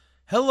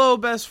Hello,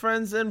 best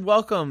friends, and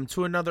welcome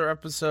to another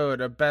episode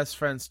of Best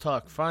Friends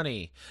Talk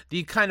Funny,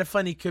 the kind of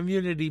funny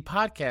community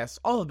podcast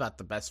all about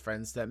the best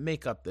friends that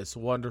make up this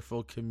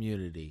wonderful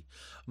community.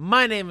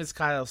 My name is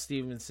Kyle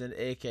Stevenson,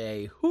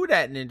 aka Who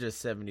Dat Ninja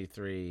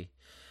 73,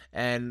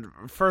 and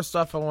first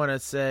off, I want to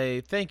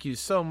say thank you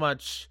so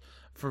much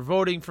for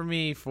voting for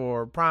me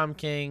for Prom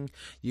King.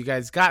 You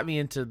guys got me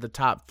into the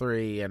top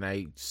 3, and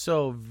I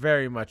so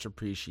very much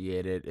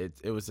appreciate it.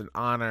 It was an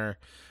honor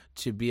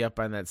to be up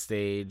on that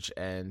stage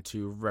and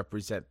to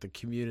represent the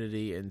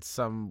community in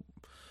some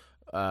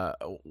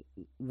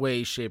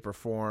way, shape, or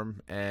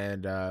form,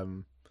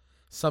 and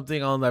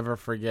something I'll never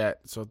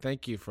forget. So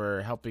thank you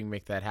for helping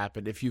make that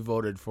happen if you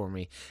voted for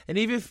me. And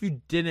even if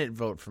you didn't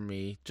vote for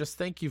me, just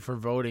thank you for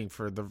voting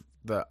for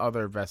the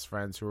other best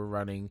friends who were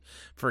running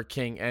for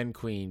King and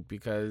Queen,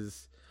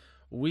 because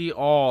we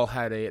all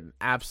had an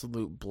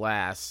absolute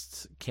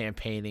blast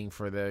campaigning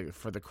for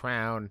the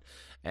crown,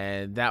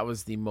 and that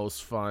was the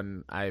most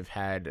fun I've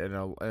had in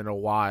a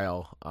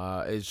while.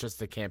 It's just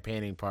the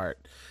campaigning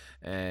part,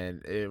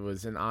 and it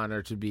was an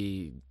honor to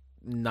be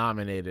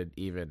nominated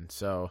even.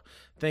 So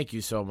thank you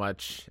so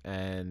much,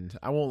 and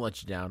I won't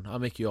let you down. I'll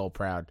make you all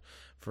proud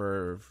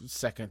for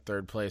second,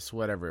 third place,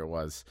 whatever it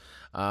was.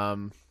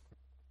 Other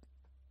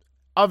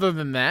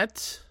than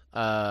that,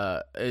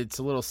 it's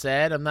a little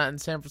sad I'm not in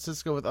San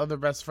Francisco with other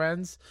best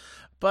friends,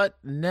 but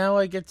now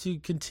I get to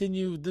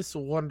continue this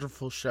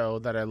wonderful show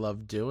that I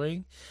love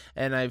doing,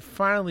 and I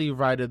finally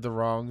righted the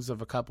wrongs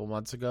of a couple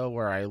months ago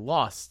where I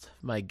lost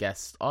my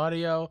guest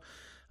audio.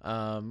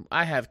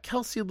 I have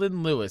Kelsey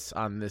Lynn Lewis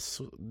on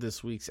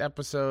this week's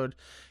episode.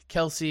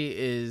 Kelsey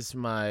is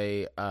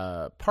my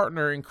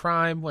partner in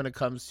crime when it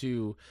comes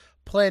to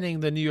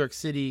planning the New York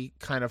City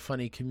kind of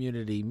funny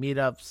community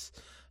meetups.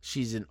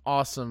 She's an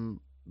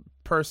awesome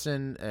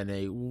person and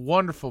a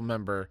wonderful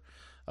member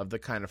of the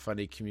kind of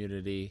funny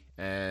community,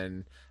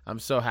 and I'm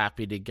so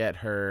happy to get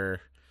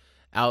her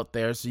out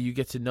there so you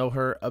get to know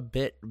her a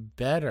bit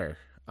better.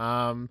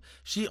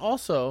 She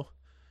also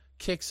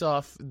kicks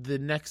off the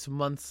next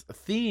month's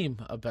theme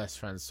of Best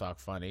Friends Talk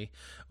Funny,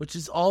 which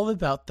is all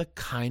about the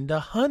kinda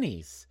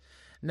honeys.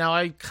 Now,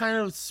 I kind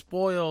of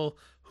spoil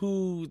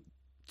who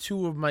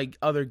two of my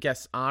other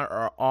guests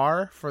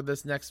are for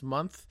this next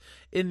month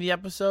in the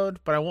episode,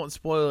 but I won't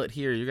spoil it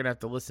here. You're gonna have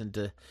to listen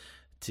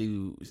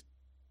to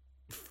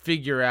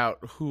figure out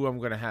who I'm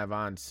gonna have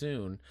on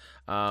soon.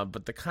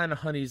 But the kind of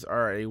honeys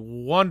are a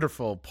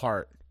wonderful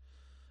part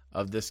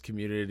of this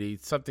community,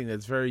 something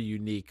that's very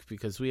unique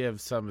because we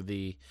have some of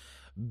the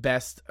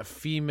best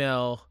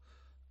female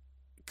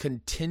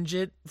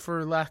contingent,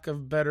 for lack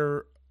of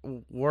better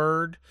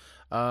word,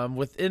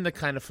 within the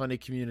kind of funny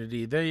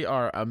community. They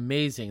are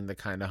amazing, the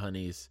kind of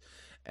honeys,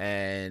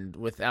 and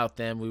without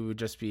them we would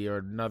just be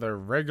another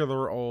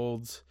regular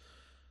old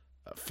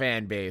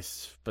fan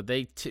base. But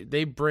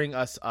they bring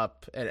us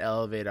up and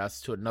elevate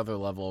us to another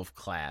level of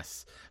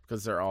class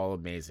because they're all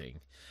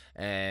amazing.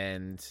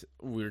 And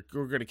we're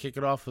going to kick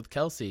it off with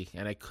Kelsey,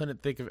 and I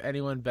couldn't think of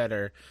anyone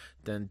better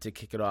than to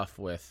kick it off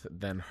with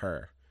than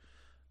her.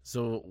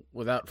 So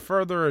without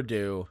further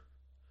ado,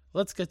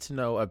 let's get to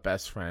know a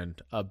best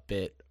friend a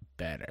bit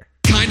better.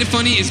 Kinda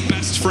Funny is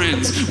best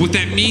friends. What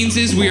that means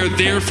is we are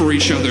there for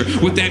each other.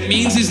 What that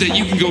means is that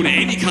you can go to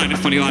any Kinda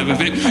Funny live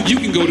event. You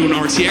can go to an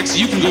RTX.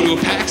 You can go to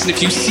a PAX. And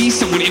if you see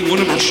someone in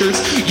one of our shirts,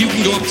 you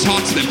can go up and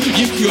talk to them.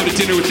 You can go to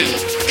dinner with them.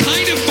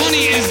 Kinda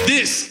Funny is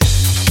this.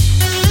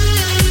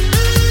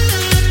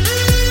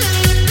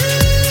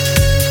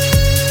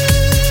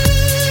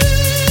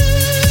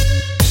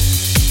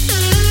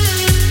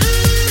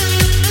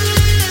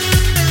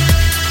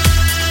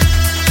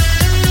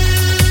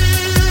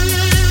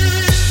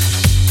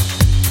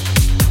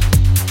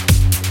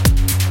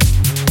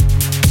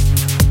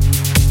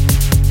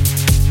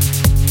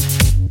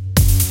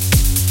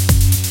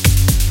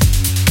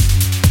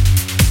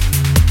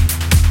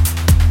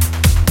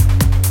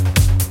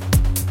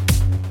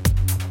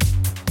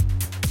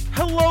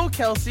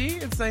 Kelsey,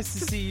 it's nice to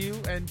see you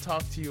and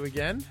talk to you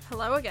again.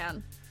 Hello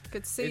again.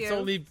 Good to see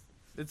you.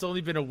 It's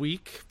only been a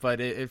week, but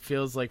it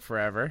feels like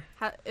forever.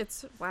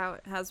 It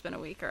has been a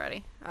week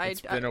already. It's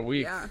been a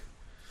week. Yeah.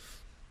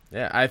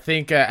 Yeah, I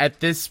think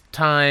at this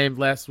time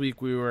last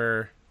week we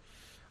were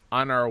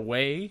on our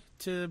way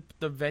to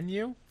the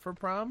venue for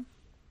prom.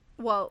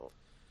 Well,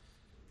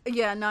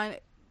 yeah, 9.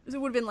 It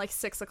would have been like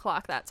 6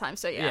 o'clock that time.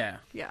 So yeah.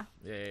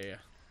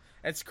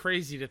 It's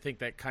crazy to think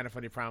that Kind of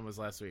Funny prom was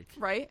last week.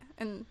 Right?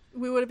 And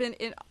we would have been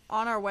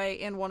on our way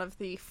in one of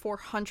the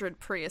 400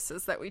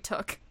 Priuses that we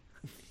took.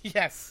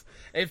 Yes.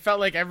 It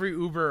felt like every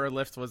Uber or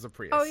Lyft was a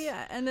Prius. Oh,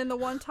 yeah. And then the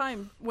one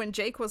time when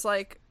Jake was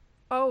like,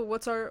 oh,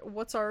 what's our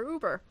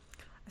Uber?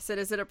 I said,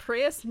 is it a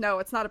Prius? No,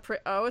 it's not a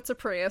Prius. Oh, it's a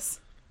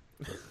Prius.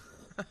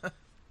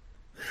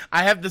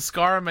 I have the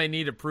scar on my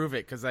knee to prove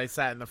it because I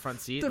sat in the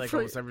front seat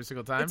almost every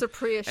single time. It's a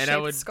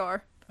Prius-shaped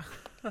scar.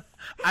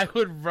 I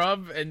would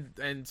rub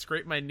and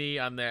scrape my knee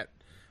on that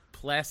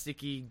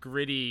plasticky,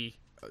 gritty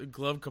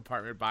glove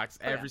compartment box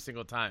every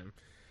single time.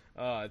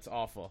 Oh, it's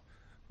awful.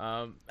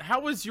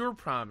 How was your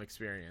prom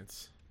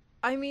experience?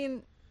 I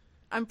mean,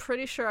 I'm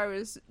pretty sure I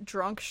was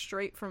drunk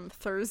straight from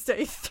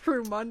Thursday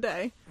through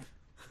Monday.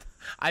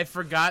 I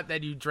forgot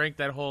that you drank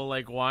that whole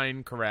like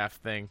wine carafe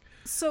thing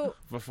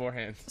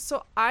beforehand.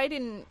 So I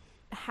didn't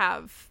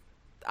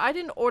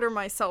order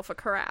myself a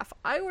carafe.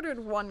 I ordered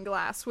one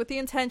glass with the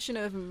intention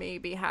of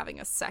maybe having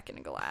a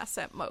second glass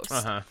at most.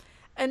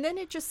 And then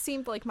it just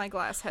seemed like my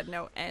glass had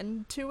no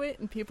end to it,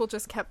 and people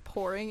just kept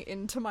pouring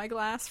into my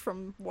glass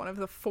from one of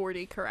the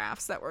 40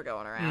 carafes that were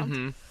going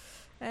around.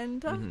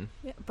 And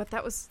yeah, but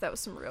that was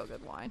some real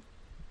good wine.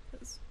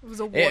 It was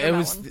a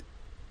watermelon.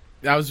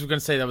 I was going to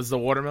say that was the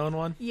watermelon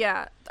one.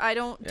 Yeah, I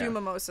don't do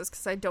mimosas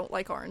because I don't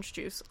like orange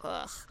juice.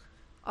 Ugh.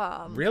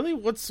 Really?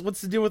 What's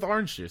the deal with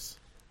orange juice?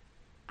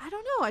 I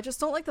don't know. I just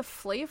don't like the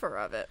flavor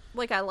of it.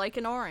 Like, I like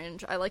an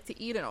orange. I like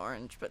to eat an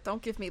orange, but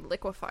don't give me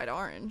liquefied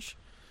orange.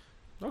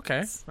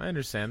 Okay, I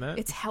understand that.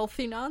 It's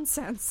healthy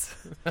nonsense.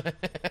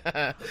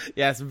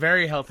 Yes,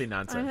 very healthy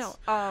nonsense.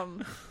 I know.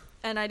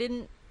 And I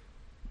didn't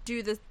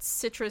do the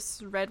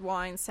citrus red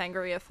wine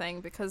sangria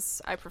thing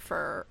because I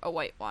prefer a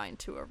white wine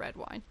to a red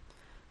wine.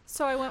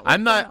 So I went with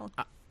watermelon.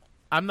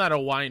 I'm not a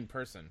wine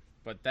person,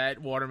 but that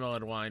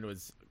watermelon wine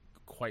was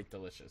quite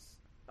delicious.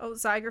 Oh,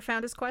 Zyger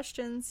found his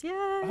questions. Yay!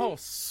 Oh,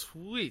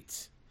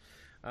 sweet.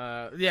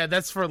 Yeah,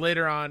 that's for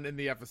later on in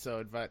the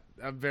episode, but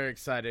I'm very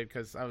excited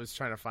because I was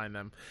trying to find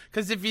them.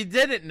 Because if you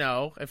didn't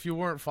know, if you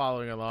weren't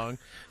following along,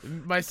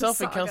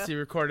 myself and Kelsey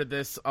recorded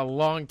this a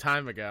long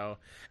time ago,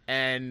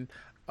 and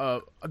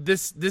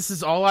this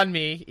is all on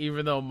me,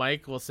 even though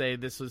Mike will say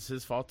this was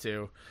his fault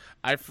too.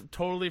 I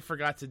totally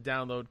forgot to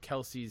download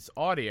Kelsey's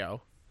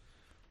audio,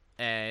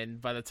 and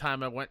by the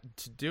time I went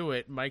to do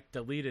it, Mike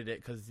deleted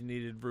it because he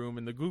needed room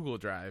in the Google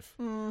Drive,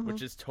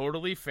 which is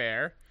totally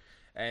fair.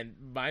 And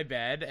my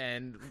bad,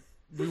 and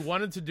we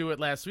wanted to do it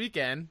last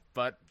weekend,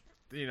 but,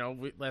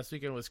 last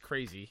weekend was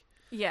crazy.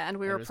 Yeah, and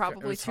we were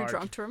probably too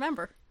drunk to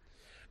remember.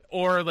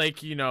 Or,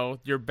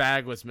 your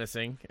bag was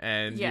missing,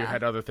 and you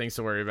had other things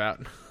to worry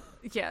about.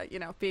 Yeah,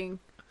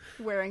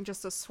 wearing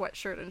just a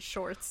sweatshirt and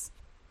shorts.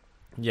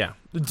 Yeah.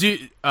 Do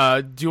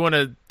you want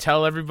to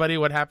tell everybody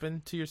what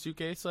happened to your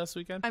suitcase last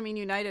weekend? I mean,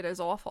 United is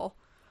awful.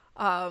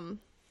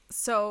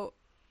 So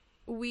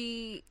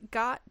we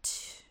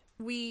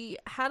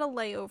had a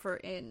layover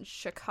in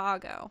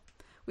Chicago.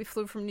 We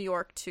flew from New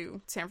York to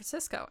San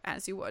Francisco,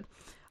 as you would.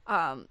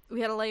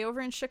 We had a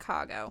layover in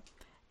Chicago,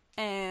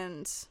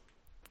 and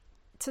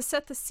to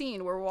set the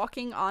scene, we're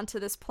walking onto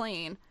this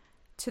plane.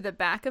 To the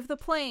back of the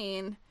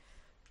plane,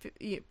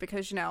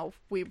 because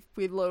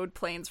we load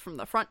planes from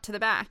the front to the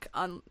back,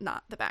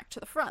 not the back to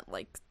the front,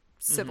 like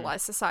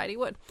civilized society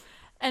would.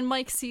 And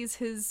Mike sees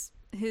his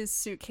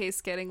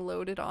suitcase getting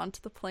loaded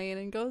onto the plane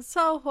and goes,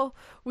 "So, well,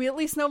 we at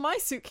least know my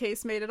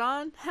suitcase made it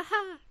on."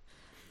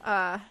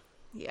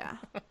 Yeah.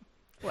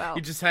 Well,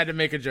 you just had to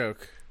make a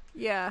joke.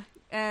 Yeah,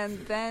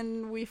 and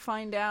then we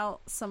find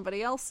out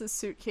somebody else's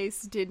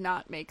suitcase did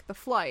not make the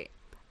flight.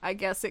 I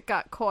guess it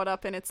got caught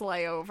up in its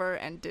layover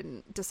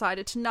and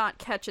decided to not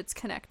catch its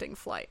connecting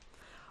flight.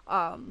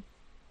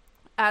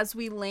 As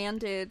we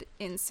landed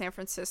in San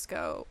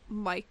Francisco,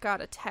 Mike got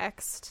a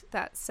text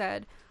that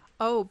said,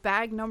 "Oh,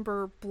 bag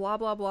number blah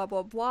blah blah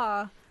blah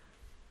blah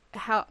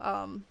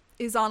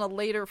is on a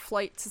later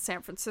flight to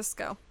San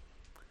Francisco."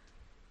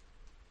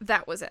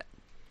 That was it.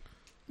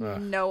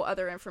 No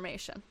other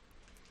information.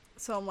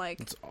 So I'm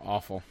like, it's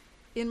awful.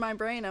 In my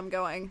brain, I'm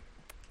going,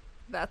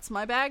 "That's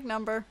my bag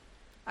number.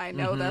 I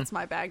know that's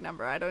my bag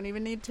number. I don't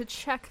even need to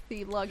check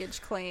the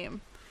luggage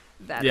claim.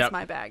 That is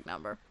my bag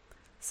number."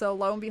 So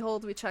lo and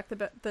behold, we check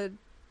the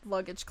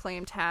luggage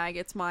claim tag.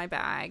 It's my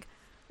bag.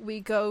 We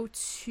go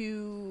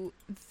to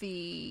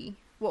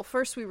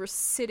first we were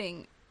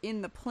sitting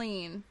in the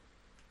plane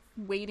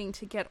waiting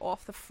to get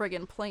off the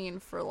friggin' plane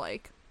for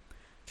like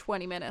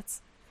 20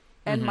 minutes.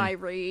 And my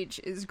rage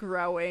is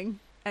growing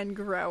and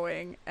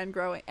growing and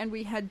growing. And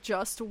we had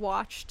just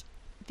watched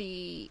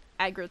the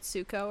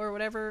Agretsuko or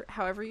whatever,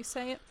 however you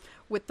say it,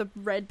 with the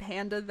red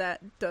panda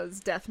that does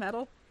death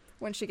metal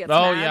when she gets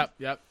mad.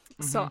 Yep.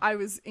 So I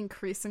was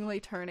increasingly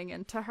turning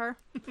into her.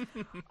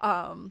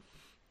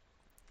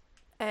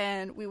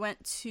 And we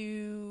went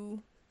to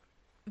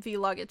the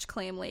luggage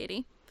claim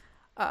lady.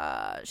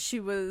 She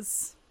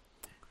was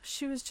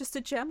just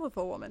a gem of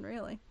a woman,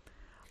 really.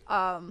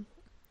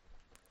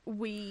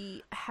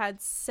 We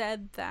had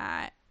said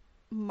that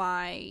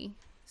my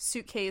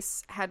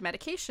suitcase had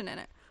medication in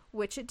it,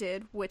 which it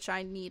did, which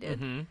I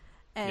needed.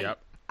 And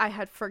I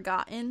had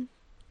forgotten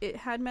it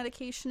had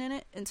medication in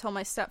it until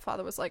my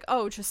stepfather was like,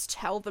 "Oh, just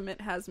tell them it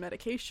has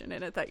medication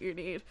in it that you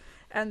need,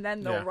 and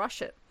then they'll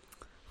rush it."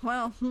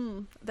 Well,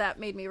 that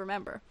made me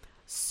remember.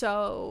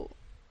 So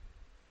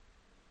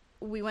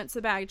we went to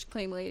the baggage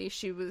claim lady.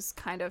 She was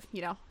kind of,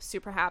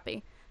 super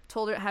happy.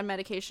 Told her it had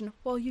medication.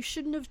 "Well, you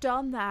shouldn't have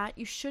done that.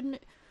 You should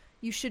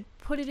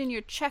put it in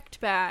your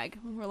checked bag."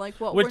 And we're like,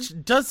 "Well,"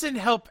 which doesn't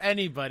help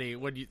anybody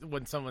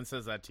when someone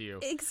says that to you.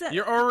 Exactly.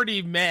 You're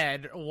already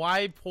mad.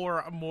 Why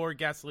pour more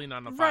gasoline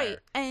on the fire? Right.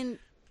 And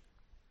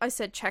I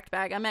said checked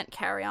bag. I meant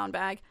carry-on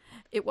bag.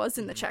 It was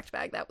in the checked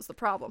bag. That was the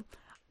problem.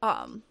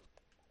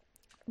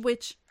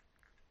 Which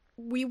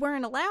we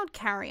weren't allowed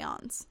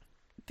carry-ons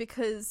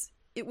because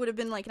it would have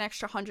been like an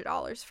extra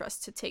 $100 for us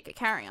to take a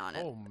carry-on,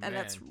 and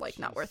that's like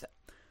not worth it.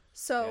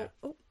 So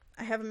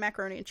I have a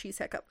macaroni and cheese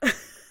hiccup.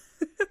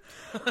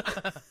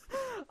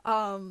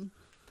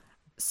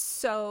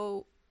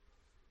 So,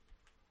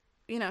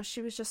 you know,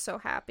 she was just so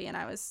happy, and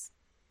I was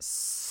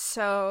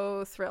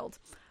so thrilled.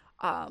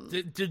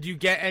 Did you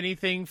get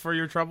anything for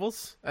your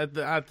troubles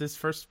at this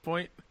first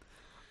point?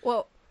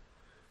 Well,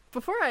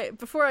 before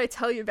I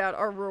tell you about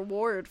our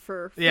reward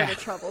for the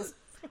troubles,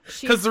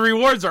 because the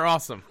rewards are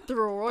awesome. The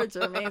rewards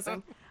are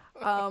amazing.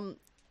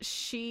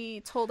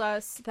 She told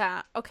us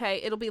that,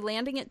 okay, it'll be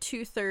landing at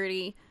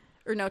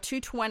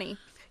 2:20.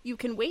 You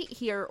can wait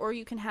here or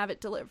you can have it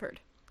delivered.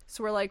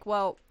 So we're like,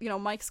 well, you know,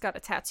 Mike's got a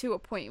tattoo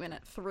appointment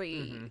at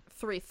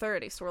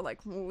 3:30. So we're like,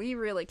 well, we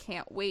really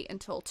can't wait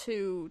until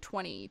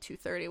 2:20,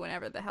 2:30,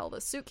 whenever the hell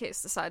the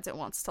suitcase decides it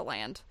wants to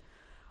land.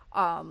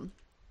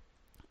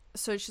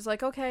 So she's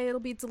like, okay, it'll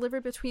be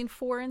delivered between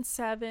 4 and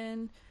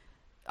 7.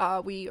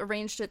 We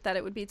arranged it that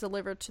it would be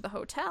delivered to the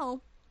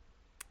hotel.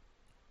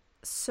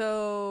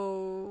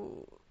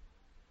 So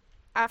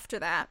after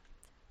that,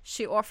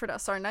 she offered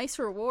us our nice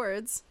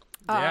rewards.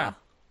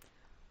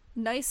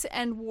 Nice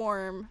and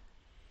warm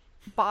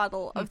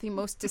bottle of the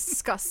most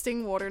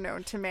disgusting water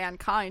known to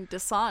mankind,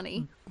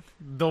 Dasani.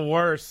 The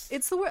worst.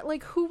 It's the worst.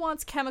 Like, who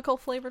wants chemical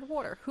flavored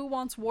water? Who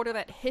wants water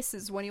that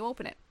hisses when you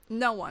open it?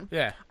 No one.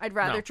 Yeah. I'd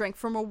rather drink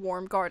from a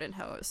warm garden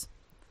hose.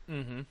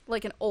 Mm-hmm.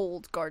 Like an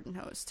old garden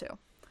hose, too.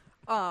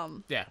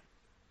 Yeah.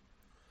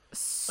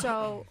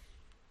 So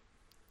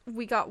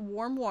we got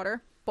warm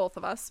water, both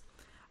of us.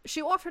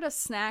 She offered us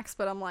snacks,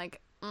 but I'm like,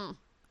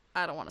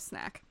 I don't want a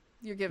snack.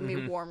 You're giving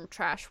me warm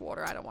trash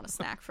water. I don't want a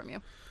snack from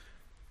you.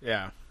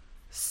 Yeah.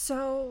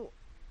 So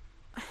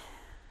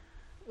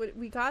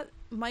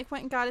Mike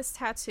went and got his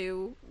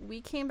tattoo.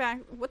 We came back.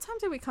 What time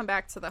did we come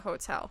back to the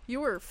hotel? You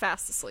were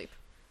fast asleep.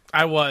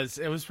 I was.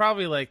 It was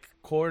probably like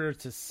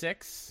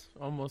 5:45,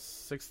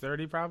 almost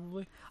 6:30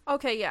 probably.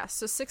 Okay, yeah.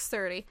 So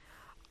 6:30.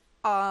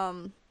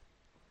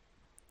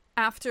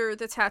 After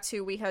the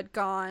tattoo, we had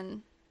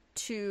gone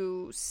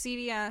to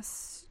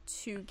CVS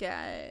to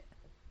get...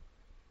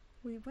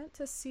 We went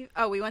to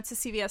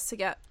CVS to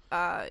get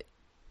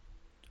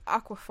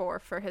Aquaphor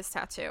for his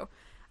tattoo.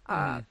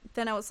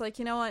 Then I was like,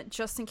 you know what?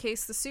 Just in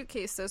case the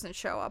suitcase doesn't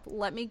show up,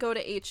 let me go to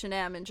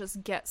H&M and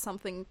just get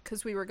something,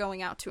 because we were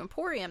going out to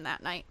Emporium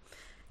that night.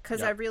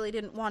 Because I really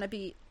didn't want to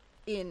be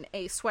in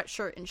a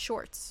sweatshirt and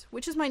shorts,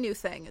 which is my new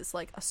thing, is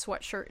like a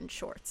sweatshirt and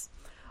shorts.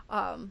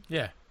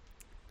 Yeah.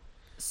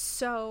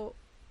 So...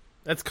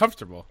 That's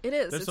comfortable. It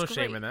is. There's no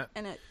shame in that.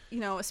 And it, you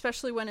know,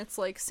 especially when it's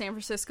like San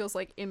Francisco's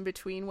like in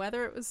between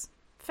weather, it was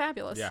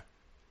fabulous. Yeah.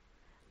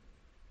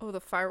 Oh, the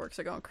fireworks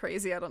are going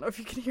crazy. I don't know if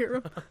you can hear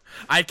them.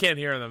 I can't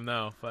hear them,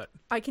 no, but...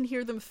 I can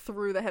hear them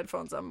through the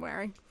headphones I'm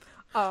wearing.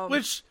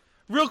 Which,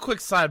 real quick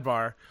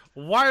sidebar,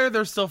 why are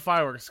there still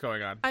fireworks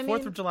going on?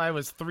 4th of July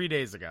was 3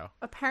 days ago.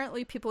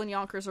 Apparently people in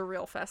Yonkers are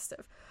real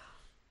festive.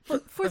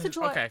 But 4th of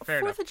July, okay,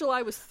 fair 4th of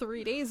July was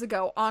 3 days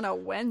ago on a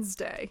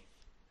Wednesday.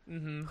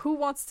 Mm-hmm. Who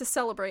wants to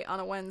celebrate on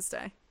a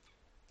Wednesday?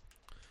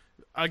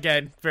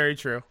 Again, very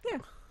true. Yeah.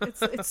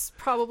 It's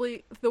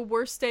probably the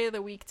worst day of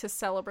the week to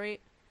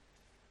celebrate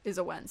is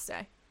a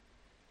Wednesday.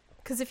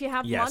 Because if you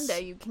have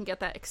Monday, you can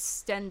get that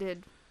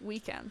extended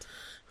weekend.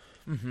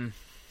 Mm-hmm.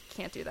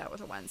 Can't do that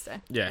with a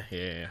Wednesday.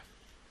 Yeah.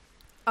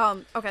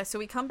 Okay, so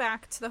we come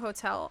back to the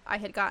hotel. I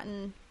had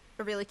gotten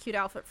a really cute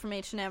outfit from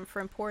H&M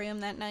for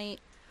Emporium that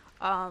night.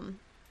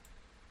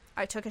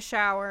 I took a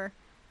shower,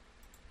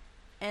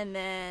 and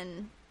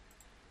then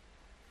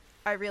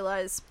I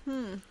realized,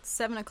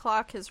 7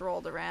 o'clock has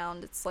rolled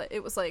around.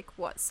 It was like,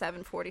 what,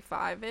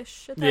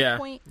 7:45-ish at that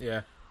point?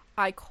 Yeah.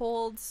 I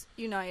called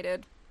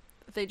United.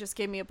 They just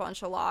gave me a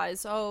bunch of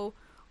lies. Oh,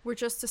 we're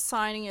just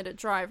assigning it a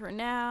driver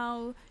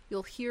now.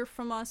 You'll hear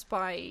from us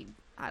by,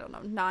 I don't know,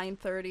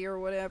 9:30 or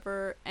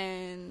whatever,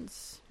 and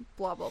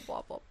blah, blah,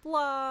 blah, blah,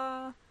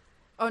 blah.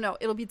 Oh, no,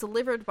 it'll be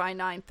delivered by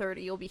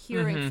 9:30. You'll be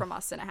hearing from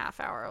us in a half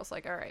hour. I was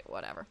like, all right,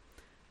 whatever.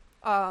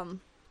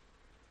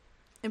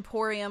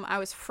 Emporium, I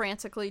was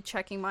frantically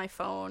checking my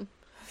phone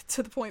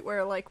to the point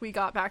where, like, we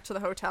got back to the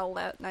hotel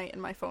that night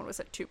and my phone was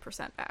at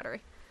 2%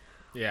 battery.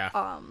 Yeah.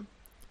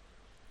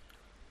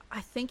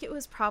 I think it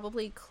was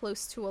probably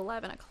close to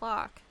 11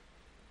 o'clock.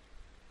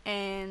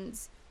 And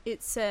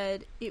it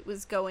said it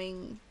was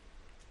going...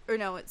 Or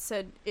no, it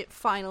said it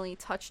finally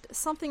touched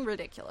something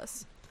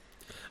ridiculous.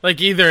 Like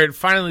either it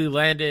finally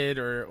landed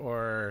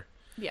or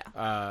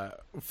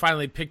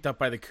finally picked up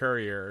by the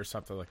courier or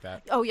something like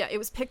that. Oh, yeah, it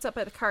was picked up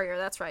by the courier,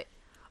 that's right.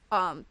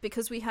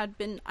 Because I had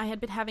been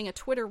having a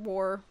Twitter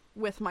war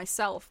with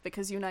myself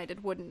because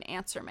United wouldn't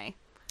answer me.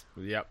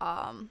 Yep.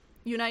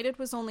 United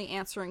was only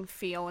answering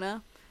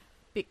Fiona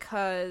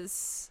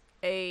because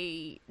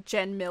a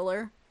Jen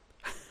Miller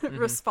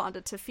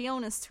responded to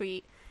Fiona's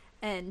tweet,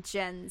 and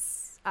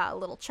Jen's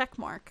little check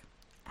mark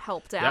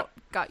helped out,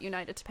 got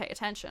United to pay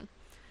attention.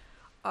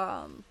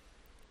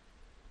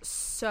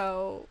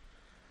 So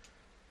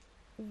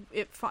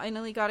it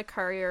finally got a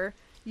courier.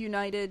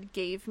 United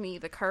gave me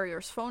the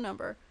courier's phone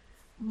number.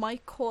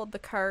 Mike called the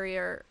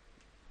courier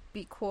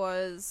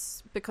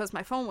because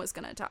my phone was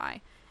going to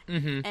die.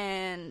 Mm-hmm.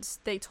 And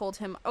they told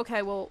him,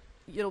 okay, well,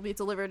 it'll be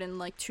delivered in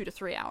like 2 to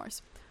 3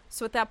 hours.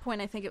 So at that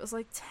point, I think it was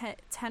like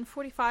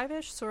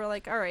 10:45-ish. So we're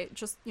like, all right,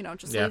 just leave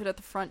it at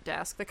the front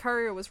desk. The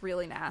courier was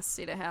really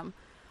nasty to him.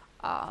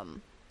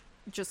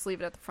 Just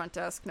leave it at the front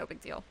desk. No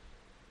big deal.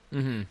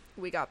 Mm-hmm.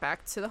 We got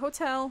back to the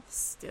hotel.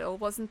 Still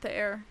wasn't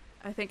there.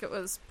 I think it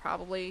was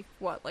probably,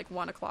 like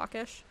 1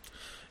 o'clock-ish?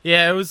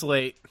 Yeah, it was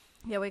late.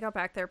 Yeah, we got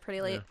back there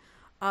pretty late.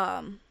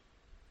 Yeah.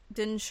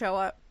 Didn't show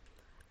up.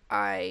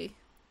 I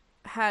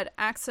had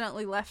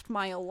accidentally left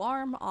my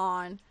alarm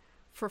on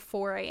for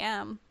 4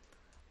 a.m.,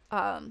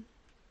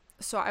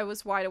 so I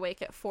was wide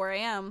awake at 4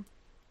 a.m.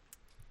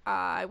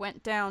 I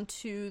went down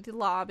to the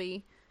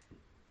lobby,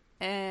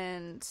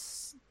 and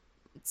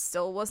it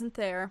still wasn't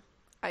there.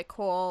 I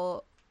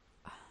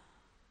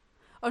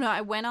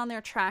went on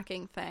their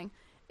tracking thing.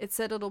 It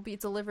said it'll be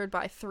delivered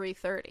by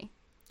 3:30.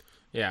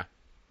 Yeah.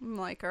 I'm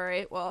like, all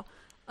right, well,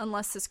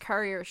 unless this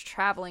courier is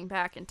traveling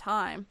back in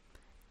time,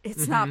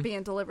 it's not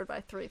being delivered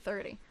by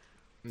 3:30.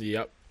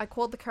 Yep. I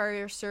called the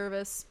courier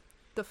service.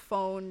 The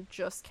phone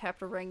just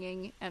kept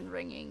ringing and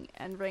ringing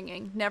and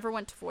ringing. Never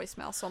went to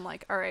voicemail. So I'm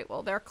like, all right,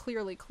 well, they're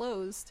clearly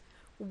closed.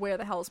 Where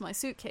the hell is my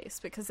suitcase?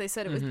 Because they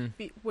said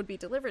it would be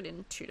delivered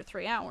in 2 to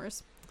 3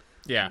 hours.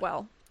 Yeah.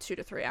 Well, 2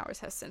 to 3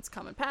 hours has since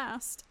come and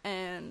passed.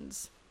 And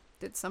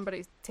did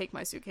somebody take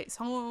my suitcase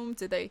home?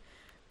 Did they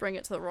bring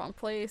it to the wrong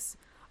place?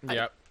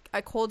 Yep. I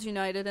called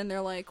United, and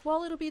they're like,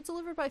 well, it'll be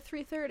delivered by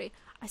 3:30.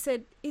 I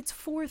said, it's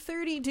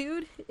 4:30,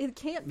 dude. It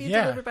can't be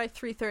delivered by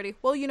 3:30.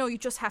 Well, you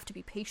just have to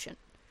be patient.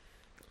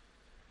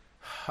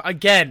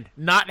 Again,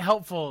 not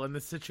helpful in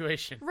this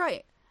situation.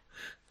 Right.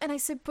 And I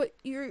said, but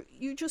you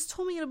just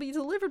told me it'll be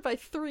delivered by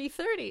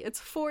 3:30.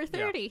 It's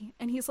 4:30. Yeah.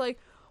 And he's like,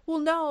 well,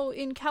 no,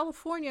 in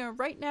California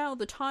right now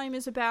the time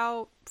is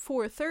about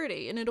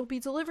 4:30, and it'll be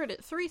delivered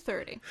at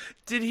 3:30.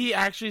 Did he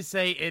actually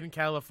say in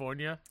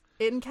California?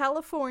 In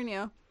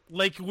California.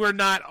 Like we're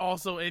not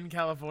also in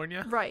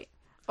California? Right.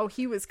 Oh,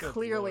 he was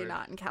clearly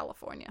not in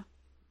California.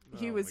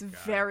 He was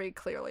very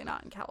clearly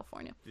not in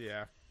California.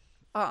 Yeah.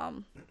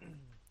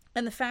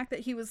 And the fact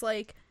that he was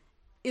like,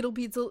 it'll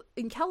be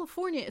in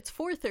California, it's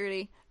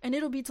 4:30, and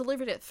it'll be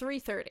delivered at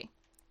 3:30.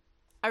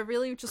 I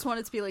really just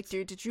wanted to be like,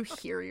 dude, did you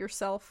hear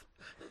yourself?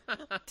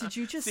 Did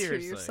you just hear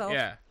yourself?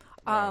 Yeah.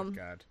 Oh,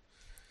 God.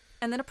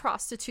 And then a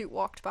prostitute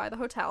walked by the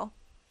hotel.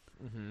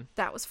 Mm-hmm.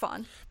 That was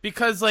fun.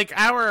 Because, like,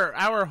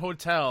 our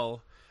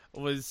hotel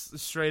was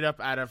straight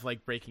up out of,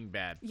 like, Breaking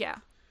Bad. Yeah.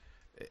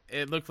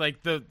 It looked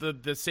like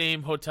the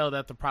same hotel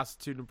that the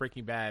prostitute in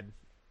Breaking Bad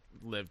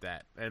lived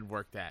at and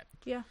worked at.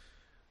 Yeah.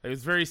 It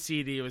was very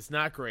seedy. It was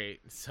not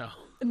great. So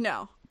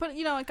no, but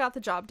it got the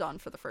job done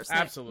for the first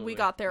night. Absolutely, we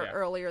got there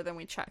earlier than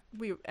we checked.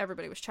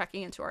 Everybody was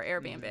checking into our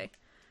Airbnb.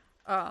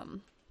 Mm-hmm.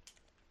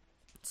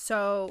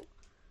 So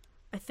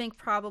I think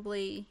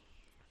probably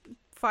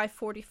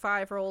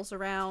 5:45 rolls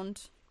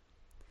around.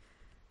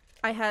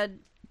 I had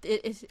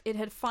it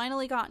had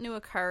finally gotten to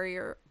a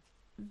courier.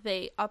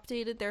 They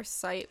updated their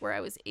site where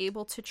I was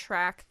able to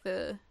track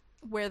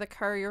where the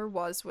courier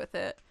was with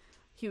it.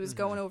 He was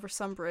going over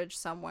some bridge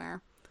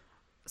somewhere.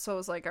 So I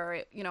was like, all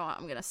right,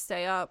 I'm going to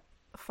stay up.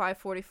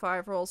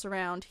 5:45 rolls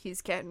around.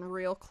 He's getting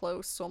real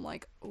close. So I'm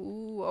like,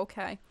 ooh,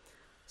 okay.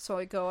 So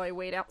I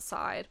wait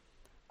outside.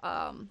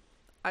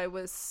 I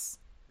was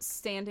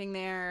standing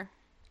there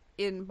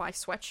in my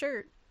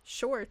sweatshirt,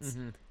 shorts,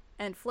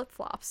 and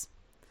flip-flops.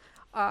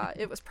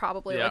 It was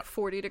probably like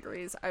 40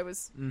 degrees. I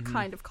was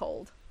kind of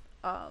cold.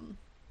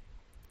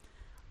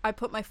 I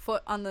put my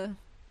foot on the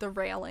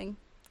railing,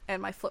 and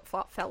my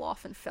flip-flop fell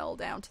off and fell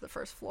down to the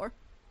first floor.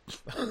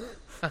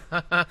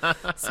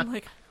 So I'm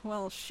like,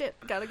 well, shit,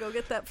 gotta go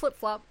get that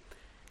flip-flop.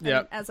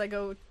 And as I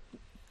go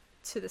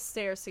to the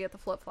stairs to get the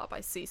flip-flop, I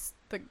see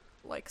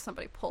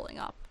somebody pulling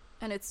up.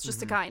 And it's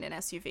just a guy in an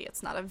SUV.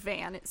 It's not a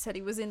van. It said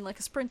he was in like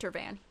a Sprinter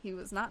van. He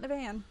was not in a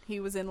van. He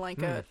was in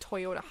like a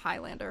Toyota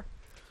Highlander.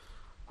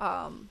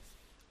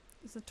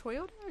 Is it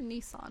Toyota or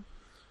Nissan?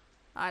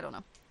 I don't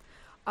know.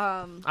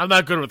 I'm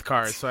not good with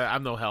cars, so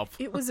I'm no help.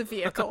 It was a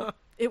vehicle.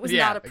 It was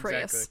not a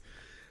Prius.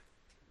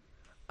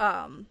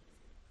 Exactly.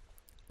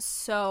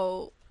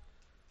 So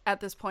at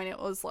this point it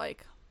was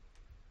like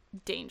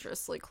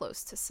dangerously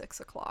close to 6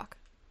 o'clock.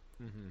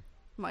 Mm-hmm.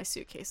 My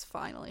suitcase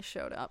finally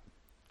showed up,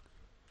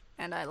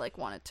 and I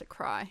wanted to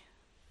cry.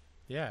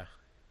 Yeah.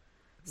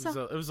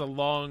 It was a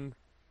long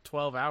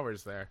 12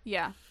 hours there.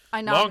 Yeah.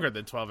 I know. Longer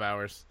than 12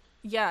 hours.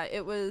 Yeah,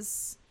 it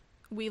was.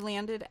 We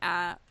landed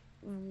at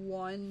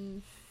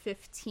 1:15.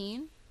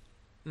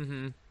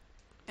 Mm-hmm.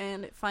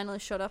 And it finally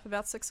showed up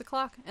about 6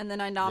 o'clock. And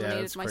then I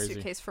nominated my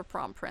suitcase for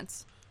prom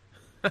prince.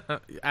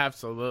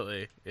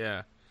 Absolutely.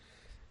 Yeah.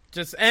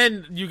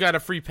 And you got a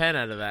free pen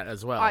out of that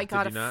as well. I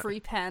got a free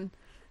pen.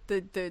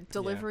 The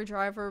delivery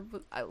driver,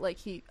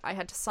 I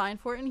had to sign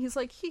for it, and he's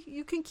like,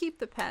 you can keep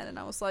the pen. And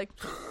I was like,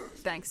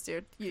 thanks,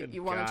 dude.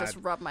 You want to just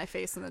rub my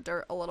face in the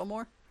dirt a little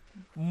more?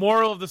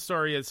 Moral of the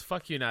story is,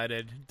 fuck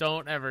United.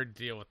 Don't ever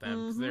deal with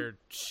them. 'Cause they're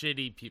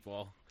shitty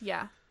people.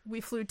 Yeah.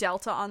 We flew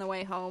Delta on the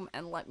way home,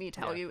 and let me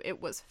tell you,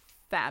 it was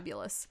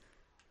fabulous.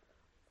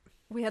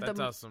 We had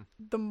awesome.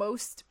 The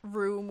most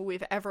room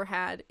we've ever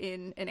had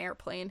in an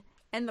airplane,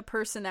 and the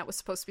person that was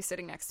supposed to be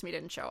sitting next to me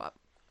didn't show up.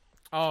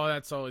 Oh,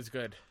 that's always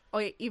good. Oh,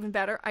 yeah, even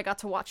better, I got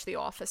to watch The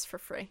Office for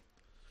free.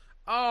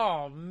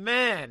 Oh,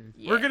 man.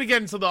 Yeah. We're going to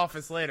get into The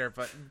Office later,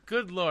 but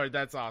good Lord,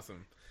 that's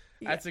awesome.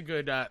 Yeah. That's a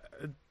good,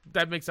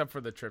 that makes up for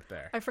the trip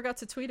there. I forgot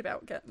to tweet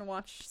about getting to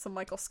watch some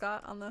Michael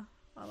Scott on the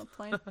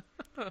plane.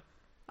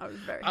 I was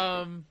very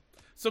happy.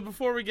 So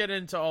before we get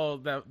into all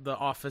The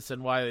Office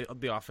and why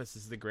The Office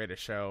is the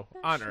greatest show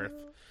on Earth,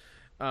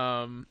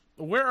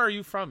 where are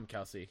you from,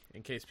 Kelsey,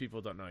 in case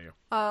people don't know you?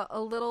 A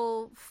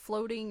little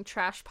floating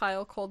trash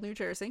pile called New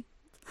Jersey.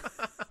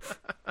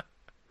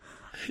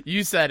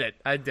 You said it.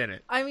 I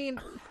didn't. I mean,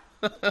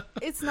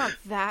 it's not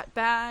that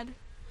bad,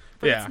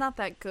 but it's not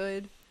that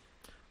good.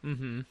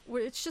 Mm-hmm.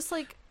 It's just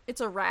like,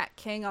 it's a rat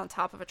king on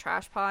top of a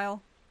trash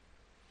pile.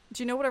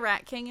 Do you know what a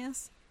rat king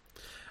is?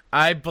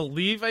 I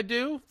believe I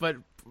do, but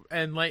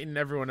enlighten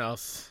everyone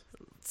else.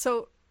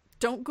 So,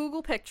 don't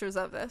Google pictures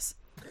of this.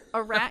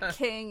 A rat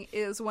king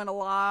is when a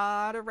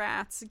lot of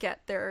rats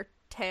get their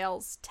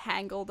tails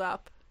tangled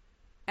up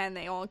and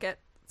they all get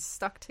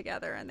stuck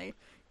together and they,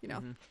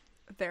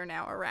 they're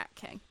now a rat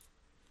king.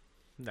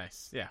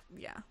 Nice. Yeah.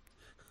 Yeah.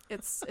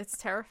 It's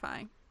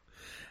terrifying.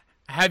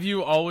 Have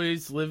you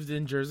always lived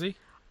in Jersey?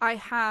 I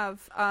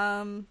have.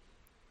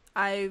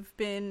 I've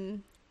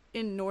been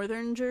in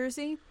northern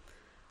Jersey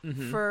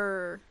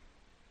for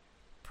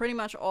pretty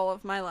much all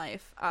of my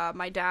life.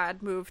 My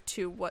dad moved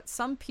to what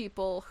some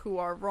people who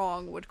are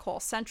wrong would call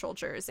Central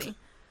Jersey.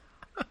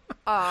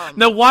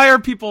 Now, why are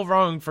people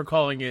wrong for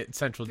calling it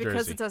Central Jersey?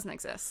 Because it doesn't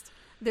exist.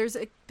 There's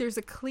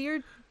a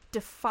clear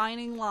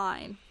defining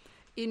line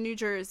in New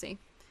Jersey.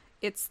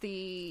 It's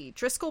the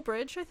Driscoll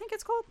Bridge, I think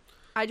it's called.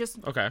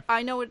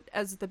 I know it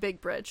as the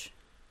Big Bridge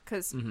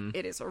because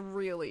it is a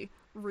really,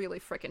 really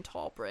freaking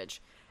tall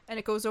bridge, and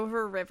it goes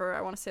over a river.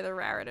 I want to say the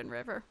Raritan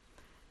River,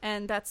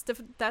 and that's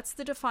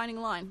the defining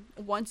line.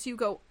 Once you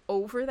go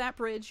over that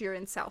bridge, you're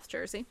in South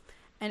Jersey,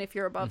 and if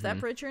you're above that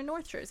bridge, you're in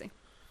North Jersey.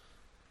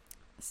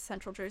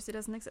 Central Jersey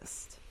doesn't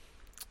exist.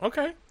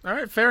 Okay, all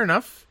right, fair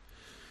enough.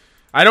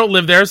 I don't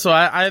live there, so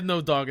I have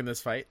no dog in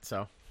this fight.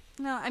 So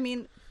no, I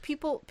mean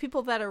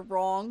people that are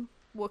wrong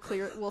will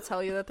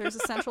tell you that there's a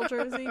Central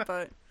Jersey,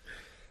 but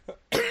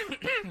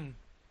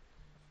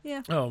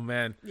yeah. Oh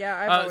man. Yeah,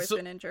 I've always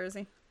been in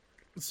Jersey.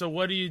 So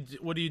what do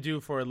you do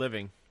for a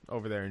living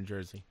over there in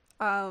Jersey?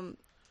 Currently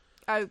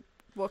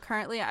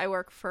I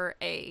work for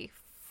a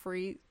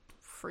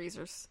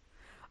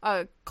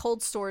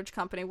cold storage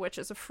company, which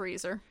is a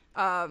freezer.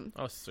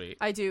 Oh, sweet.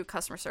 I do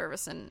customer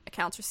service and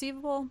accounts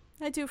receivable.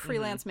 I do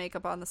freelance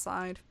makeup on the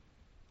side.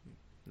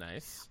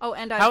 Nice. Oh,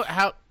 and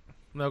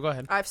No, go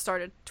ahead. I've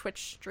started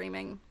Twitch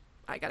streaming.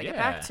 I gotta get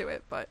back to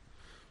it, but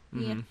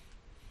yeah.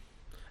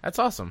 That's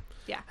awesome.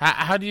 Yeah.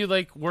 How do you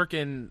like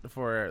working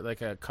for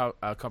like a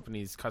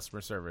company's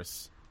customer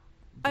service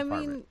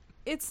department? I mean,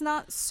 it's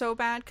not so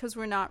bad because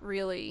we're not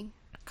really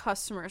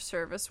customer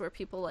service where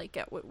people like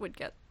would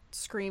get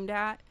screamed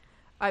at.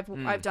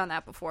 I've done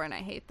that before and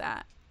I hate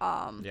that.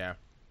 Yeah.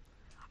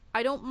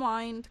 I don't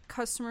mind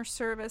customer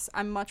service.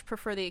 I much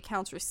prefer the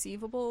accounts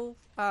receivable.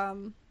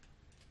 The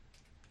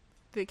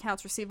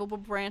accounts receivable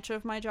branch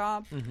of my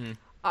job.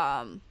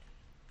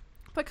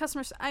 But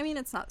customers, I mean,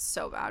 it's not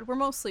so bad. We're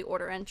mostly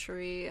order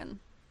entry and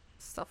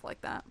stuff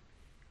like that.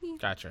 Yeah.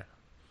 Gotcha.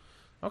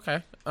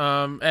 Okay.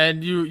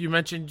 And you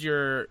mentioned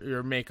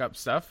your makeup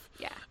stuff.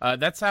 Yeah.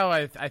 That's how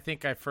I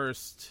think I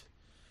first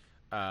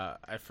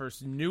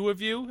knew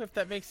of you, if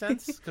that makes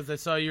sense, because I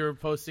saw you were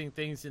posting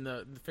things in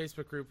the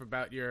Facebook group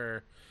about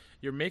your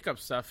makeup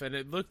stuff, and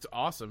it looked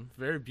awesome,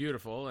 very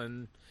beautiful.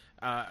 And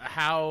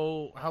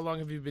how long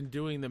have you been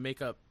doing the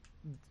makeup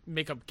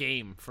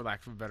game, for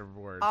lack of a better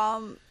word?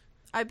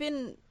 I've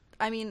been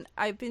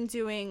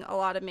doing a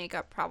lot of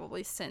makeup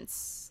probably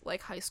since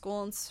like high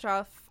school and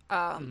stuff.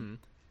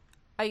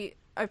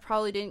 I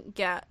probably didn't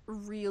get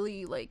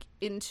really like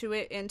into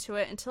it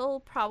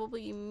until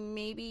probably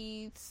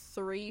maybe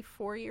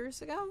 3-4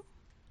 years ago.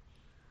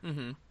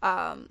 And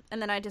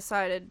then I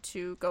decided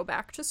to go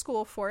back to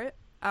school for it.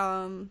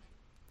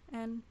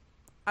 And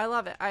I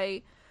love it.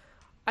 I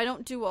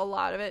don't do a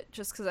lot of it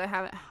just because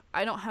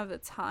I don't have the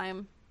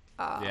time.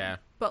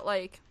 But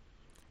like,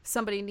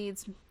 somebody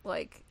needs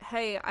like,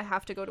 hey, I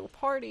have to go to a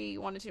party.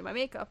 You want to do my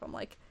makeup? I'm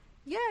like,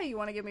 yeah. You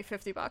want to give me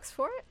 $50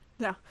 for it?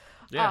 No.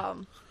 Yeah.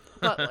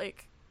 But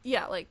like,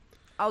 yeah, like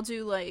I'll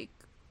do like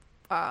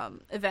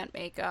event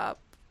makeup.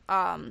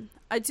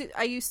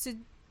 I used to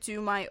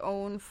do my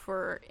own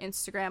for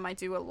Instagram.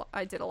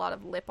 I did a lot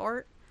of lip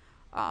art,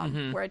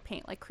 where I'd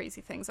paint like crazy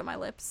things on my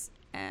lips,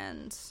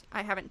 and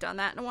I haven't done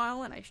that in a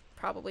while, and I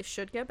probably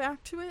should get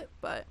back to it.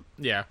 But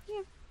yeah.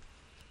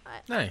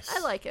 Nice. I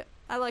like it.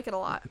 I like it a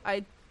lot.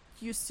 I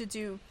used to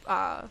do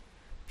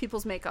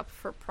people's makeup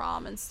for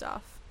prom and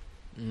stuff.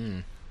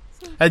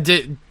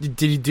 Did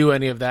you do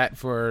any of that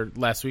for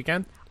last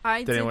weekend?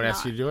 Did anyone not.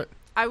 ask you to do it?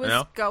 I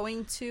was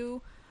going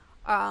to,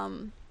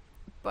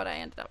 but I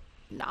ended up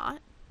not.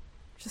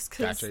 just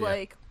because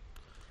like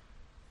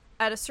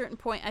at a certain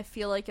point I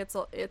feel like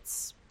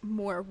it's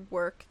more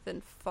work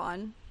than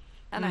fun,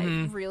 and I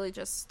really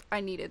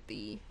I needed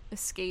the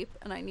escape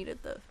and I needed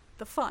the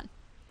fun.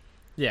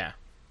 Yeah.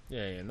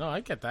 No, I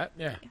get that.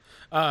 Yeah.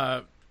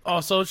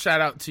 Also,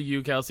 shout out to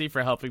you, Kelsey,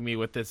 for helping me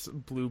with this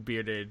blue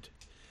bearded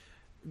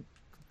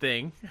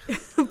thing.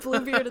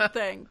 Blue bearded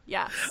thing.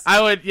 Yes.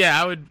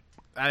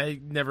 I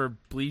never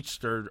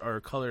bleached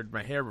or colored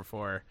my hair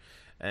before,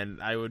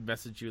 and I would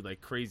message you like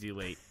crazy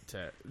late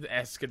to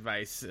ask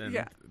advice.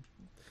 And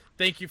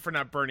thank you for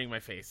not burning my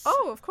face.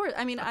 Oh, of course.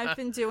 I mean, I've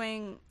been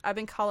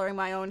coloring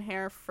my own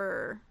hair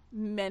for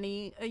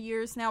many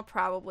years now,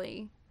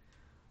 probably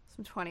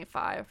some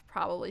 25,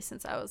 probably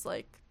since I was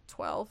like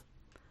 12.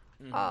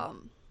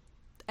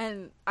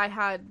 And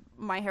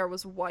my hair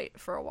was white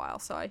for a while,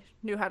 so I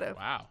knew how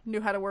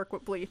to work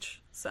with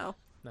bleach. So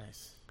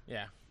nice.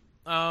 Yeah.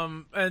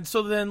 And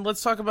so then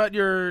let's talk about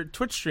your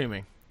Twitch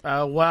streaming.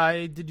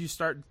 Why did you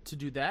start to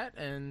do that,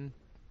 and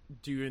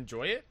do you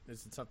enjoy it?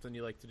 Is it something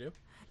you like to do?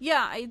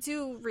 Yeah, I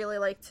do really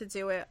like to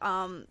do it.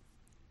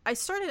 I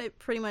started it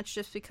pretty much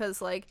just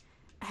because, like,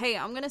 hey,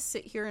 I'm gonna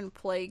sit here and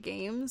play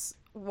games.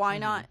 Why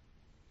not,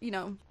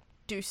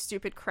 do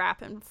stupid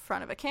crap in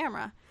front of a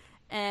camera?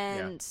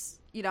 And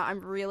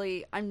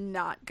I'm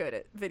not good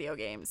at video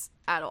games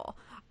at all.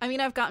 I mean,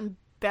 I've gotten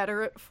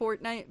better at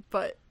Fortnite,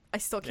 but I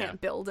still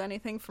can't build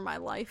anything for my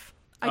life.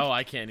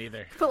 I can't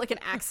either. Put like an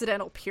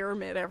accidental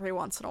pyramid every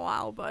once in a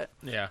while, but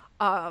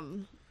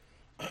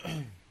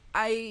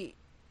I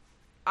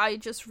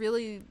just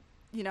really,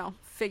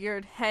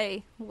 figured,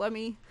 hey, let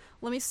me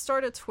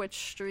start a Twitch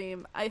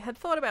stream. I had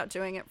thought about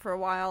doing it for a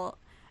while,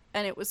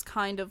 and it was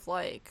kind of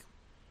like,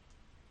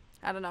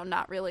 I don't know,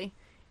 not really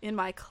in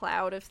my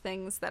cloud of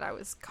things that I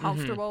was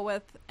comfortable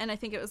with, and I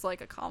think it was like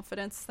a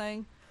confidence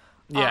thing.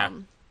 Yeah.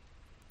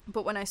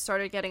 But when I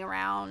started getting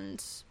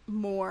around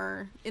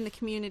more in the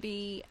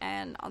community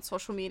and on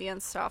social media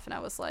and stuff, and I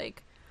was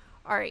like,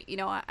 all right,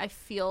 I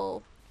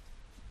feel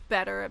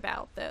better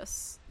about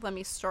this. Let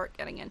me start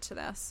getting into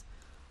this.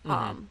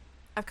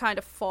 I've kind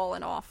of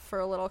fallen off for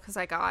a little because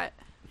I got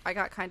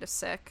kind of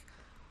sick.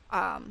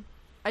 I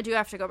do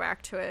have to go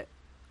back to it.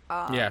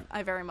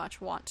 I very much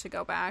want to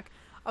go back.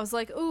 I was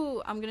like,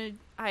 ooh,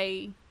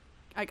 I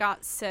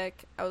got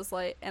sick. I was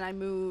like, and I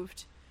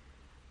moved.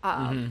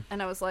 And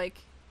I was like,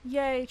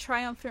 yay,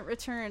 triumphant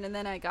return. And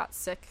then I got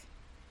sick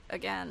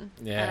again.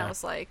 Yeah. And I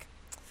was like,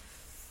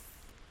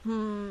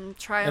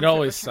 triumphant. It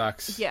always return.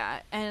 Sucks. Yeah.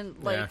 And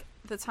like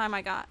the time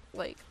I got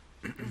like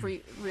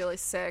really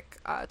sick,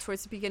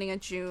 towards the beginning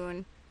of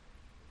June,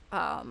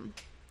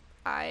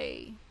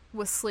 I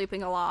was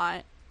sleeping a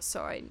lot.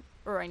 So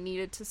I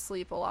needed to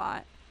sleep a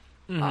lot.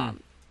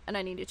 And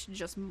I needed to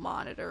just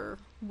monitor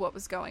what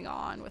was going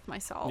on with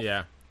myself.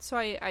 Yeah. So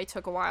I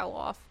took a while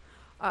off.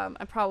 I'm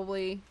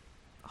probably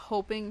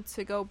hoping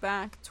to go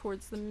back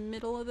towards the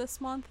middle of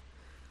this month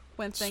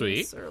when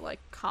things are like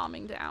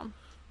calming down.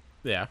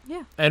 Yeah.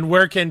 And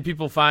where can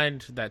people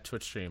find that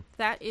Twitch stream?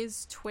 That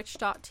is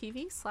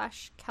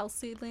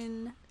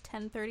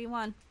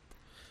twitch.tv/KelseyLynn1031.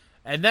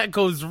 And that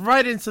goes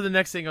right into the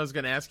next thing I was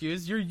going to ask you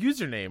is your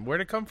username.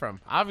 Where'd it come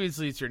from?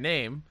 Obviously, it's your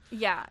name.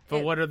 Yeah.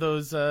 But what do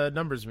those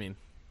numbers mean?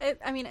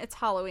 It's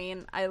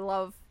Halloween. I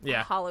love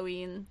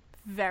Halloween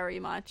very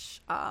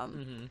much.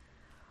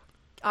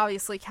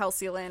 Obviously,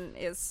 Kelsey Lynn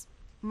is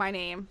my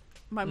name.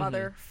 My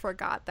mother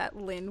forgot that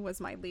Lynn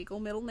was my legal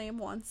middle name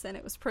once, and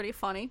it was pretty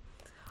funny.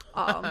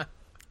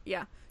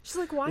 Yeah. She's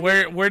like, why?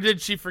 Where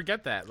did she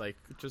forget that? Like,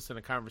 just in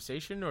a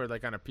conversation or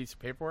like on a piece of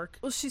paperwork?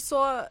 Well, she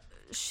saw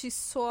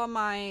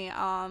my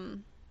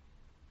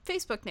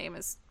Facebook name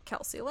is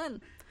Kelsey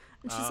Lynn.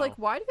 And she's like,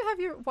 why do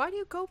you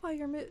go by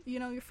your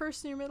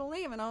first and your middle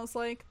name? And I was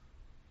like,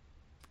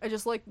 I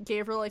just like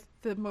gave her like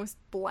the most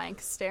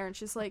blank stare, and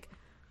she's like,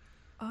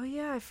 oh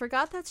yeah, I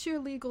forgot that's your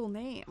legal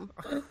name.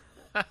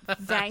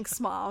 Thanks,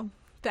 Mom.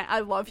 I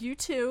love you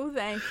too.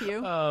 Thank you.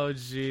 Oh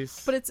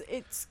jeez. But it's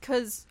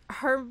because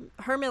her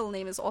middle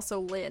name is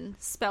also Lynn,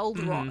 spelled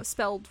wrong. Not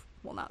spelled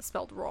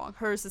wrong.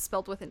 Hers is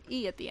spelled with an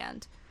E at the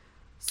end.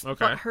 Okay.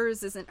 But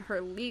hers isn't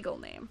her legal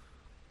name.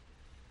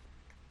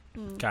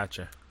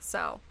 Gotcha.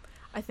 So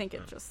I think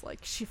it just like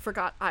she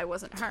forgot I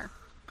wasn't her.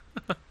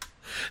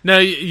 Now,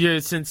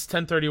 since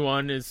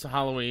 10/31 is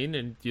Halloween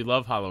and you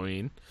love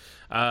Halloween,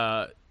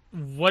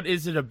 what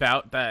is it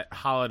about that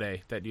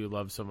holiday that you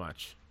love so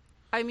much?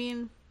 I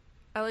mean,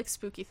 I like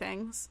spooky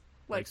things.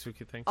 Like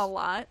spooky things? A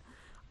lot.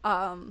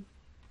 I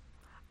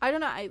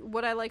don't know.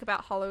 What I like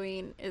about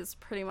Halloween is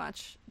pretty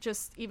much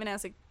just even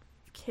as a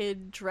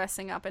kid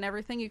dressing up and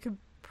everything, you could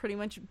pretty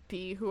much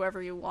be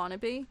whoever you want to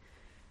be.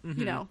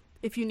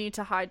 If you need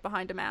to hide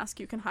behind a mask,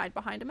 you can hide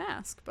behind a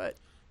mask. But,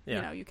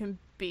 you can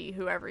be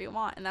whoever you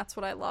want. And that's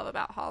what I love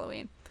about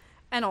Halloween.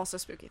 And also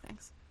spooky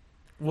things.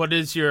 What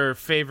is your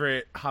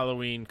favorite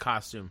Halloween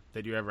costume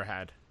that you ever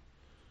had?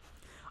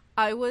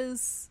 I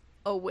was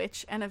a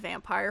witch and a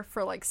vampire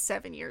for like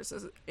 7 years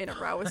in a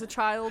row as a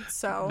child.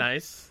 So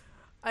nice.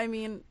 I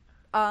mean,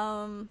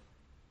 oh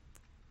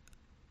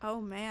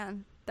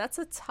man, that's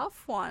a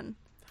tough one.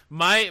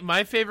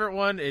 My favorite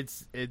one,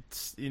 it's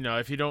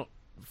if you don't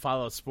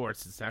follow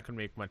sports, it's not going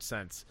to make much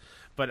sense.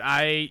 But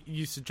I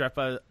used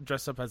to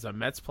dress up as a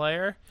Mets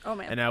player. Oh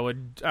man! And I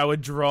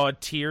would draw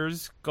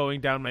tears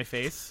going down my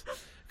face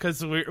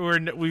because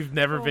we've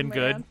never been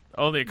good.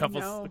 Only a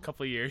couple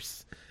of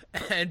years,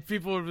 and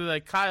people would be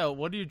like, "Kyle,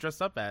 what are you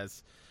dressed up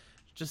as?"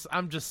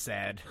 I'm just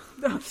sad.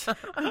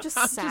 I'm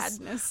just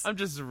sadness. I'm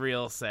just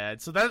real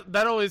sad. So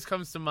that always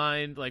comes to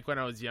mind. Like when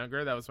I was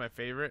younger, that was my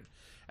favorite.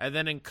 And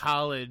then in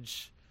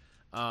college,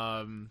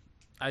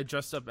 I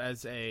dressed up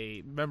as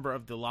a member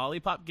of the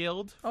Lollipop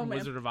Guild from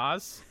Wizard of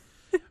Oz,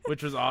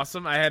 which was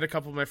awesome. I had a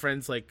couple of my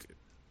friends like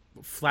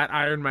flat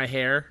iron my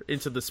hair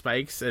into the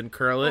spikes and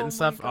curl it and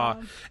stuff.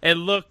 It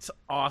looked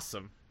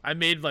awesome. I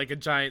made like a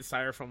giant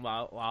styrofoam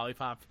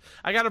lollipop.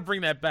 I got to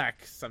bring that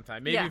back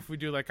sometime. Maybe if we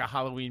do like a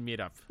Halloween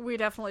meetup. We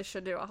definitely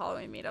should do a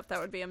Halloween meetup. That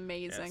would be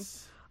amazing.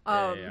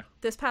 Yes.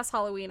 This past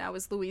Halloween, I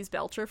was Louise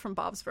Belcher from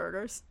Bob's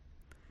Burgers.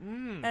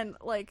 And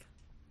like,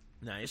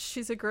 nice.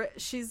 She's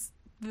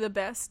the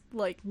best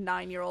like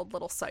 9-year-old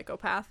little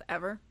psychopath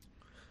ever.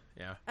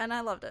 Yeah. And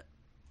I loved it.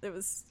 It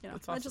was,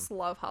 awesome. I just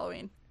love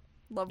Halloween.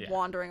 Love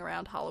wandering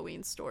around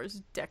Halloween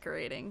stores,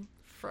 decorating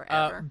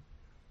forever.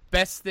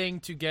 Best thing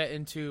to get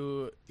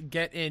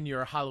in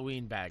your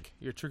Halloween bag,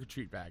 your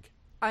trick-or-treat bag.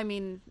 I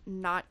mean,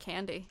 not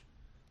candy.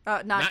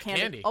 Not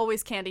candy.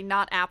 Always candy,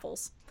 not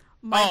apples.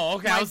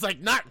 Okay. I was like,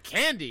 not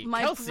candy.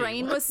 My Kelsey,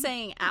 brain was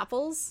saying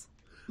apples.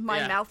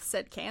 My mouth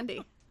said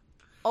candy.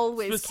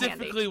 Always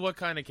Specifically, candy. What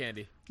kind of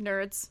candy?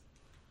 Nerds.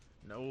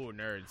 No,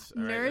 nerds.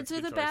 Nerds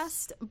are the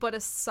best, but a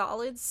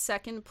solid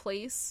second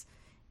place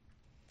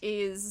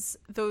is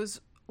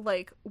those,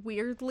 like,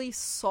 weirdly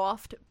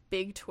soft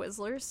big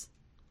Twizzlers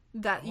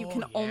that you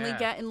can only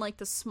get in, like,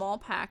 the small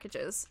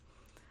packages.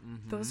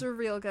 Mm-hmm. Those are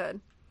real good.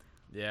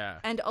 Yeah.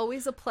 And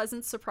always a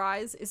pleasant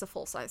surprise is a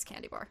full-size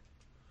candy bar.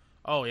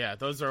 Oh, yeah.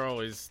 Those are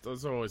always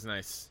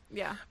nice.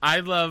 Yeah. I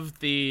love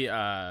the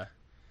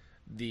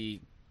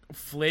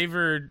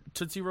flavored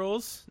Tootsie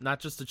Rolls,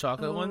 not just the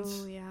chocolate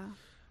ones. Oh,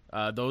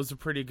 yeah. Those are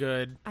pretty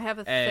good. I have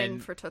a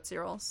thing for Tootsie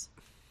Rolls.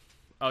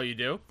 Oh, you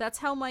do? That's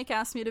how Mike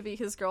asked me to be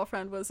his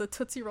girlfriend, was a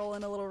Tootsie Roll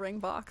in a little ring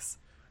box.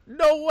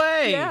 No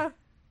way! Yeah.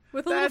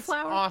 With a little That's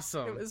flower.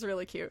 Awesome. It was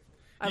really cute.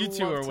 You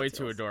two are way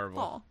too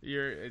adorable.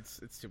 It's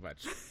too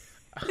much.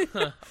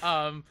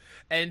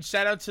 And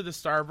shout out to the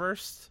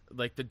Starburst,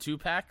 like the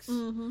 2-packs,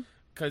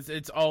 because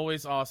it's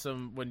always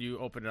awesome when you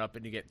open it up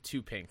and you get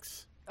 2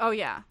 pinks. Oh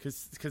yeah,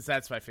 because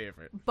that's my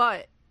favorite.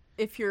 But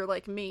if you're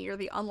like me, you're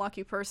the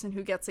unlucky person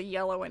who gets a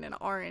yellow and an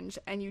orange,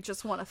 and you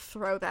just want to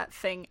throw that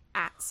thing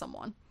at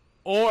someone.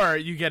 Or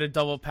you get a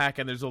double pack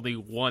and there's only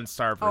one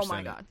Starburst. Oh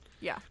my god,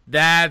 yeah.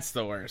 That's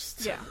the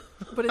worst. Yeah,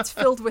 but it's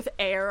filled with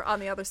air on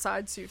the other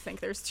side, so you think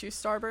there's 2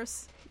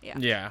 Starbursts. Yeah.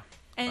 Yeah.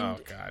 And, oh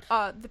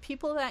god. The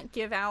people that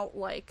give out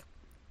like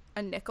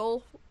a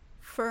nickel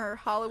for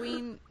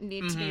Halloween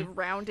need to be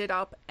rounded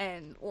up,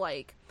 and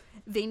like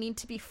they need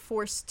to be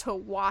forced to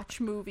watch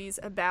movies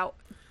about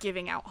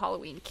giving out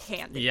Halloween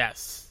candy.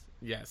 Yes.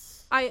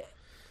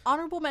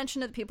 Honorable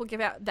mention to the people give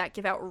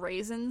out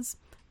raisins,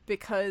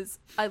 because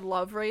I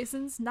love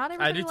raisins. Not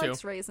everybody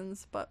likes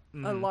raisins, but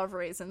I love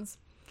raisins.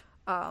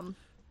 And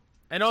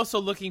also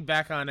looking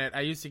back on it,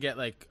 I used to get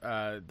like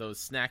those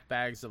snack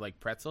bags of like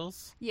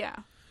pretzels. Yeah.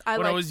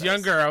 When I was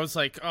younger, I was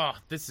like, "Oh,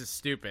 this is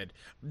stupid."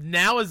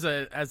 Now, as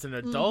an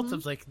adult, I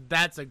was like,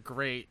 "That's a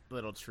great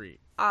little treat."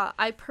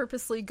 I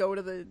purposely go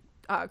to the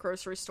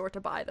grocery store to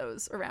buy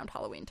those around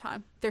Halloween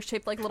time. They're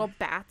shaped like little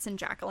bats and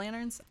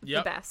jack-o'-lanterns.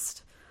 Yep. The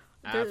best.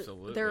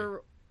 Absolutely. They're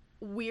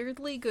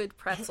weirdly good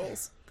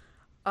pretzels.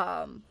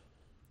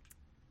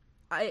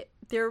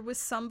 There was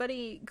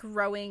somebody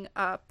growing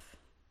up,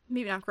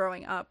 maybe not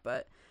growing up,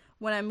 but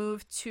when I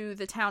moved to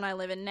the town I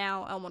live in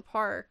now, Elmwood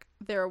Park,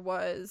 there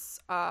was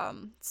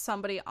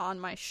somebody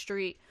on my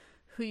street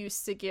who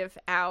used to give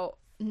out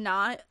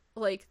not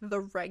like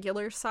the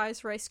regular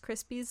size Rice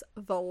Krispies,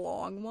 the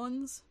long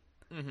ones.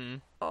 Mm-hmm.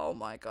 Oh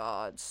my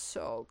god,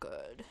 so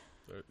good.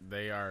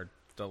 They are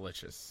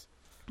delicious.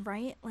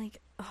 Right?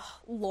 Like,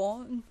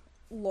 long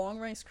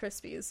Rice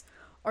Krispies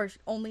are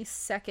only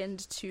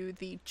second to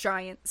the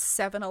giant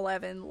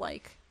 7-Eleven,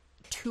 like,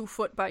 2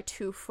 foot by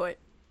 2 foot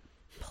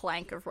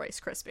plank of Rice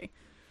Krispie.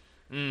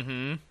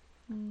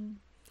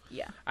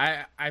 Yeah.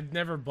 I've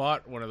never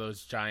bought one of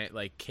those giant,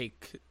 like,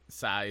 cake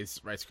size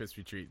Rice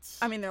Krispie treats.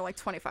 I mean, they're like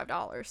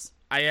 $25.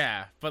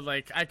 Yeah, but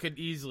like I could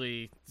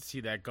easily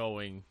see that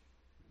going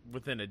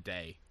within a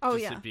day. Oh,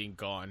 just yeah. it being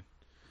gone.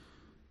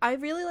 I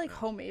really like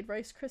homemade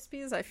Rice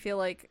Krispies. I feel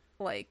like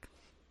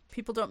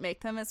people don't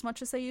make them as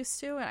much as they used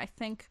to, and I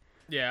think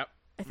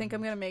I'm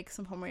gonna make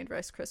some homemade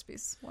Rice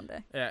Krispies one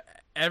day. Yeah,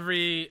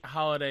 every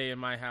holiday in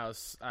my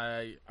house,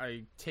 I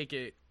take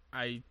the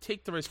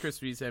Rice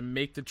Krispies and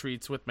make the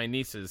treats with my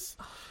nieces,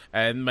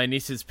 and my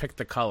nieces pick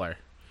the color,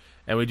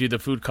 and we do the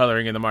food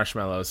coloring in the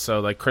marshmallows. So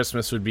like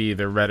Christmas would be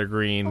either red or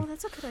green. Oh,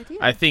 that's a good idea.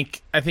 I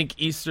think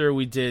Easter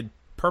we did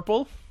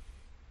purple.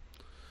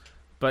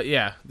 But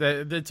yeah,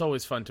 it's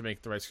always fun to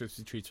make the Rice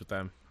Krispie treats with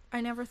them.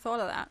 I never thought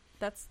of that.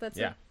 That's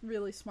a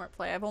really smart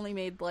play. I've only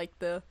made like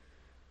the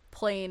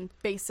plain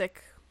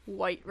basic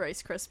white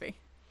Rice Krispie.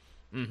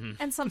 Mm-hmm.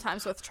 And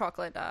sometimes with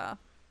chocolate,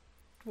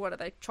 what are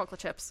they?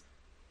 Chocolate chips.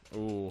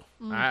 Ooh.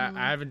 Mm-hmm.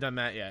 I haven't done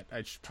that yet.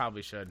 I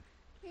probably should.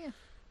 Yeah.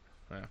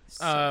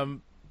 So.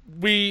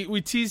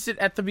 We teased it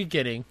at the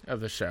beginning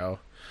of the show,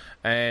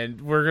 and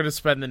we're going to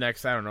spend the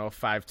next,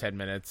 5-10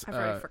 minutes. I've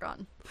already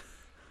forgotten.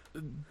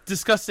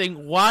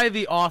 Discussing why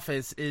The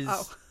Office is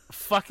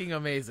fucking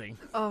amazing.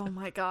 Oh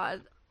my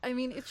god. I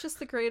mean, it's just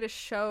the greatest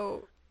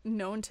show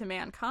known to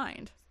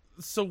mankind.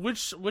 So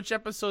which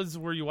episodes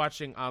were you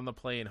watching on the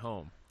plane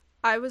home?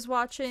 I was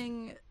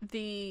watching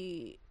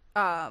the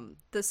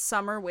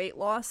summer weight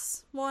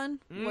loss one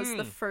was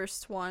the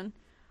first one.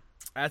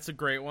 That's a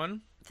great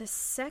one. The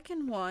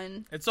second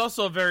one... It's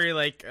also a very,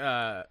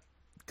 because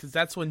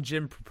that's when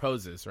Jim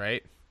proposes,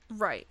 right?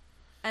 Right.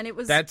 And it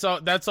was... That's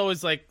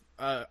always, I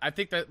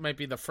think that might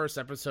be the first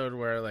episode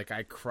where,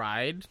 I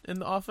cried in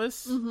The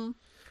Office. Mm-hmm.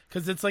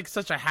 Because it's,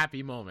 such a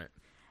happy moment.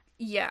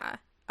 Yeah.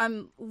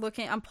 I'm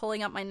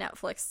pulling up my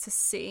Netflix to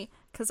see,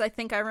 because I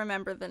think I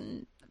remember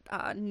the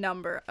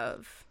number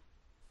of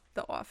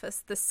The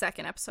Office, the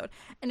second episode.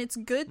 And it's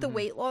good, the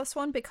weight loss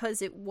one,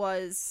 because it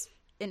was...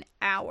 an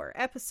hour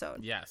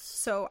episode. Yes.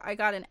 So I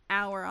got an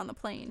hour on the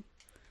plane.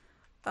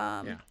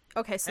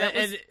 Okay, so that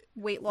was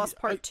weight loss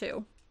part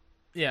 2.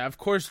 Yeah, of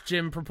course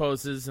Jim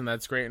proposes, and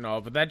that's great and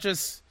all, but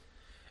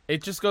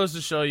it just goes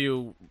to show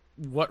you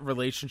what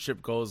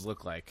relationship goals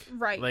look like.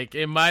 Right.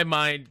 In my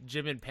mind,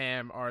 Jim and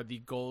Pam are the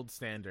gold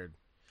standard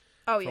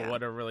for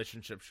what a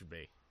relationship should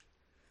be.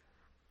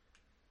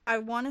 I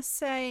want to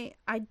say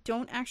I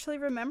don't actually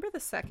remember the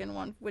second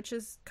one, which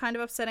is kind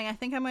of upsetting. I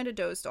think I might have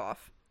dozed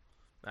off.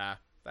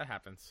 That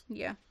happens.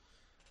 Yeah.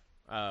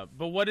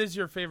 But what is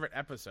your favorite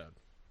episode?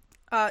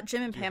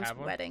 Jim and Pam's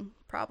wedding,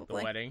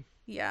 probably. The wedding?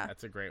 Yeah.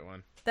 That's a great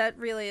one. That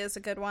really is a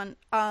good one.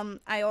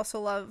 I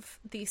also love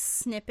the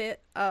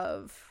snippet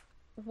of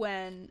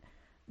when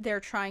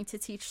they're trying to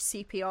teach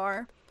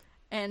CPR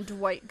and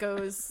Dwight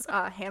goes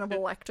Hannibal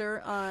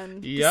Lecter on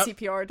the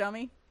CPR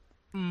dummy.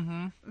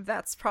 Mm-hmm.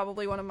 That's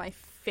probably one of my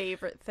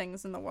favorite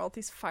things in the world.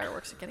 These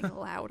fireworks are getting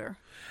louder.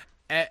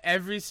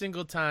 Every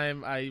single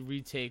time I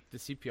retake the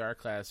CPR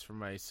class from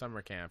my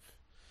summer camp,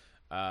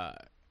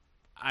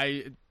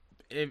 I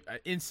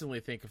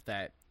instantly think of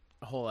that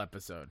whole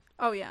episode.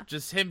 Oh, yeah.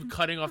 Just him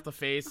cutting off the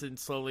face and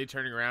slowly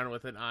turning around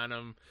with it on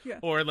him. Yeah.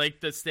 Or,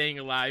 the staying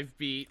alive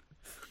beat.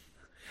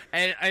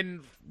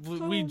 And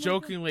we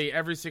jokingly,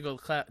 every single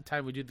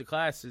time we do the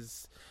class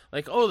is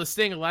the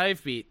staying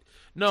alive beat.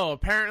 No,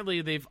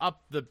 apparently they've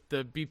upped the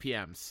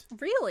BPMs.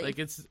 Really?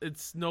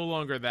 It's no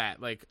longer that.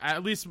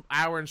 At least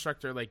our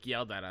instructor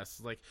yelled at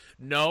us.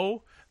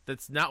 No,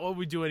 that's not what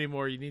we do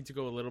anymore. You need to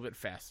go a little bit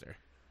faster.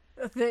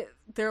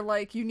 They're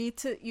like, you need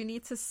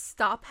to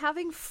stop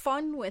having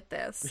fun with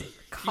this.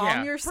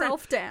 Calm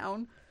yourself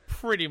down.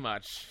 Pretty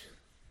much.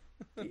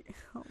 Oh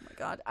my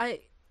god.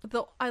 I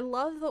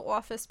love The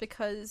Office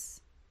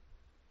because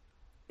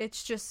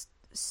it's just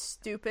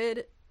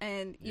stupid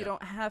and you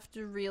don't have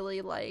to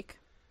really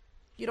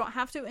you don't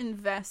have to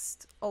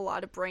invest a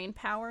lot of brain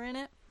power in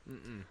it.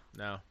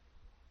 No.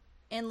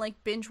 And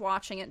binge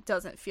watching it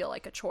doesn't feel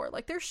like a chore.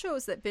 There's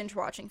shows that binge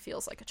watching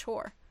feels like a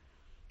chore.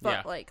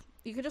 But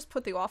you could just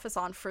put The Office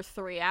on for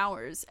 3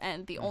 hours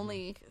and the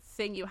only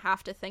thing you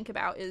have to think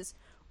about is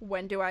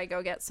when do I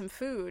go get some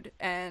food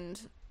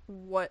and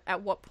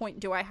at what point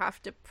do I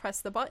have to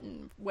press the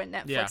button when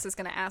Netflix is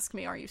going to ask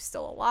me, are you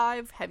still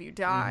alive? Have you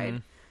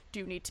died? Do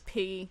you need to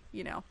pee?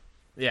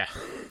 Yeah.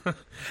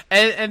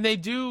 and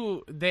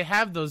they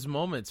have those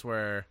moments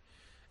where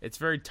it's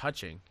very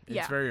touching.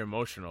 It's very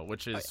emotional,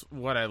 which is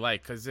what I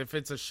like. Because if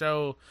it's a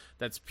show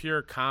that's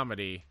pure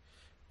comedy,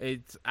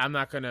 I'm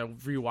not going to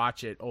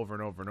rewatch it over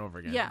and over and over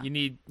again. Yeah.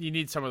 You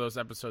need some of those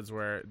episodes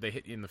where they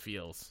hit you in the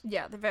feels.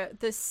 Yeah,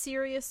 the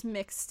serious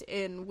mixed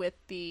in with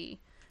the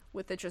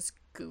just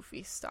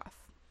goofy stuff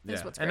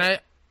is what's great. And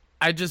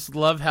I just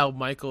love how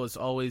Michael is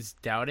always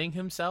doubting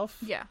himself.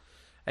 Yeah.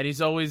 And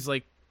he's always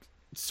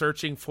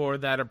searching for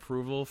that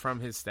approval from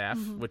his staff,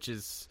 which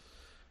is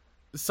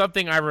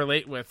something I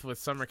relate with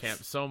summer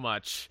camp so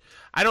much.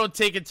 I don't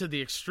take it to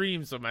the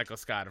extremes of Michael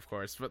Scott, of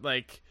course, but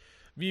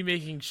me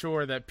making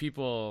sure that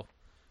people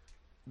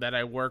that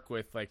I work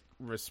with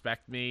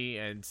respect me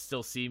and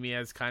still see me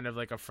as kind of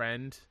a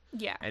friend.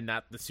 Yeah. And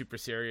not the super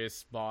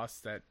serious boss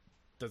that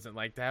doesn't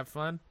like to have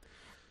fun.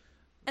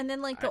 And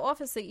then The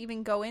Office, they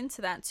even go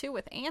into that too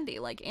with Andy.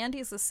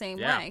 Andy's the same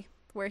way,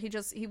 where he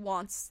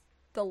wants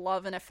the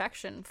love and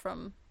affection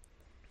from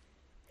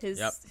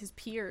his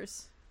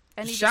peers.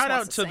 And he shout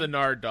out to the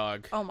Nard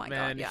Dog. Oh my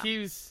god,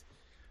 yeah.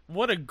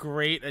 What a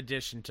great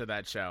addition to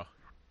that show.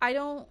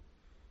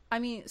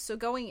 So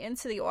going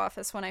into The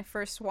Office when I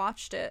first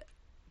watched it,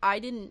 I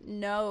didn't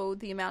know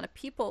the amount of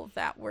people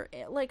that were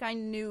I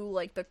knew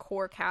the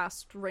core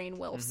cast, Rainn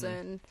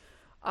Wilson,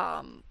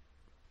 oh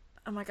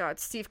my god,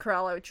 Steve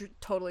Carell, I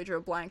totally drew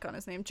a blank on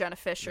his name, Jenna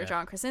Fisher,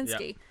 John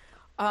Krasinski.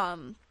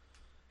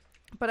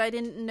 But I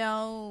didn't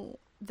know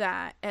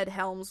that Ed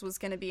Helms was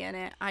going to be in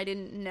it. I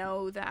didn't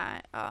know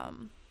that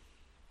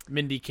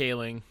Mindy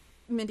Kaling.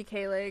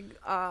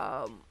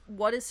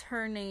 What is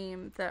her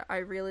name that I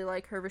really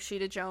like her?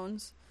 Rashida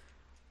Jones.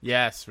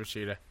 Yes,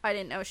 Rashida. I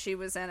didn't know she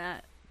was in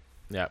it.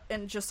 Yeah.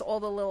 And just all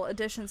the little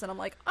additions, and I'm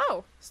like,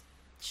 oh,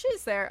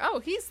 she's there. Oh,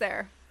 he's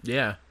there.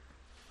 Yeah.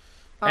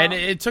 And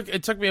it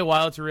took me a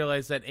while to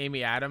realize that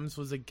Amy Adams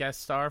was a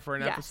guest star for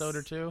an episode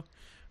or two,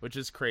 which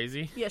is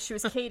crazy. Yeah, she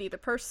was Katie, the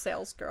purse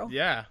sales girl.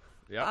 Yeah.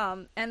 Yeah.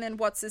 And then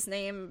what's his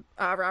name?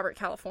 Robert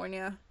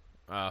California.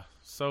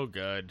 So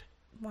good.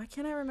 Why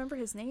can't I remember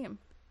his name?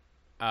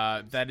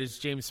 That is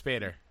James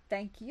Spader.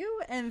 Thank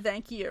you, and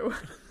thank you.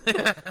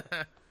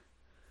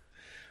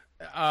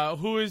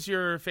 Who is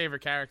your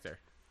favorite character?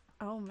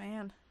 Oh,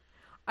 man.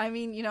 I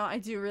mean, I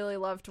do really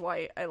love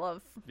Dwight. I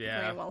love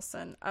Ray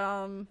Wilson.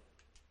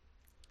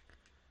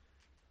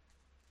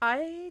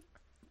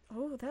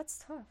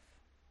 That's tough.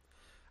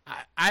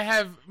 I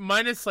have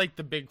minus like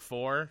the big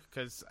four,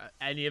 because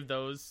any of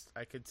those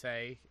I could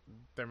say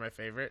they're my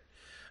favorite.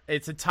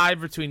 It's a tie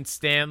between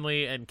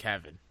Stanley and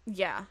Kevin.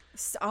 Yeah.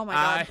 Oh my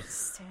God.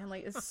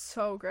 Stanley is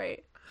so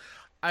great.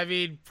 I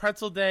mean,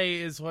 Pretzel Day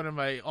is one of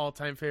my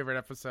all-time favorite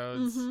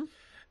episodes. Mm-hmm.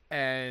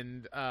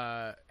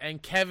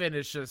 And Kevin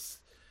is just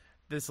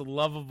this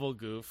lovable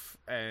goof,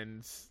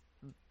 and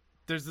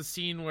there's a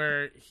scene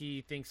where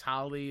he thinks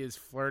Holly is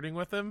flirting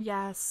with him.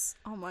 Yes.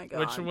 Oh my God.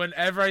 Which,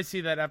 whenever I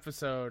see that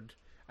episode,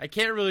 I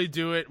can't really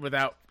do it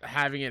without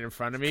having it in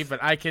front of me,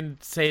 but I can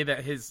say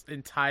that his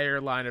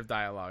entire line of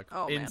dialogue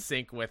in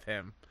sync with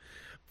him.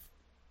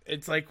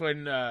 It's like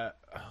when,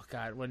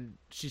 when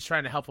she's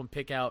trying to help him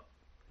pick out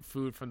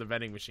food from the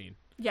vending machine.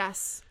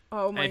 Yes.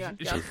 Oh my God.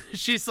 Yeah.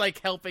 She's like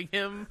helping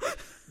him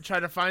try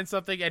to find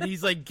something, and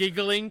he's like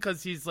giggling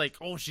because he's like,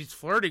 "Oh, she's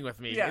flirting with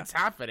me. Yeah. It's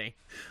happening."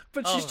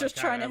 But she's just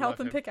trying to help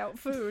him pick out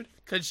food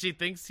because she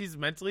thinks he's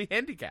mentally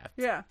handicapped.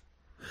 Yeah.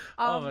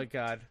 Oh my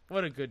God,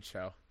 what a good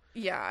show.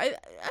 Yeah, I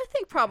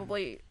think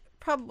probably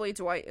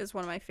Dwight is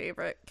one of my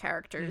favorite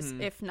characters.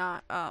 Mm-hmm. If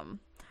not,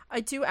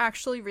 I do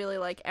actually really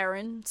like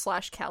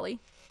Erin/Kelly.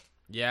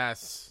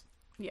 Yes.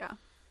 Yeah.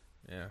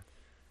 Yeah.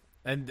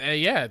 And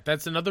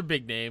that's another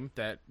big name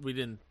that we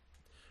didn't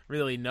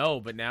really know,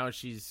 but now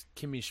she's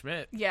Kimmy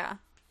Schmidt. Yeah.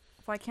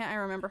 Why can't I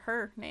remember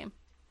her name?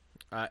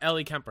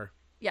 Ellie Kemper.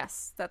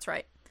 Yes, that's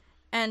right.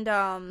 And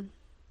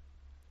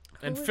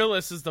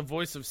Phyllis is the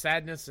voice of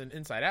sadness in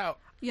Inside Out.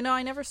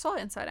 I never saw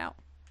Inside Out.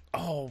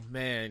 Oh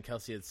man,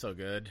 Kelsey, it's so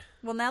good.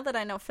 Well, now that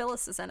I know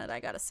Phyllis is in it, I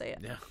gotta say it.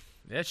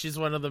 Yeah, she's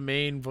one of the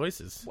main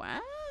voices.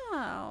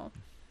 Wow.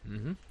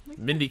 Mm-hmm.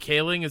 Mindy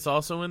Kaling is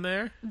also in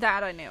there.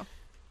 That I knew. Yep.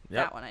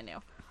 That one I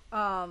knew.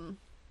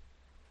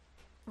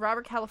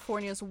 Robert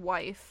California's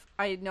wife,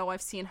 I know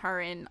I've seen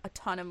her in a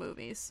ton of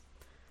movies.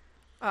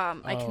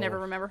 I can never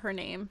remember her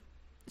name.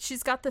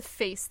 She's got the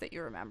face that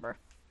you remember.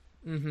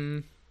 Mm-hmm.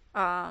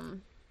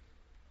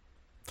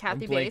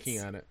 Kathy I'm Bates.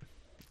 Blanking on it.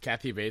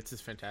 Kathy Bates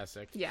is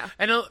fantastic. Yeah.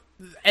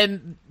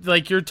 And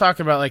like you're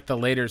talking about like the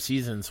later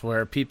seasons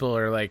where people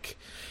are like,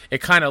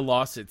 it kind of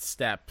lost its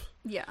step.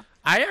 Yeah.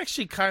 I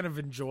actually kind of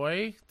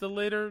enjoy the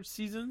later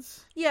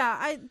seasons.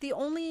 Yeah, the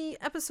only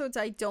episodes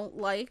I don't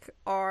like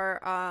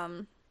are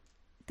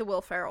the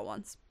Will Ferrell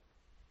ones.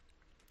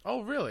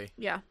 Oh, really?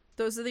 Yeah.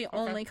 Those are the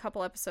only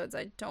couple episodes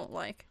I don't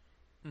like.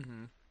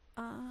 Mm-hmm.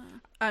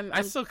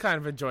 I still kind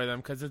of enjoy them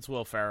because it's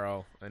Will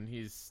Ferrell, and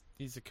he's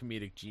a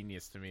comedic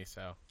genius to me.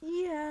 So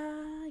yeah,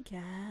 I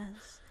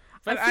guess.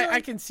 But I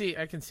can see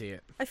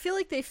it. I feel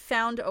like they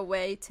found a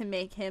way to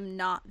make him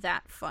not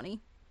that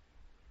funny.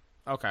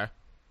 Okay.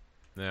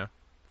 Yeah.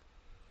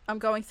 I'm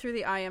going through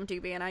the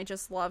IMDb, and I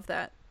just love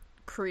that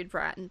Creed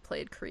Bratton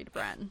played Creed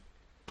Bratton.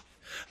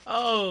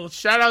 Oh,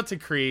 shout out to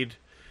Creed.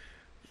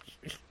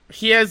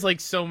 He has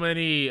like so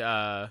many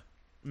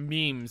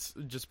memes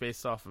just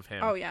based off of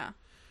him. Oh yeah.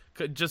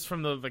 Just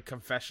from the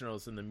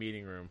confessionals in the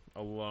meeting room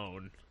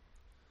alone.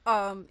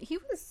 He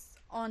was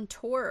on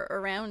tour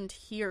around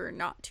here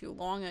not too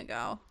long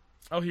ago.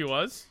 Oh, he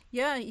was?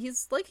 Yeah, he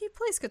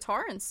plays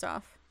guitar and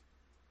stuff.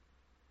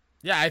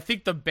 Yeah, I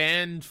think the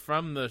band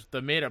from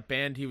the made-up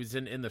band he was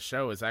in the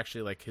show is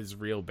actually like his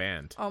real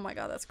band. Oh my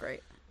God, that's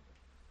great.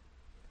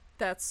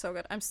 That's so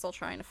good. I'm still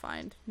trying to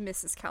find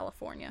Mrs.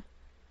 California.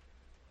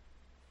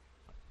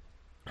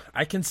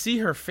 I can see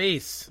her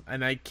face,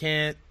 and I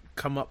can't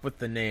come up with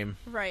the name.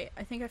 Right.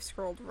 I think I've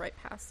scrolled right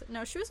past it.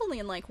 No, she was only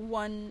in like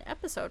one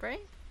episode,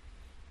 right?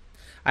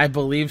 I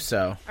believe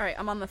so. All right,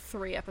 I'm on the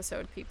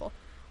 3-episode people.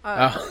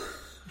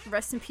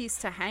 Rest in peace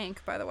to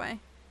Hank, by the way.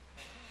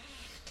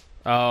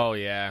 Oh,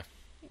 yeah.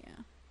 Yeah.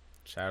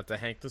 Shout out to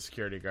Hank, the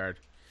security guard.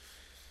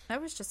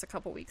 That was just a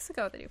couple weeks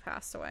ago that he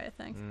passed away, I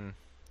think.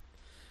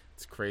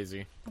 It's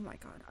crazy. Oh, my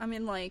God. I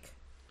mean, like,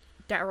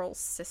 Daryl's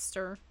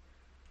sister.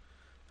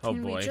 Oh,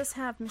 Can boy. we just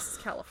have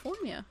Mrs.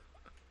 California?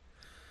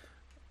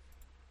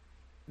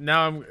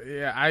 Now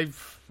I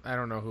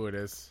don't know who it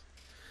is.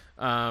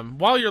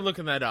 While you're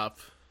looking that up,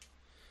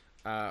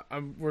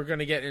 we're going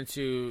to get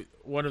into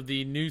one of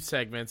the new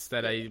segments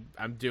that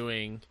I'm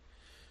doing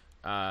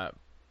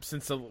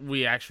since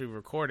we actually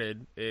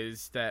recorded,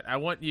 is that I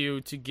want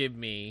you to give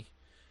me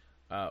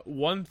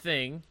one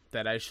thing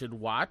that I should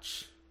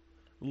watch,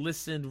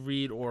 listen,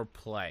 read, or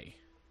play.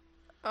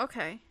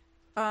 Okay.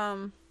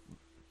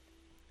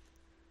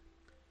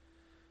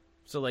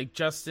 So, like,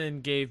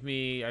 Justin gave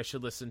me I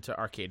should listen to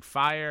Arcade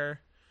Fire.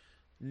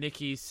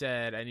 Nikki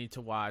said I need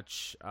to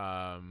watch,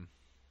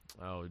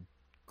 oh,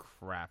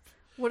 crap.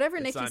 Whatever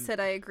Nikki said,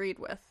 I agreed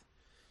with.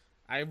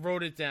 I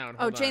wrote it down.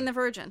 Hold Jane the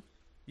Virgin.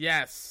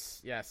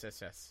 Yes.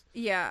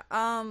 Yeah.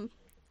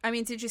 I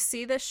mean, did you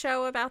see this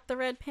show about the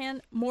red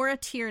panda? Maura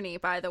Tierney,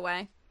 by the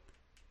way.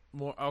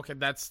 Okay,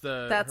 that's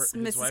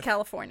Mrs. wife?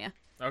 California.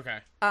 Okay.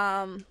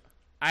 I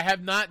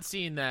have not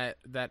seen that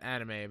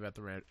anime about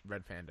the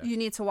red panda. You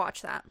need to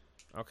watch that.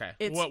 Okay.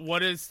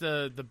 What is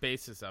the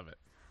basis of it?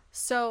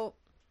 So,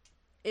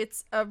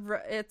 it's a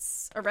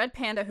red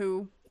panda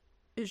who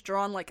is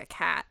drawn like a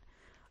cat.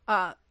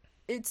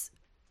 It's,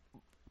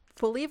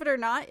 believe it or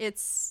not,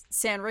 it's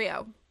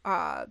Sanrio,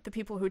 the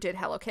people who did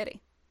Hello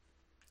Kitty.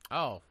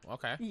 Oh,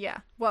 okay. Yeah.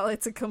 Well,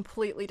 it's a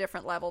completely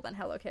different level than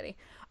Hello Kitty.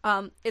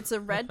 It's a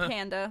red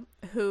panda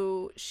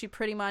who she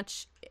pretty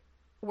much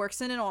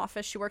works in an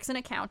office. She works in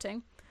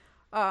accounting.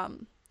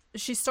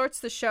 She starts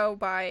the show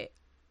by,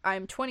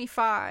 I'm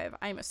 25,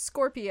 I'm a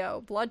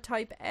Scorpio, blood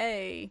type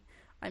A,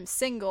 I'm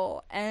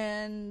single,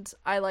 and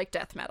I like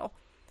death metal.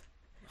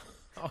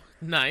 Oh,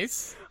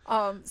 nice.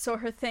 So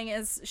her thing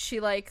is she,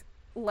 like,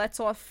 lets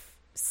off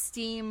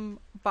steam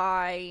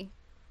by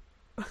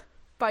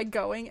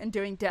going and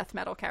doing death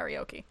metal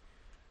karaoke.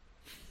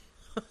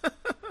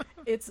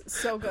 It's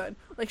so good.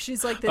 Like,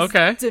 she's like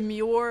this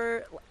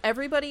demure.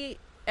 Everybody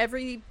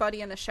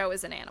in the show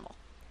is an animal,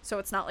 so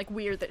it's not like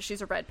weird that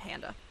she's a red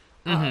panda.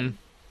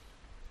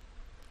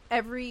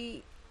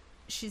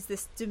 She's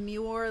this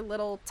demure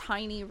little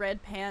tiny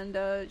red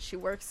panda. She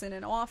works in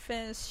an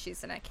office.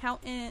 She's an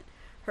accountant.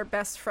 Her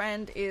best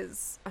friend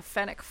is a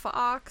fennec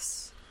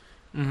fox,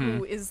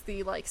 who is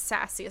the, like,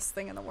 sassiest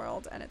thing in the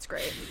world, and it's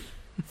great.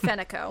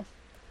 Fenneco.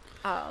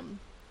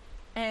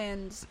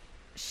 And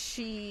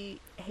she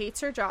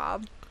hates her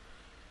job,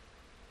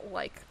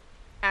 like,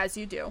 as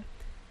you do.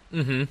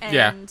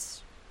 And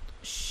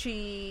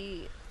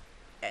she,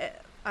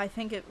 I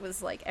think it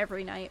was, like,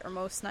 every night or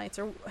most nights,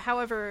 or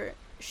however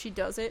she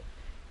does it,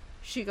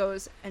 she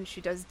goes and she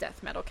does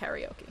death metal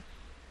karaoke.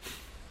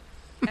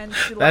 And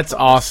she That's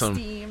awesome.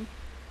 Steam,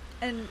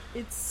 and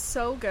it's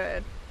so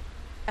good.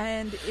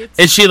 And it's...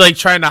 Is she, like,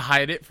 trying to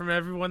hide it from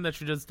everyone that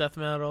she does death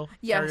metal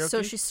Yeah, karaoke?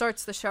 so she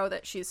starts the show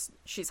that she's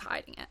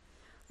hiding it.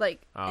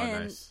 Like,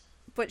 nice.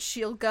 But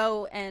she'll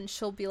go and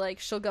she'll be like,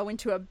 she'll go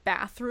into a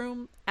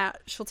bathroom,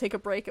 she'll take a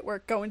break at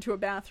work, go into a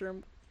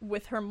bathroom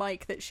with her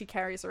mic that she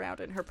carries around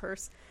in her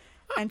purse,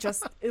 and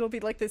just, it'll be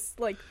like this,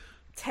 like,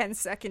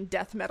 10-second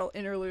death metal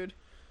interlude.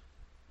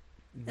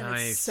 Nice. And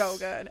it's so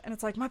good. And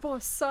it's like, my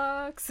boss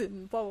sucks,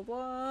 and blah, blah,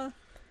 blah.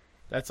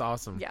 That's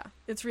awesome. Yeah,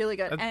 it's really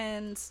good.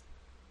 And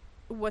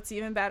what's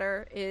even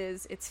better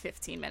is it's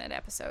 15-minute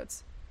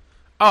episodes.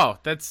 Oh,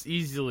 that's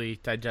easily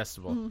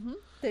digestible.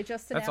 They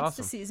just announced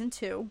the season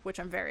 2, which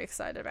I'm very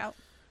excited about.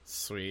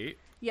 Sweet.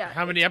 Yeah.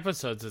 How many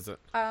episodes is it?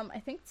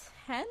 I think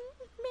 10,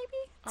 maybe?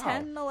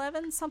 10,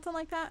 11, something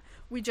like that.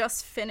 We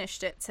just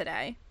finished it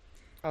today.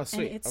 Oh,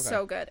 sweet. And it's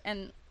so good.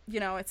 And, you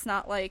know, it's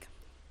not like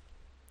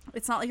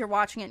you're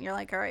watching it and you're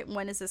like, all right,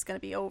 when is this going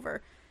to be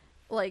over?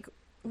 Like,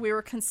 we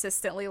were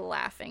consistently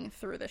laughing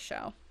through the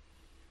show.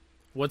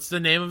 What's the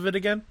name of it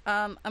again?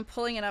 I'm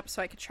pulling it up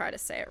so I could try to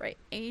say it right.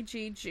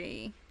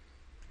 AGG.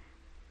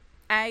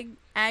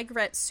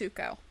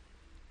 Agretsuko.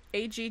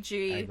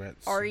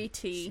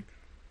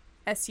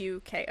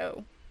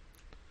 AGGRETSUKO.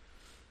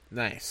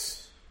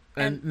 Nice.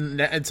 And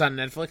it's on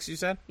Netflix, you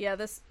said? Yeah,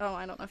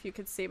 I don't know if you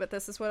could see, but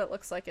this is what it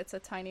looks like. It's a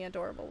tiny,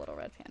 adorable little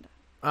red panda.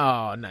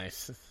 Oh,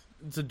 nice.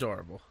 It's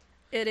adorable.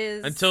 It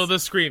is. Until the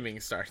screaming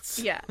starts.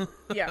 Yeah.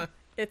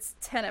 It's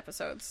 10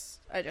 episodes.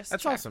 That's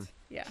checked. Awesome.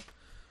 Yeah.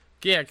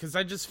 Yeah, because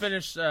I just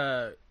finished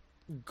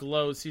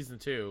Glow Season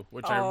 2,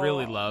 which I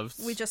really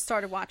loved. We just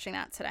started watching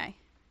that today.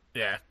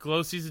 Yeah,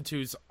 Glow Season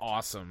 2 is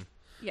awesome.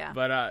 Yeah.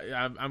 But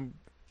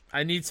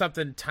I need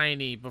something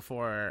tiny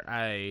before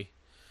I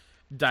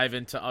dive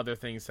into other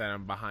things that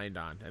I'm behind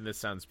on, and this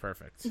sounds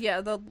perfect.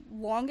 Yeah, the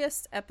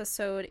longest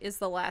episode is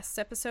the last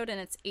episode,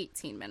 and it's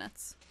 18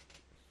 minutes.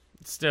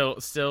 Still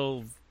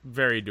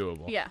very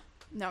doable. Yeah.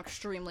 No,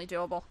 extremely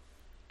doable.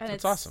 And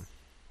That's awesome.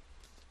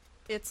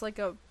 It's like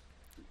a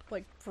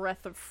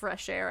breath of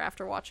fresh air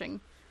after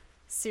watching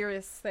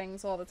serious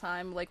things all the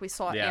time. Like, we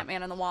saw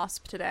Ant-Man and the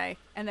Wasp today,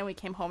 and then we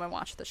came home and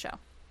watched the show.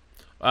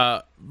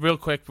 Real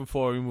quick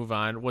before we move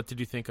on, what did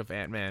you think of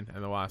Ant-Man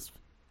and the Wasp?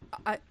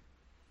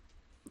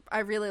 I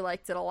really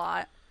liked it a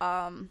lot.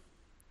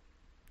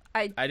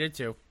 I did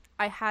too.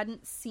 I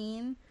hadn't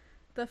seen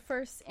the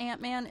first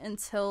Ant-Man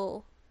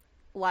until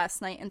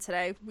last night, and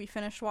today we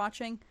finished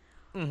watching.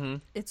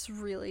 It's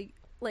really,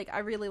 I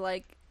really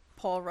like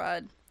Paul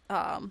Rudd.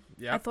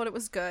 I thought it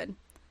was good.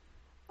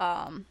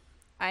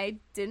 I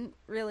didn't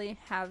really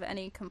have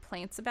any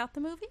complaints about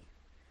the movie.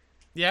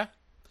 Yeah.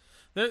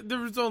 There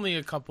was only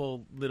a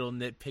couple little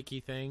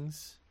nitpicky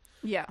things.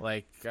 Yeah.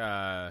 Like,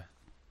 there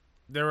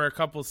were a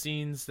couple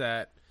scenes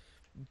that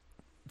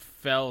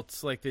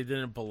felt like they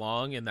didn't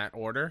belong in that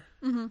order.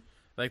 Mm-hmm.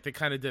 Like, they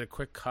kind of did a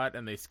quick cut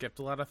and they skipped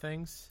a lot of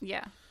things.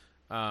 Yeah.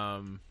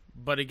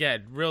 But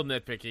again, real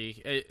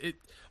nitpicky.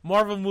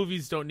 Marvel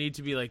movies don't need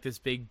to be like this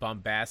big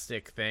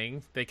bombastic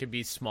thing. They could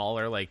be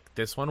smaller, like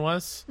this one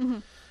was. Mm-hmm.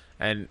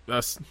 And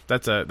that's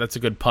a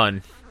good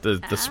pun.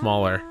 The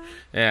smaller,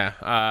 yeah,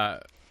 I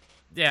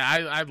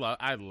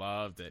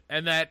loved it.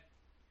 And that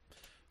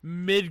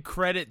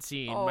mid-credit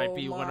scene might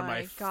be one of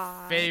my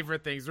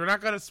favorite things. We're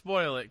not gonna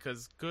spoil it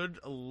because, good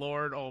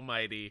Lord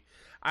Almighty,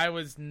 I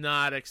was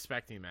not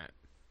expecting that.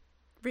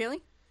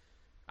 Really?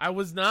 I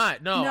was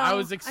not. No, I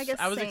was.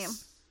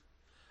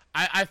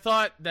 I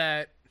thought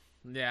that.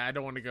 Yeah, I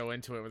don't want to go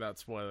into it without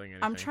spoiling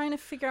anything. I'm trying to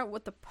figure out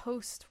what the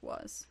post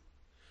was.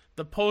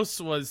 The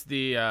post was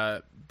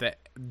the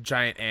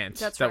giant ant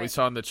that we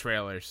saw in the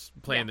trailers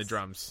playing the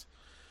drums.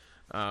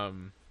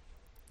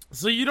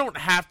 So you don't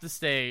have to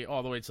stay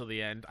all the way till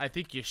the end. I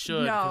think you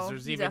should, because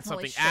there's even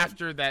something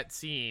after that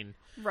scene,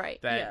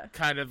 that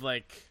kind of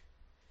like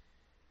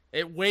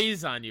it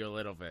weighs on you a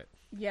little bit.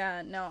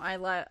 Yeah, no, I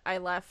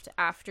left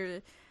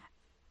after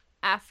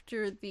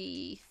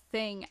the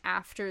thing,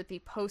 after the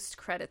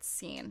post-credits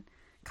scene,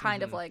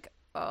 kind of like,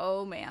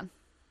 oh man.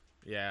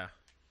 Yeah.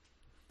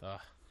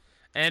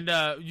 And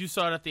you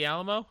saw it at the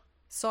Alamo?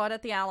 Saw it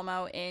at the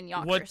Alamo in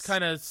Yonkers. What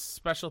kind of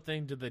special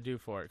thing did they do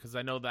for it? Because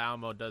I know the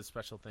Alamo does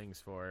special things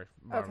for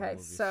Marvel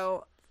movies.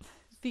 So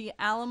the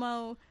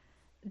Alamo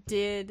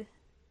did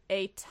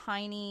a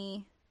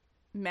tiny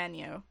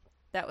menu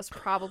that was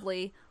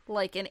probably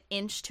like 1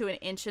 inch to 1.5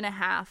 inches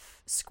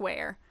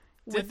square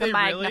with a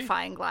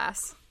magnifying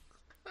glass.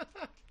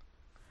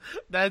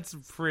 That's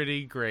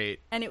pretty great.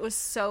 And it was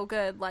so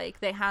good.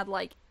 Like, they had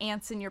like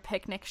Ants in Your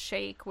Picnic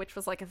shake, which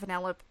was like a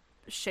vanilla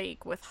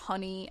shake with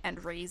honey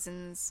and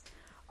raisins.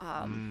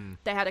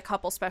 They had a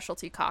couple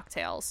specialty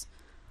cocktails.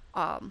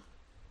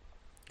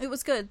 It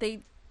was good.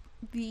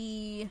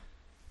 The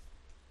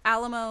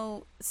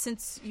Alamo,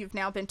 since you've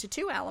now been to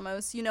 2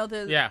 Alamos, you know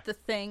the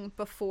thing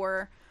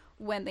before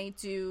when they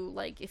do,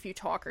 like, if you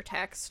talk or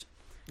text,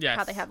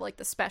 how they have like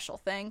the special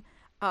thing.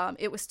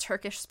 It was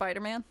Turkish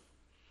Spider-Man.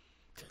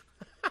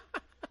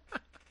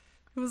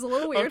 It was a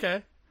little weird.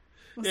 Okay.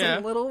 It was a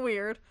little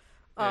weird.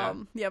 But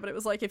it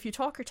was like, if you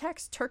talk or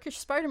text, Turkish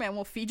Spider-Man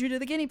will feed you to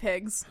the guinea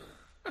pigs.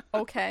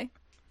 Okay.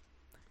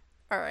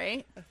 All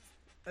right.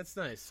 That's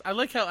nice. I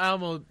like how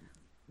Alamo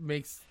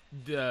makes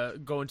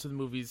going to the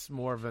movies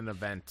more of an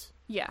event.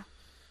 Yeah.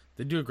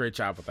 They do a great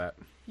job with that.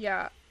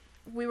 Yeah.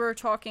 We were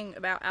talking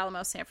about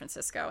Alamo San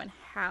Francisco and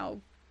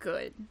how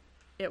good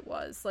it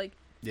was. Like,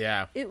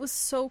 yeah. It was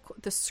so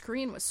the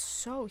screen was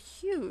so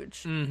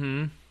huge.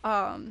 Mm-hmm.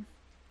 And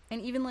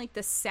even like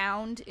the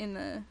sound in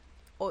the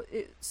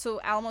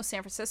so Alamo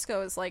San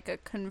Francisco is like a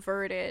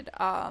converted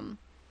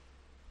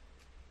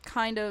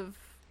kind of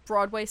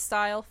Broadway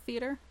style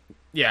theater.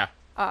 Yeah.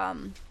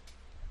 And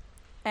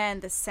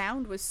the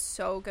sound was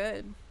so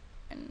good.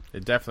 And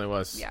it definitely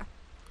was. Yeah.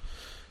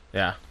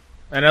 Yeah.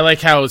 And I like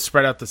how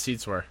spread out the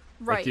seats were.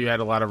 Right. Like, you had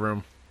a lot of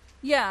room.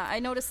 Yeah, I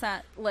noticed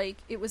that, like,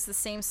 it was the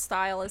same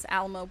style as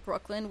Alamo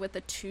Brooklyn with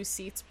the 2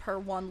 seats per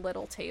one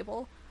little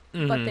table.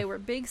 Mm-hmm. But they were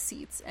big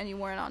seats, and you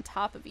weren't on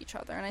top of each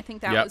other. And I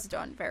think that was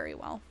done very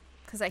well.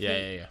 Because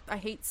I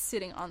hate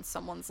sitting on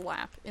someone's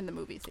lap in the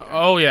movie theater.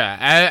 Oh, yeah.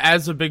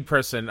 As a big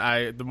person,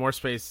 the more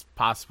space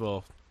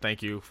possible,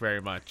 thank you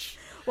very much.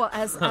 Well,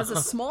 as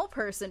a small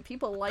person,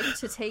 people like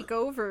to take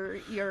over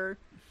your...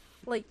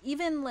 Like,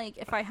 even, like,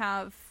 if I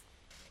have,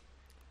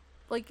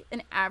 like,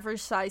 an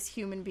average-sized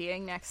human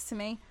being next to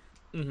me,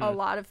 a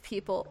lot of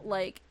people,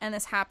 like, and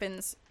this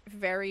happens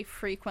very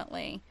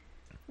frequently,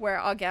 where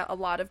I'll get a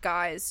lot of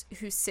guys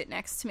who sit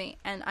next to me,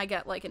 and I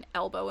get, like, an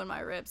elbow in my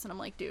ribs, and I'm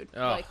like, dude,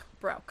 like,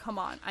 bro, come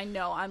on. I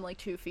know I'm, like,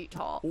 2 feet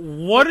tall.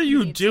 What are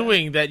you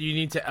doing that you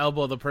need to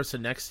elbow the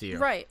person next to you?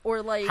 Right,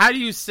 or, like... How do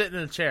you sit in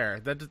a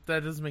chair? That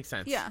doesn't make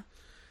sense. Yeah.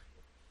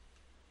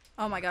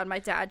 Oh, my God, my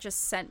dad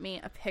just sent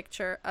me a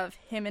picture of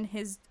him and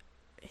his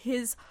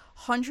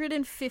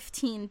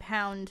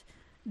 115-pound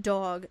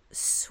dog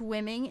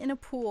swimming in a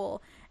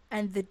pool,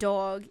 and the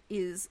dog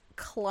is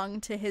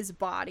clung to his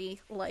body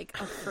like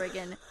a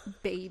friggin'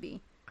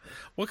 baby.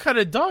 What kind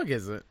of dog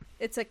is it?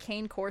 It's a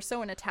Cane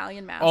Corso, an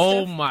Italian Mastiff.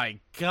 Oh my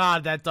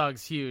God, that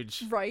dog's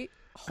huge. Right?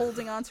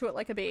 Holding onto it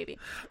like a baby.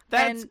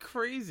 That's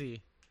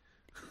crazy.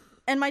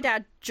 And my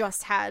dad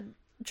just had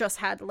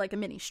like a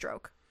mini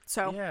stroke.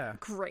 So,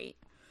 great.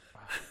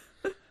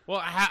 Well,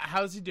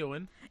 how's he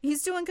doing?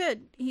 He's doing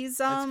good.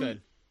 That's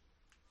good.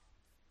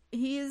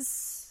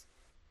 He's,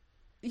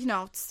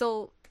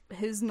 still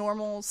his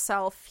normal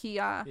self.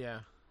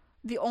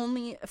 The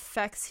only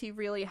effects he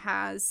really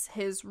has,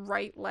 his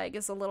right leg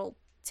is a little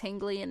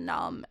tingly and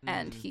numb,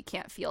 and he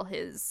can't feel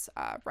his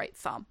right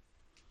thumb.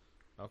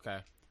 Okay.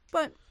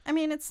 But, I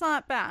mean, it's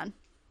not bad.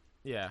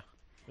 Yeah.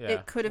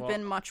 It could have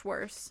been much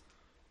worse.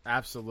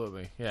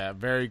 Absolutely. Yeah,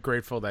 very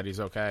grateful that he's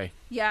okay.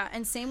 Yeah,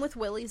 and same with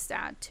Willie's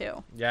dad,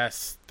 too.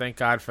 Yes, thank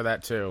God for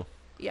that, too.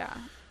 Yeah.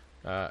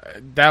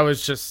 That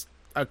was just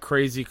a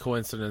crazy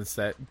coincidence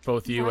that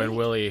both you and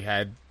Willie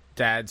had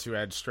dads who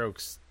had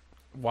strokes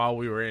while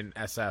we were in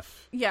SF.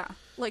 Yeah.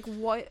 Like,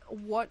 what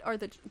are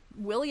the...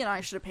 Willie and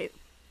I should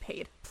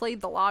have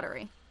played the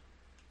lottery.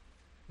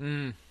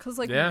 Because,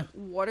 like,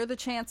 what are the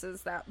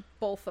chances that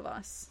both of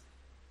us...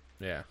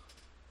 Yeah.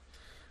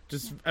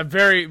 Just, I'm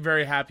very,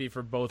 very happy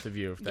for both of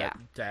you that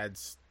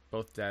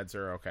both dads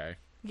are okay.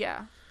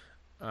 Yeah.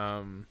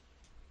 All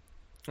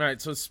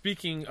right, so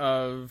speaking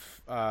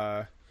of...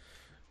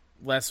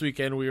 last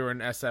weekend we were in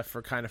SF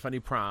for Kind of Funny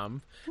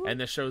Prom, and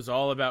the show's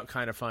all about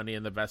Kind of Funny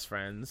and the best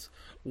friends.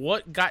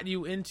 What got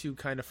you into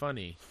Kind of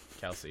Funny,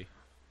 Kelsey?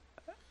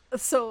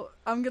 So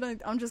I'm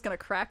just gonna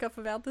crack up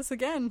about this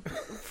again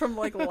from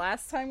like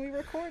last time we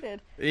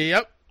recorded.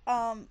 Yep.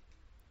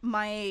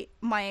 My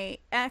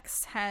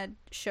ex had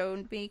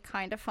shown me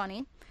Kind of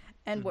Funny,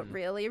 and what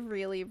really,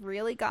 really,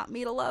 really got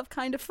me to love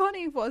Kind of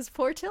Funny was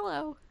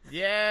Portillo.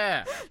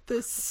 Yeah.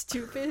 The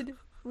stupid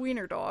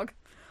wiener dog.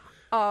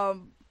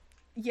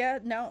 Yeah,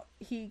 no,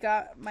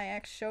 my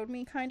ex showed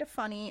me Kind of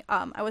Funny.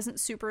 I wasn't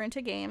super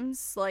into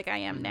games like I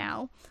am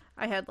now.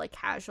 I had like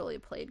casually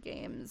played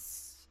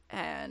games,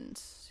 and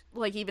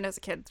like even as a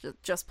kid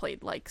just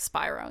played like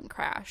Spyro and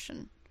Crash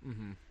and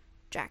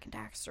Jack and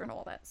Daxter and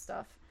all that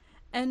stuff.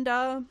 And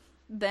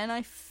then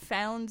I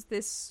found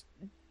this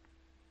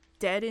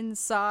dead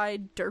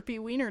inside derpy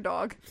wiener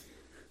dog.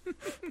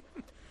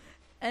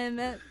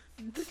 And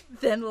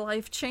then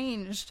life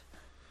changed.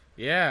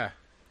 Yeah.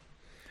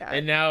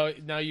 And now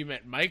you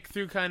met Mike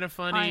through Kind of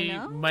Funny. I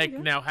know, Mike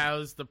now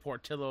has the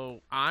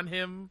Portillo on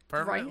him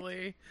permanently.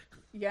 Right.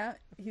 Yeah,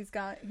 he's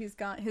got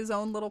his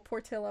own little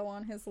Portillo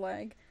on his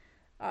leg,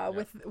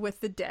 with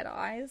the dead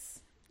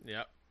eyes.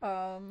 Yep.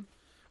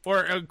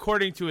 Or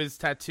according to his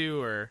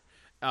tattooer,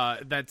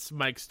 that's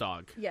Mike's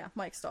dog. Yeah,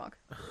 Mike's dog.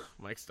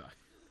 Mike's dog.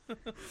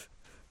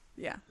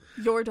 Yeah,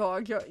 your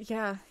dog.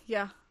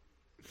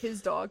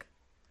 His dog.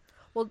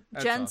 Well,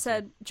 That's Jen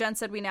awesome.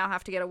 said we now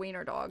have to get a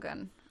wiener dog,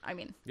 and I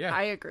mean,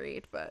 I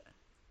agreed, but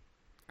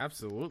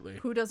absolutely,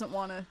 who doesn't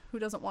want a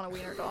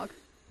wiener dog?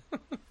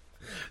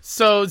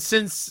 So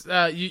since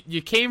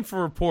you came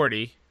for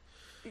Porty,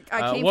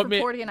 I came for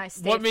Porty and I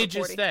stayed. What made for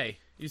you Porty. stay?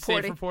 You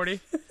stayed for Porty?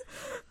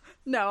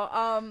 No,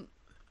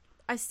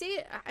 I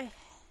stayed.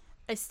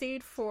 I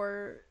stayed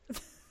for.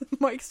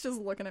 Mike's just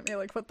looking at me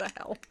like, what the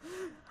hell?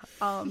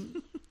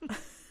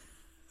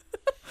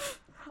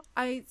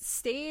 I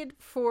stayed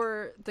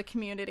for the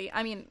community.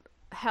 I mean,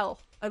 hell,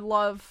 I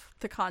love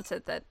the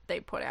content that they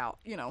put out,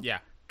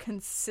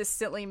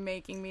 consistently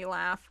making me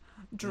laugh,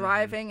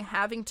 driving,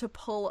 having to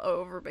pull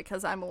over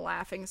because I'm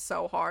laughing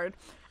so hard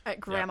at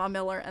Grandma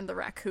Miller and the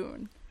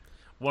raccoon.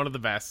 One of the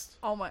best.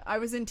 Oh my, I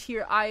was in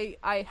tears.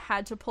 I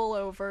had to pull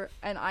over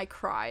and I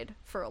cried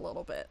for a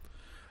little bit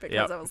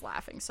because I was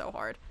laughing so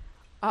hard.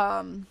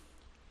 I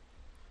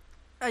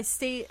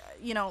stay,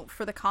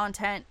 for the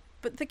content,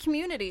 but the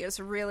community is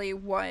really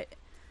what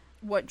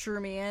drew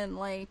me in.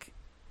 Like,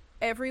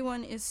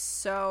 everyone is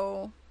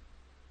so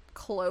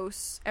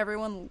close.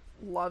 Everyone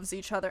loves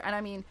each other. And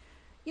I mean,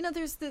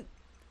 there's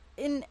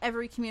in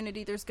every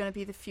community, there's going to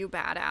be the few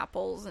bad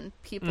apples and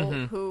people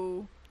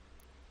who,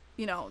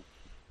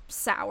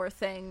 sour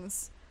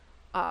things,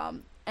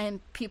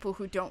 and people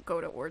who don't go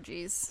to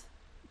orgies.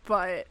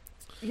 But,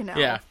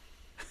 Yeah.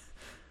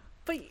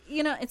 But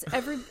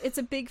it's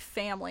a big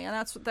family, and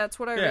that's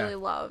what I really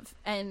love.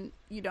 And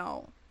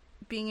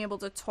being able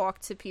to talk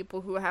to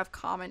people who have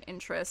common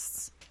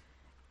interests,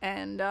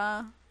 and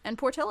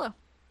Portillo.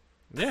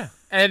 Yeah,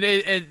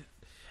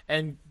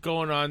 and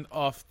going on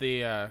off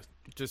the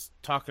just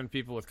talking to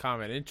people with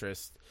common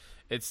interests.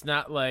 It's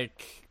not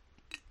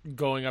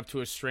going up to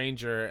a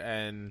stranger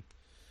and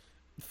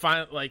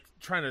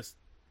trying to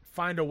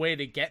find a way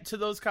to get to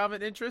those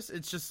common interests.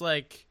 It's just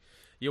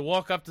you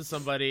walk up to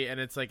somebody and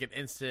it's like an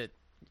instant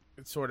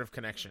sort of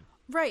connection.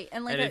 Right.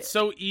 And it's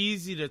so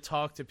easy to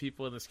talk to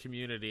people in this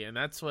community, and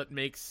that's what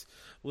makes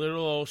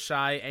little old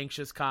shy,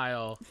 anxious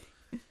Kyle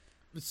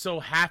so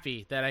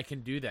happy that I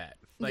can do that.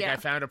 I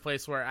found a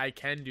place where I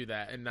can do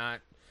that and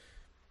not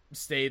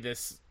stay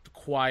this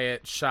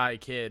quiet, shy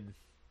kid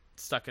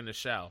stuck in a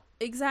shell.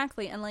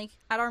 Exactly. And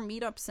at our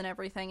meetups and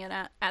everything,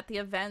 and at the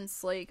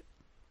events,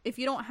 if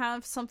you don't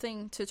have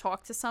something to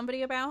talk to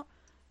somebody about,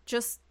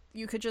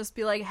 you could just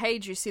be like, hey,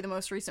 did you see the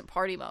most recent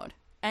party mode?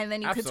 And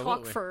then you could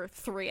talk for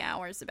 3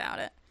 hours about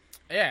it.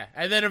 Yeah,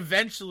 and then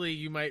eventually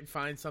you might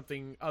find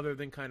something other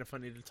than Kind of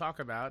Funny to talk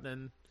about,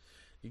 and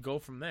you go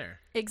from there.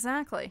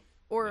 Exactly.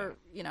 Or,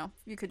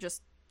 you could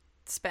just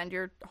spend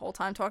your whole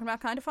time talking about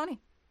Kind of Funny.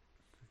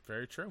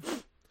 Very true.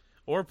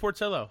 Or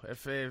Portillo,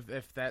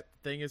 if that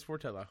thing is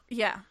Portillo.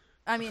 Yeah.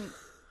 I mean,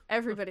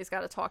 everybody's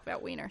got to talk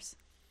about wieners.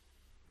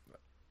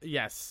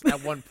 Yes,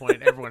 at one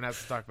point, everyone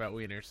has to talk about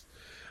wieners.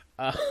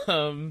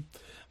 All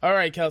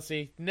right,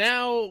 Kelsey.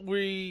 Now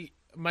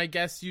my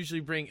guests usually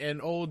bring an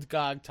old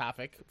GOG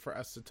topic for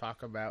us to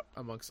talk about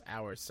amongst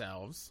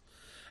ourselves.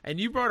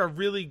 And you brought a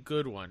really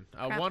good one.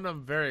 One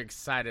I'm very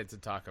excited to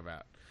talk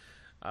about.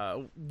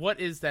 What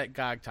is that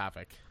GOG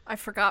topic? I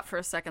forgot for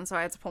a second, so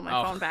I had to pull my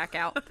phone back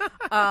out.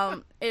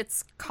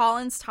 It's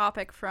Colin's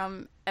topic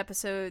from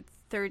episode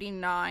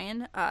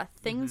 39,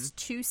 things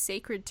too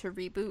sacred to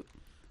reboot.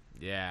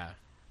 Yeah.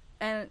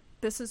 And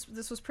this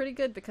was pretty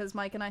good because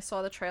Mike and I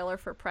saw the trailer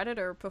for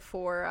Predator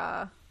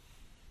before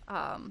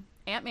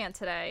Ant-Man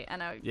today,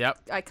 and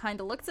I kind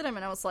of looked at him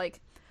and I was like,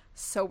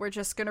 so we're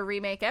just going to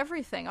remake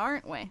everything,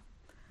 aren't we?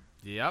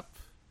 Yep.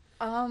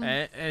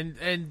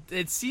 And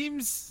it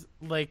seems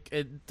like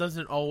it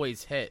doesn't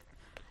always hit.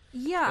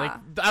 Yeah.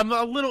 Like, I'm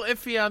a little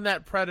iffy on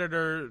that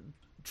Predator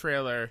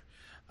trailer.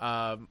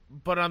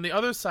 But on the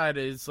other side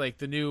is like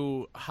the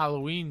new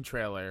Halloween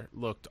trailer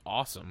looked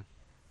awesome.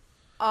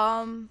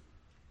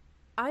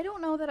 I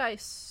don't know that I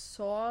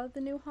saw the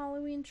new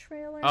Halloween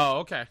trailer. Oh,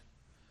 okay.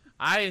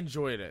 I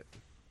enjoyed it.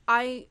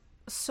 I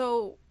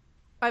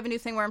have a new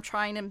thing where I'm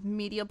trying to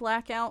media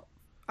blackout.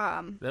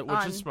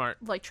 Which is smart.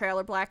 Like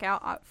trailer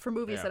blackout for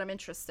movies that I'm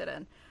interested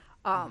in.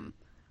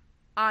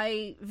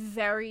 I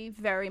very,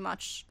 very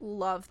much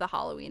love the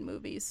Halloween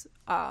movies.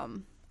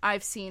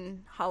 I've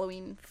seen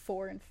Halloween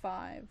 4 and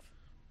 5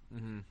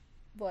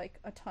 like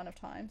a ton of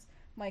times.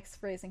 Mike's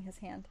raising his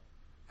hand.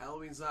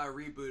 Halloween's not a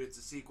reboot, it's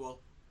a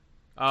sequel.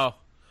 Oh,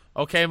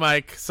 okay,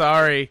 Mike.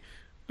 Sorry.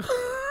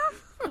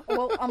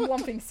 Well, I'm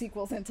lumping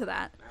sequels into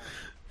that.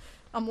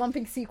 I'm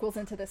lumping sequels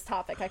into this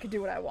topic. I could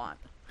do what I want.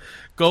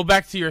 Go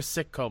back to your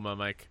sick coma,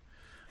 Mike.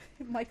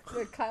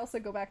 Kyle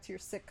said go back to your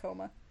sick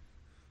coma.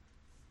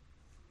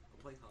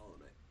 I'm playing Hollow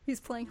Knight. He's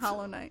playing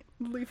Hollow Knight.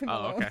 Leave him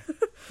alone.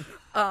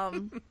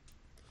 Okay.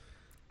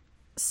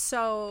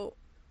 So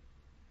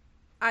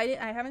I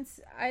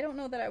don't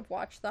know that I've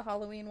watched the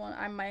Halloween one.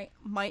 I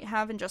might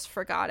have and just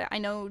forgot it. I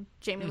know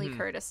Jamie Lee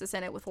Curtis is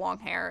in it with long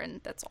hair, and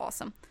that's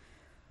awesome.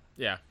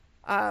 Yeah.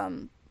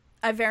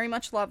 I very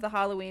much love the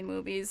Halloween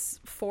movies.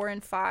 4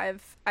 and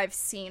 5, I've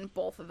seen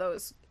both of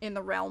those in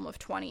the realm of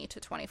 20 to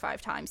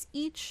 25 times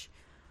each.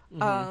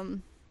 That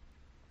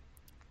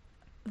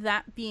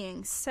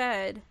being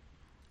said,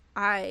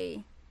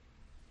 I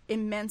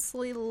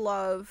immensely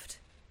loved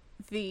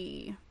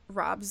the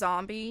Rob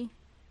Zombie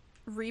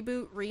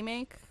reboot,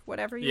 remake,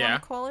 whatever you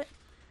want to call it.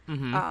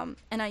 And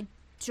I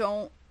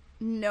don't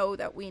know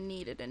that we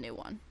needed a new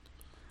one.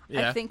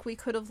 Yeah. I think we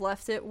could have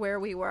left it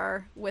where we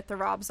were with the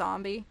Rob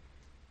Zombie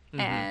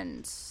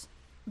and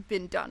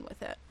been done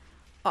with it.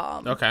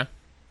 Okay.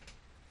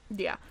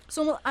 Yeah.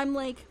 So I'm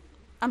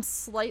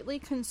slightly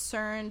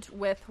concerned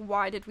with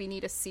why did we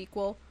need a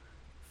sequel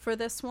for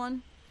this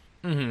one?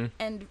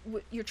 And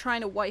you're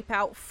trying to wipe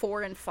out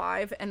 4 and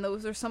 5, and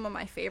those are some of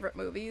my favorite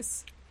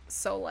movies.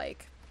 So, I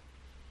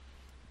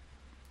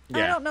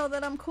don't know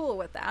that I'm cool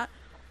with that,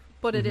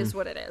 but it is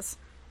what it is.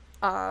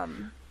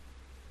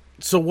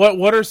 So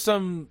what are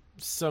some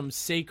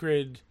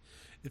sacred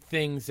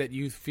things that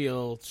you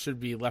feel should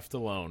be left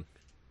alone?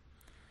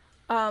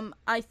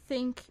 I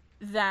think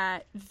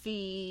that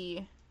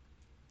the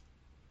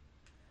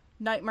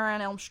Nightmare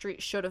on Elm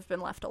Street should have been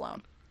left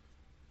alone.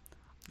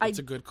 That's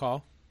a good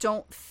call.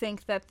 Don't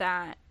think that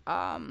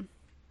I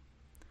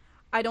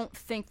don't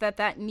think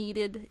that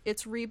needed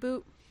its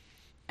reboot,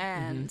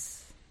 and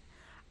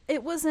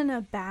it wasn't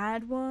a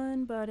bad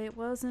one, but it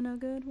wasn't a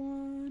good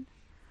one.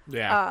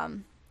 Yeah.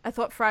 I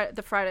thought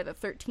the Friday the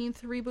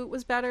 13th reboot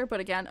was better, but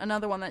again,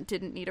 another one that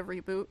didn't need a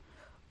reboot.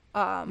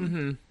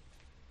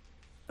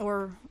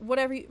 Or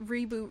whatever,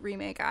 reboot,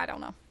 remake, I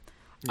don't know.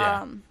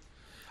 Yeah.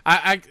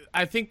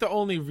 I think the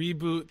only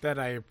reboot that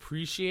I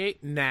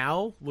appreciate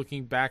now,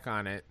 looking back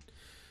on it,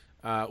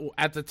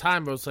 at the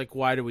time I was like,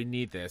 why do we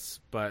need this?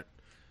 But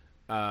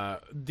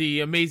The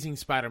Amazing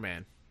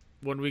Spider-Man.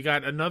 When we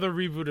got another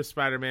reboot of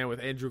Spider-Man with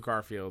Andrew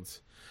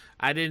Garfield's,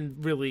 I didn't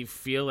really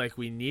feel like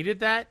we needed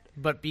that,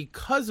 but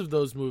because of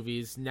those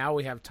movies, now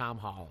we have Tom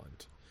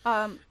Holland.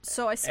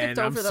 So I skipped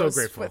over those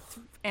with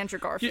Andrew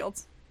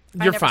Garfield's.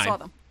 You're I never fine. saw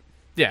them.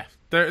 Yeah,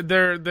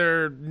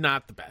 they're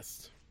not the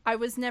best. I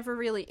was never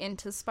really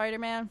into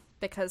Spider-Man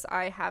because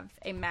I have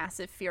a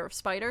massive fear of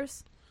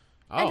spiders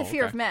and a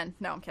fear of men.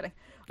 No, I'm kidding.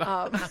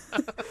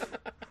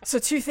 So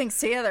two things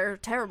together are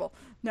terrible.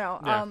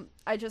 No, yeah.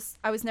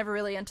 I was never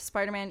really into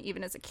Spider-Man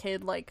even as a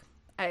kid.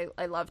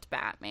 I loved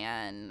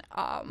Batman.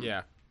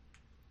 Yeah.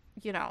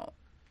 You know,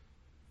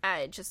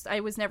 I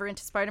was never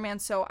into Spider-Man,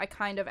 so I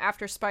kind of,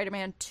 after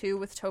Spider-Man 2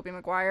 with Tobey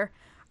Maguire,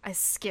 I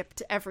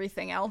skipped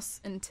everything else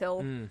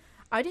until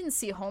I didn't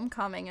see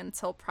Homecoming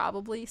until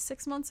probably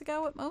 6 months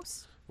ago at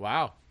most.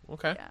 Wow.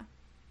 Okay.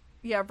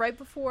 Yeah, right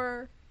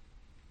before,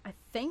 I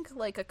think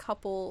a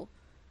couple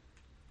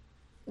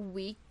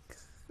week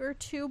or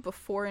two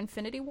before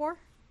Infinity War.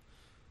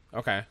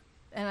 Okay.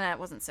 And that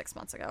wasn't 6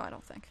 months ago, I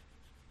don't think.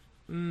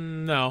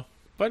 No,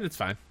 but it's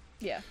fine.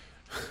 Yeah.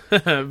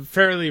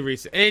 Fairly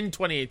recent. In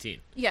 2018.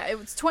 Yeah, it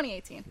was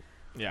 2018.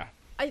 Yeah.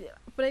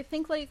 But I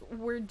think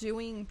we're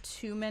doing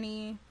too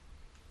many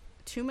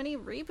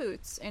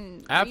reboots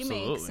and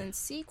remakes and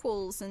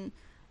sequels, and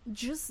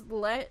just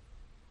let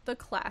the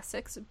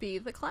classics be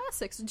the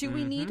classics. Do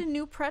we need a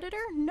new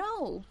Predator?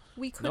 No.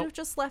 We could have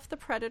just left the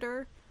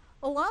Predator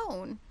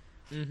alone.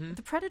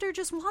 The Predator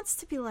just wants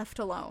to be left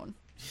alone.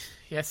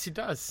 Yes, he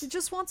does. He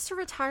just wants to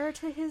retire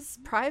to his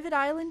private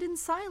island in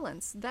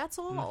silence. That's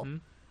all.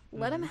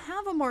 Let him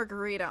have a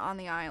margarita on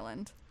the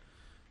island.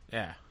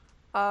 Yeah.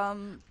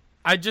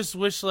 I just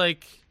wish,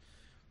 like,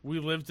 we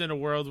lived in a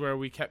world where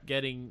we kept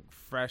getting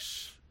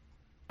fresh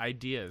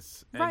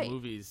ideas and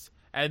movies.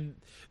 And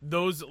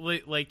those,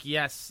 like,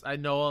 yes, I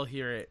know I'll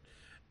hear it.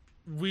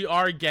 We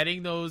are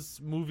getting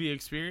those movie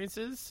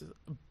experiences,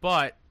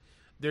 but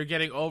they're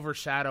getting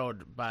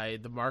overshadowed by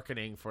the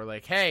marketing for,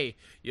 like, hey,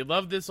 you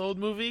love this old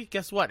movie?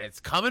 Guess what? It's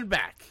coming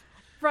back.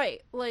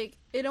 Right. Like,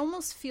 it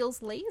almost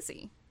feels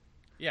lazy.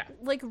 Yeah.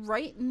 Like,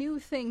 write new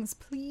things,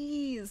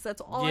 please.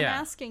 That's all I'm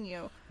asking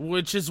you.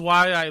 Which is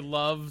why I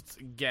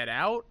loved Get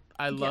Out.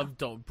 I loved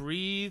Don't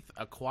Breathe,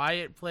 A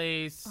Quiet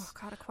Place. Oh,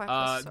 God, A Quiet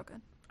Place is so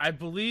good. I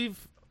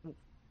believe...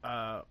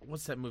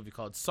 what's that movie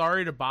called?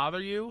 Sorry to Bother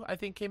You, I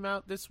think came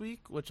out this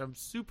week, which I'm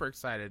super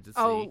excited to see.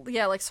 Oh,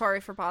 yeah, like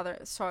Sorry,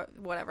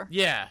 whatever.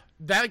 Yeah,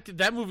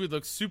 that movie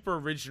looks super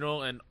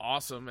original and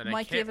awesome, and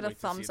Mike I can't gave it a wait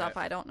to thumbs see up. that.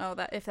 I don't know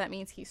that if that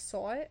means he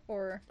saw it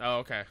or Oh,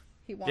 okay.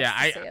 he wants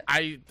to see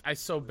it. I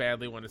so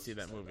badly want to see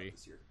that movie.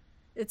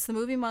 It's the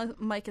movie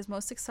Mike is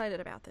most excited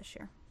about this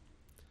year.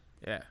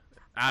 Yeah,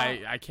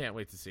 I can't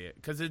wait to see it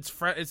because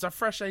it's a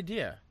fresh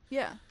idea.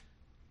 Yeah.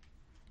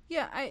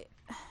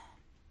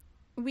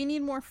 We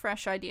need more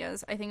fresh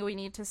ideas. I think we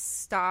need to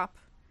stop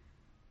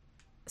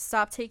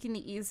taking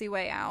the easy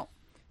way out.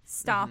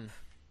 Stop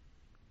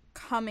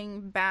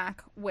coming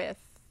back with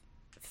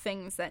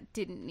things that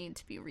didn't need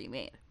to be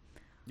remade.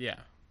 Yeah.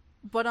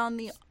 But on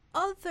the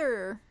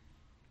other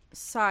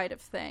side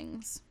of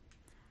things,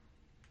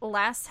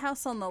 Last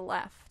House on the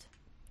Left.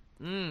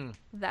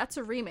 That's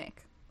a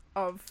remake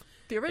of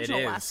the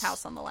original Last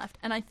House on the Left.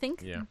 And I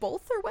think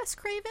both are Wes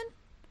Craven.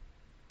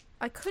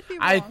 I could be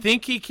wrong. I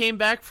think he came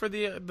back for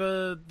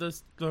the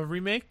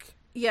remake.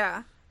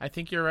 Yeah. I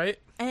think you're right.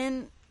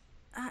 And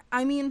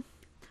I mean,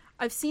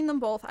 I've seen them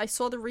both. I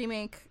saw the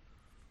remake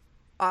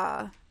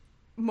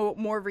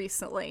more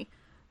recently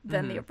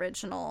than the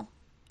original.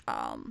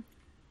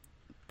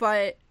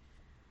 But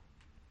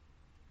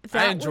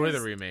I enjoy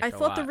the remake. I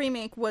thought the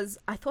remake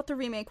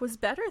was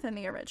better than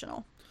the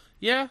original.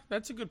 Yeah,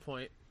 that's a good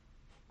point.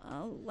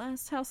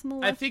 Last House on the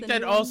Left. I think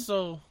that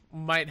also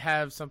might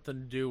have something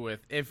to do with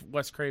if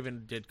Wes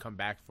Craven did come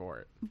back for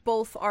it.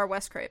 Both are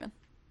Wes Craven.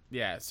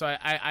 Yeah, so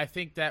I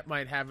think that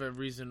might have a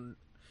reason.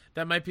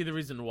 That might be the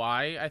reason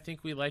why I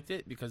think we liked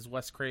it, because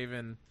Wes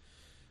Craven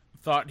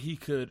thought he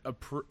could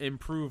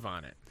improve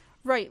on it.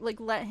 Right, like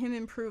let him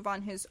improve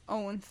on his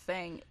own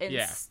thing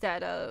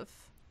instead of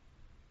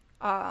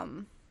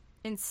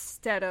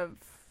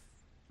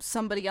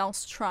somebody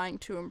else trying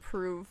to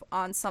improve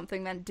on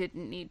something that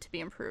didn't need to be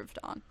improved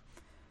on.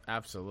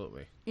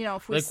 Absolutely. You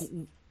know,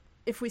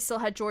 if we still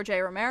had George A.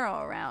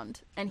 Romero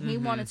around and he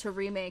wanted to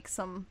remake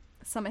some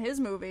of his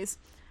movies,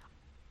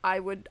 I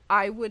would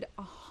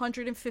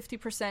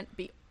 150%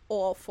 be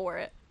all for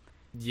it.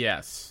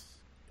 Yes.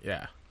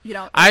 Yeah. You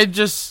know,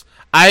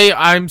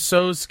 I'm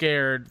so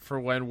scared for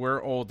when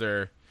we're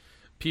older,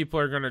 people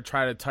are going to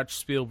try to touch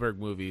Spielberg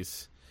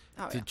movies.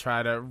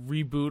 Try to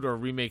reboot or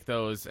remake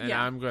those, and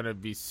I'm gonna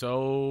be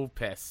so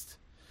pissed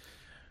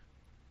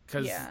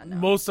because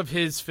most of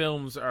his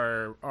films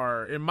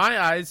are in my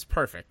eyes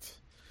perfect.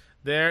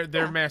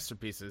 They're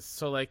masterpieces.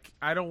 So like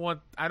I don't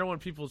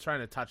want people trying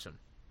to touch them.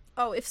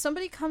 Oh, if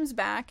somebody comes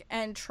back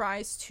and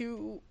tries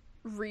to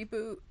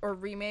reboot or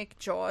remake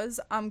Jaws,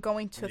 I'm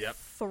going to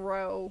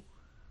throw.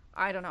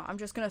 I don't know. I'm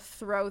just gonna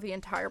throw the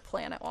entire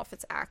planet off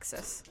its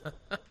axis.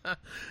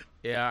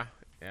 Yeah.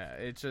 Yeah,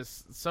 it's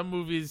just some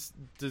movies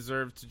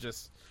deserve to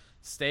just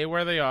stay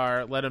where they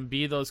are. Let them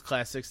be those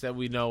classics that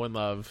we know and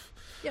love.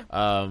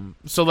 Yeah.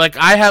 So like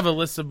I have a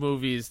list of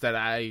movies that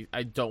I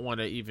don't want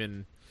to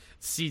even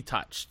see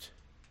touched.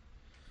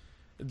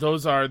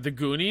 Those are The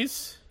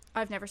Goonies.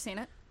 I've never seen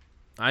it.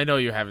 I know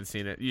you haven't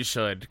seen it. You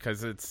should,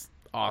 because it's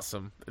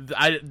awesome.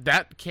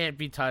 That can't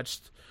be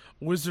touched.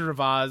 Wizard of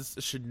Oz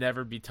should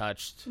never be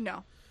touched.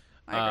 No.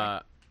 I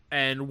agree.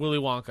 And Willy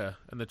Wonka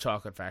and the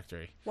Chocolate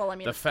Factory. Well, I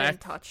mean, it's been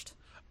touched.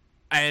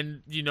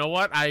 And you know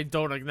what? I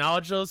don't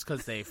acknowledge those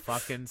because they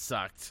fucking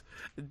sucked.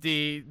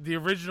 The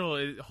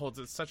original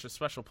holds such a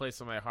special place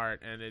in my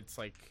heart, and it's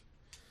like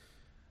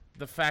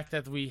the fact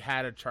that we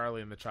had a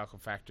Charlie in the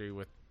Chocolate Factory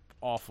with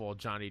awful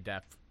Johnny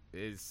Depp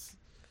is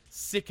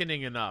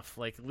sickening enough.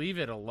 Like, leave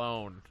it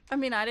alone. I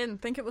mean, I didn't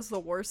think it was the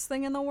worst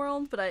thing in the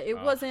world, but it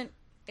wasn't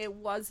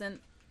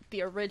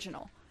the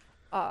original.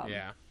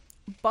 Yeah.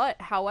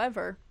 But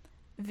however,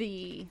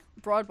 the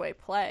Broadway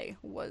play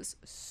was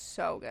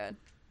so good.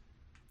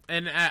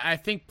 And I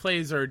think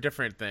plays are a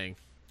different thing.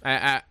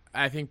 I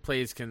think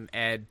plays can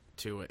add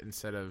to it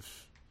instead of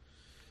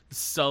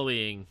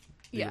sullying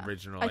the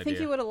original idea. I think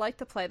you would have liked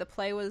the play. The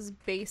play was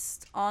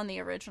based on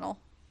the original.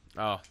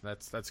 Oh,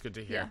 that's good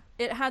to hear.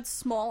 Yeah. It had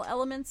small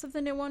elements of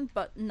the new one,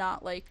 but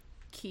not like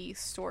key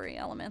story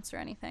elements or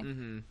anything.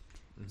 Mm-hmm.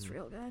 It's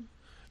real good.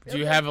 Do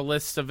you have a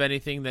list of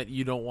anything that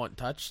you don't want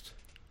touched?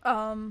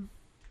 I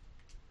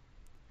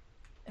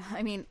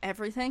mean,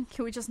 everything.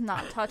 Can we just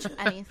not touch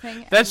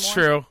anything? That's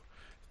true.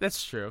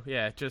 That's true.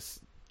 Yeah,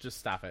 just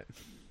stop it.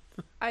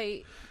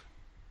 I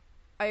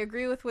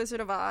agree with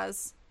Wizard of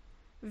Oz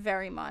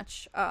very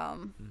much. I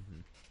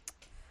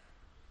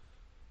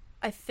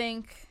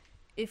think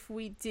if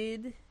we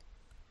did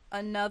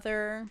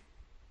another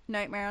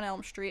Nightmare on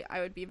Elm Street, I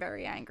would be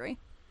very angry.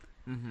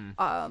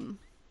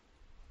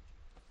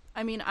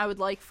 I mean, I would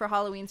like for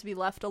Halloween to be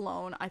left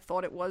alone. I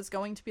thought it was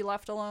going to be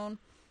left alone.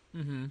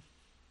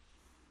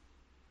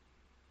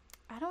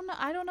 I don't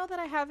know that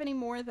I have any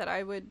more that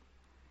I would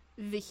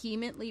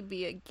vehemently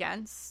be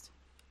against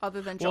other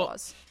than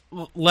Jaws.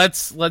 Well,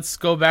 let's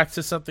go back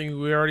to something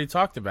we already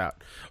talked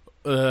about.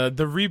 The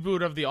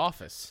reboot of The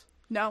Office.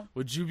 No.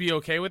 Would you be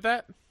okay with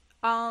that?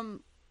 No.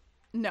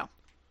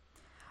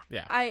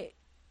 Yeah.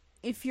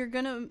 If you're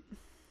gonna,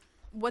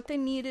 what they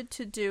needed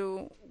to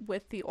do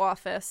with The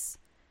Office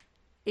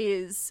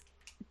is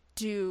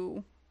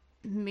do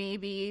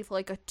maybe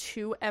like a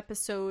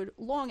 2-episode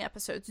long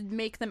episodes,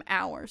 make them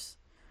hours.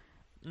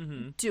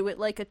 Do it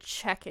like a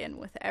check-in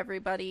with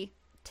everybody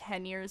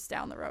 10 years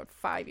down the road,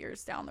 5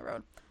 years down the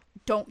road.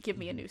 Don't give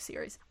me a new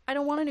series. I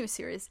don't want a new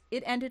series.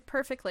 It ended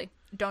perfectly.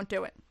 Don't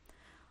do it.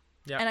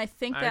 Yeah, and I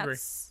think I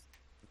that's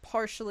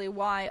partially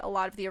why a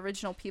lot of the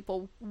original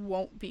people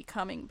won't be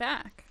coming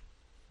back.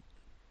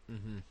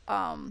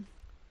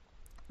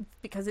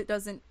 Because it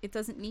doesn't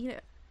need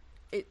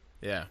it.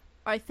 Yeah.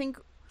 I think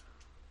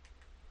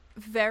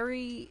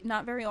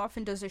not very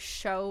often does a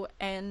show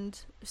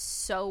end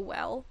so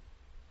well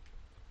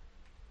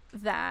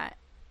that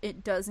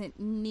it doesn't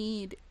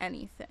need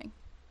anything.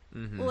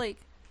 Like,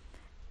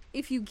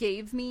 if you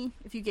gave me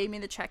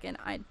the check-in,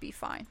 I'd be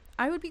fine.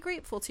 I would be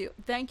grateful to you.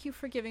 Thank you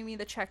for giving me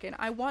the check-in.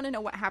 I want to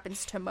know what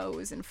happens to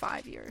Mose in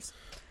 5 years.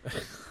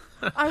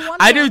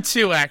 I do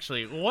too,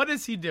 actually. What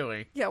is he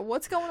doing? Yeah,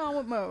 what's going on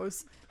with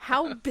Mose?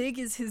 How big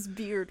is his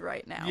beard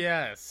right now?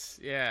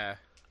 Yes, yeah.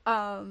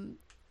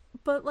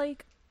 But,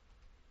 like,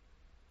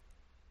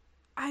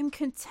 I'm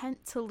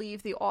content to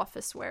leave The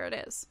Office where it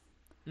is.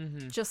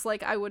 Just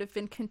like I would have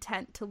been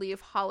content to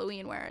leave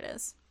Halloween where it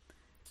is.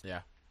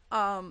 Yeah.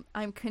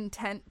 I'm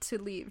content to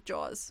leave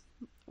Jaws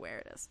where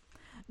it is.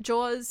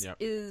 Jaws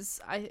is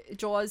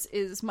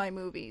my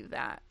movie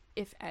that,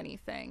 if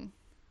anything,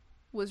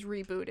 was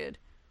rebooted,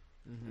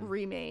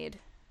 remade,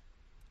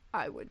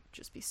 I would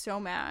just be so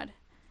mad.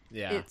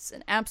 Yeah. It's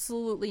an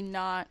absolutely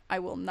not. I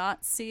will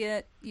not see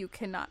it. You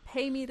cannot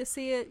pay me to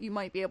see it. You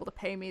might be able to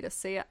pay me to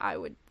see it.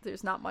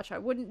 There's not much I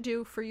wouldn't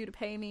do for you to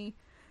pay me.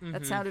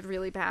 That sounded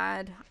really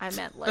bad. I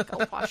meant like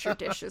I'll wash your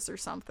dishes or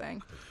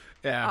something.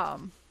 Yeah.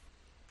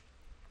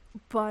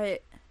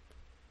 But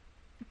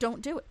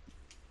don't do it.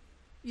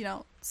 You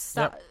know,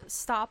 stop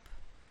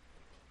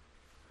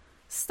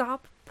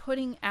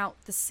putting out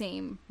the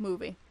same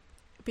movie,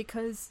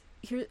 because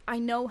I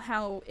know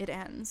how it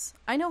ends.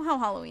 I know how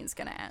Halloween's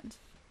gonna end.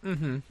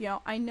 You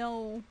know, I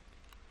knew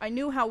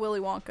how Willy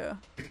Wonka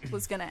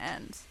was gonna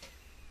end.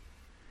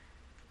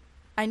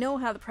 I know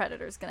how The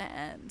Predator's gonna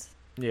end.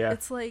 Yeah.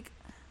 It's like,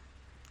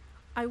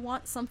 I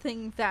want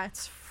something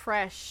that's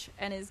fresh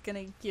and is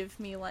gonna give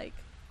me like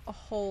a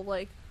whole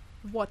like,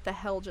 what the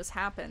hell just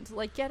happened?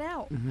 Like Get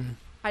Out.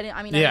 I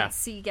didn't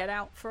see Get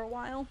Out for a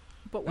while,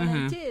 but when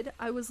I did,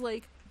 I was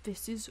like,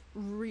 this is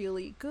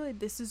really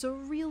good. This is a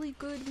really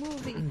good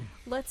movie.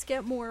 Let's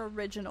get more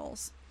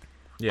originals.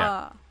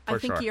 Yeah. I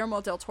think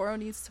Guillermo del Toro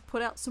needs to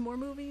put out some more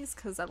movies,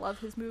 because I love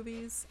his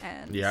movies,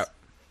 and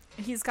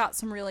he's got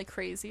some really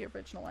crazy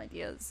original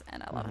ideas,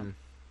 and I love him.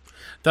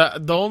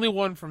 The only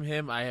one from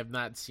him I have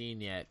not seen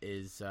yet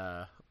is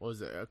what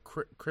was it?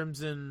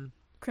 Crimson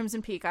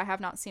Peak. I have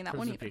not seen that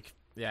one either. Peak.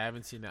 Yeah, I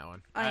haven't seen that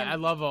one. I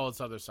love all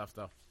its other stuff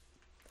though.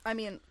 I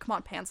mean, come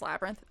on, Pan's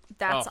Labyrinth.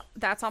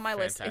 That's on my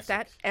list. If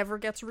that ever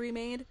gets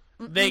remade,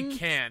 they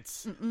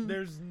can't.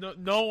 There's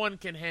no one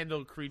can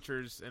handle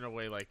creatures in a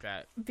way like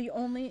that. And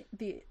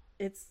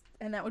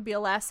that would be a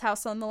Last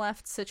House on the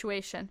Left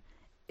situation.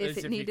 If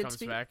it needed to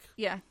be back.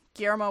 Yeah,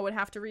 Guillermo would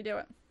have to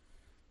redo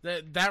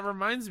it. That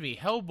reminds me,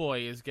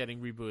 Hellboy is getting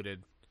rebooted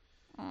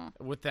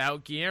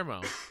without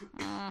Guillermo.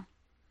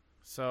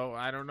 So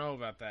I don't know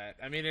about that.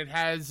 I mean, it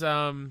has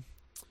the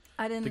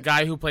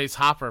guy who plays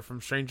Hopper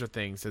from Stranger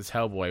Things as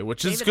Hellboy,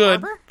 which is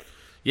good. Harbour?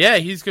 Yeah,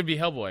 he's gonna be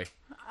Hellboy.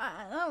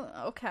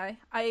 Okay.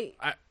 I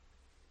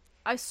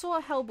saw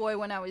Hellboy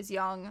when I was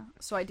young,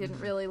 so I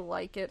didn't really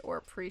like it or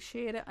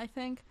appreciate it. I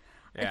think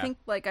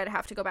like I'd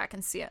have to go back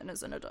and see it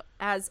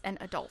as an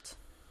adult.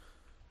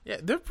 Yeah,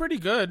 they're pretty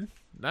good.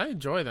 I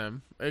enjoy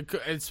them,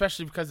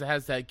 especially because it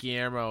has that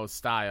Guillermo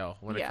style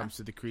when it comes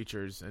to the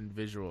creatures and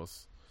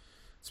visuals.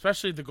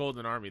 Especially the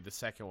Golden Army, the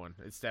second one.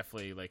 It's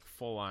definitely like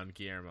full on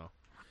Guillermo.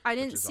 I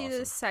didn't see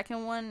the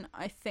second one,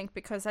 I think,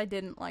 because I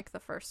didn't like the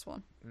first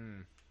one.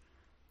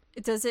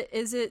 Is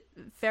it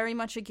very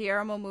much a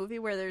Guillermo movie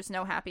where there's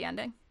no happy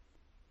ending?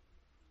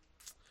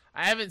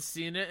 I haven't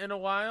seen it in a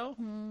while.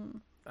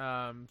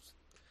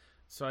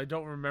 So I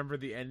don't remember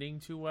the ending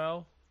too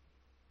well,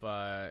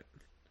 but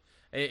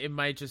it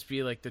might just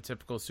be like the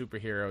typical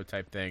superhero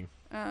type thing.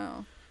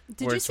 Oh.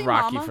 Did you see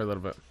Rocky Mama? For a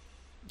little bit.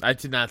 I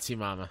did not see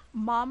Mama.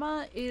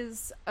 Mama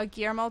is a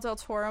Guillermo del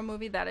Toro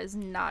movie that is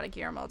not a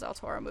Guillermo del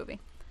Toro movie.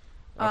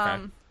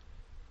 Okay.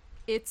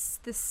 It's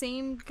the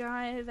same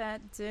guy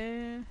that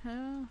did...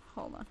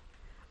 hold on.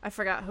 I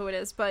forgot who it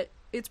is, but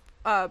it's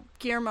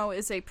Guillermo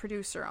is a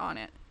producer on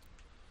it.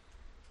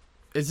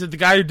 Is it the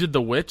guy who did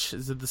The Witch?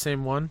 Is it the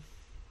same one?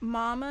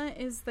 Mama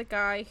is the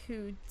guy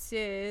who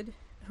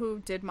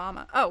did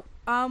Mama. Oh,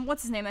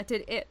 what's his name that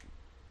did It?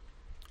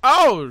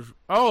 Oh,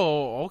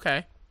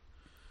 okay.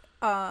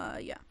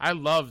 Yeah. I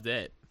loved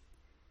it.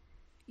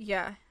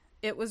 Yeah,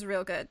 it was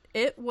real good.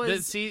 It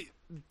was... See,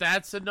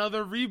 that's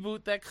another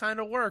reboot that kind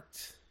of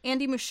worked.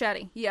 Andy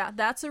Muschietti. Yeah,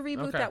 that's a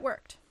reboot that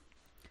worked.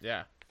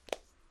 Yeah.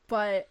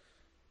 But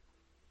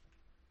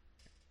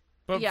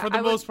yeah, for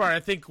the most part, I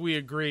think we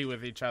agree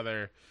with each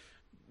other.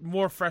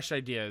 More fresh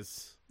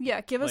ideas.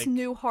 Yeah, give us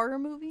new horror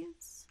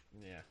movies.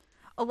 Yeah.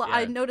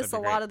 I noticed a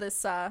lot of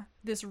this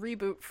this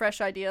reboot,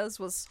 fresh ideas,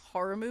 was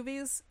horror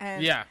movies,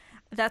 and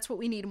that's what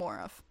we need more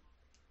of.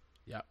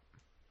 Yep.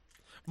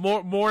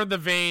 More in the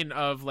vein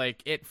of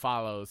like It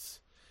Follows,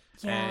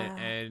 Yeah.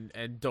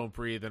 and Don't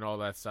Breathe and all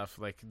that stuff.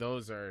 Like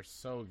those are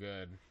so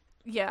good.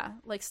 Yeah,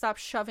 like stop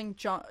shoving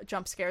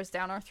jump scares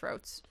down our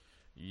throats.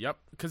 Yep.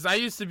 Because I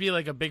used to be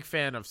like a big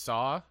fan of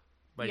Saw,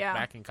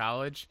 back in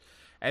college,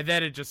 and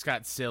then it just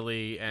got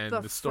silly and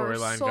the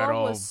storyline got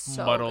all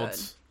muddled. Good.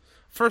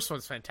 First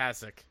one's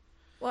fantastic.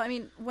 Well, I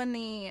mean, when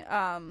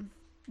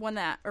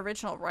that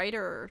original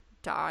writer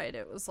died,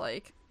 it was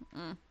like,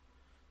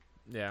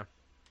 Yeah.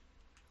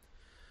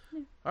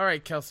 All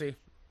right, Kelsey.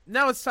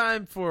 Now it's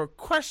time for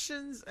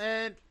questions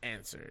and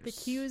answers. The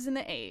Q's and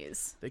the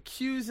A's. The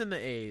Q's and the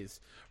A's.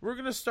 We're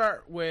going to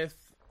start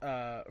with,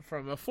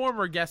 from a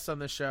former guest on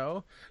the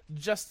show,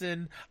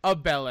 Justin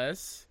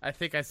Abeles. I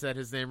think I said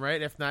his name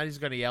right. If not, he's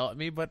going to yell at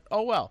me, but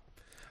oh well.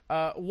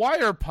 Why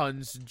are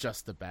puns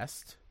just the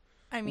best?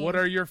 I mean, what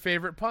are your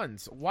favorite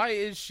puns? Why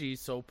is she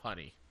so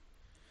punny?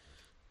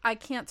 I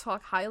can't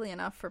talk highly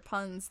enough for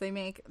puns. They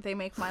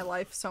make my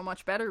life so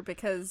much better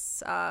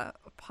because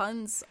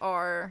puns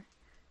are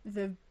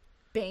the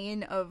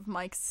bane of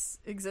Mike's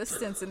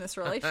existence in this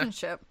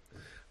relationship.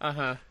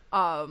 And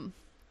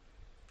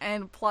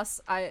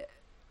plus I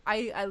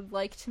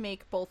like to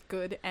make both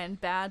good and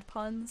bad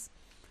puns.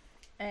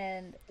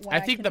 And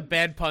I think the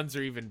bad puns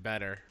are even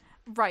better.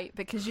 Right,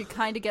 because you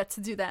kind of get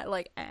to do that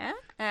like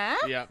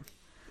Yep.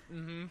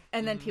 Mm-hmm.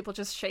 And then people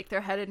just shake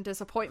their head in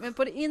disappointment,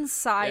 but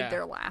inside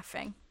they're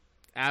laughing.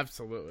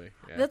 Absolutely.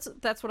 Yeah.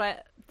 That's what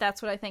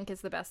I think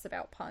is the best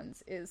about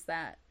puns, is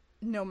that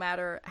no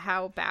matter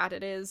how bad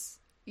it is,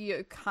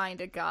 you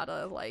kind of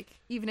gotta, like,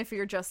 even if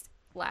you're just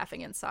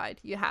laughing inside,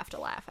 you have to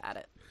laugh at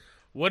it.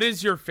 What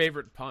is your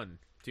favorite pun?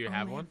 Do you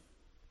have one?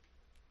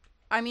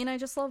 I mean, I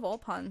just love all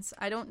puns.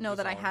 I don't know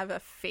that I have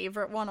a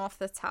favorite one off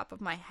the top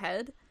of my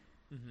head.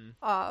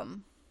 Mm-hmm.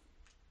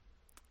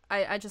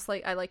 I just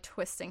like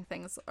twisting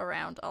things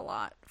around a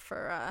lot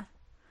for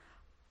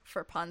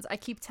puns. I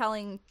keep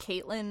telling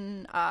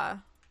Caitlin,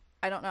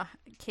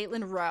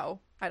 Caitlin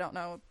Rowe. I don't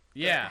know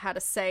how to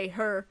say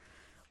her.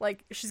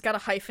 Like, she's got a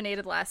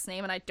hyphenated last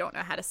name, and I don't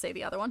know how to say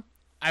the other one.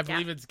 I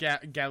believe it's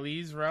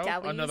Galise Rowe,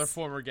 another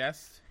former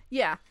guest.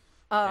 Yeah.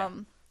 I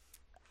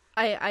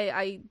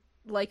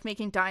like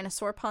making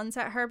dinosaur puns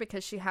at her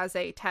because she has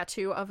a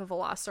tattoo of a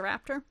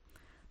velociraptor.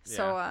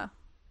 So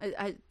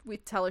we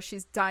tell her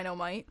she's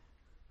Dynamite.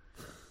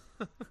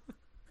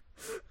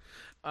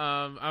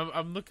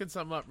 I'm looking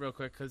something up real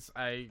quick because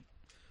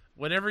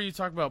whenever you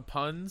talk about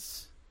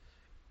puns,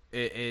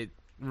 it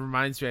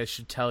reminds me I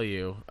should tell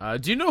you.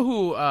 Do you know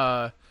who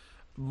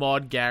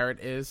Maude Garrett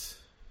is?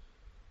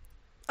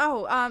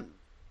 Oh,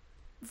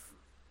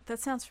 that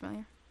sounds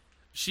familiar.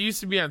 She used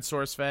to be on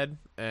SourceFed,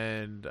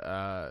 and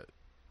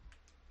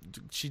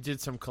she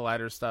did some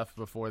Collider stuff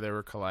before they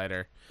were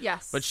Collider.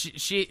 Yes, but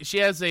she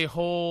has a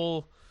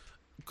whole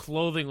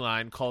clothing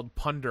line called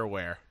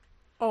Punderwear.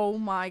 Oh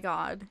my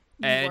god.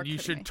 And you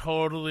should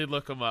totally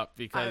look them up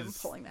because I'm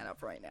pulling that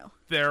up right now.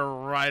 They're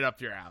right up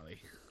your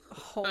alley.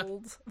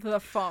 Hold the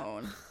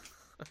phone.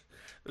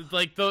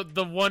 Like the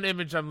one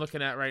image I'm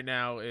looking at right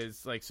now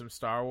is like some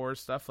Star Wars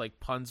stuff, like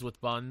puns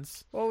with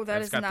buns. Oh,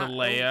 that is not. It's got the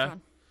Leia,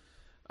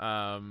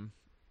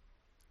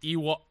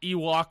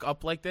 Ewok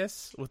up like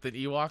this with an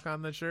Ewok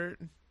on the shirt.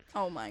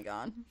 Oh my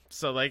god.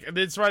 So like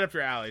it's right up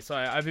your alley. So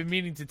I've been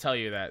meaning to tell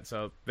you that.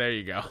 So there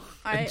you go.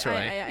 Enjoy.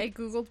 I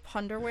googled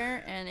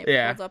punderwear and it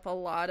pulled up a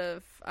lot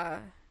of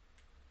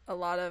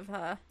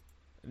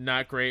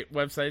not great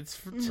websites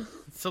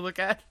to look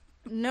at.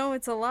 No,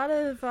 it's a lot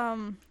of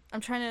I'm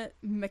trying to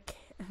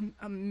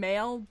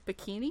male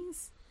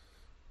bikinis.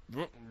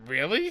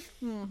 Really?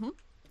 Mm-hmm.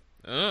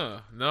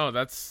 Oh no,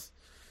 that's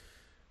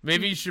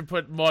maybe you should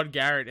put Maude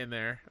Garrett in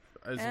there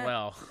as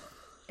well.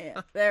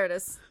 Yeah, there it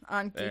is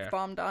on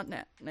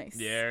geekbomb.net. Nice.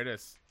 Yeah, it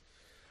is.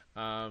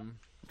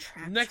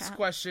 Next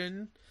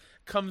question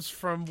comes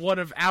from one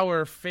of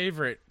our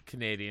favorite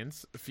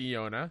Canadians,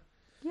 Fiona.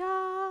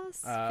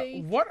 Yes.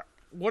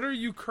 What are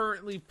you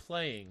currently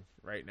playing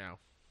right now?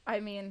 I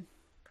mean,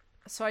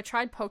 so I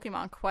tried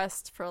Pokemon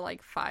Quest for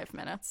like 5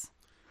 minutes.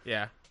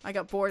 Yeah. I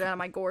got bored out of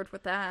my gourd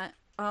with that.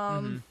 I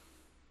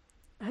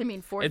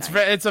mean, Fortnite.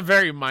 It's a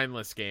very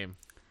mindless game.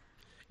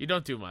 You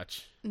don't do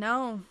much.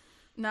 No.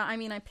 I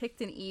mean, I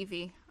picked an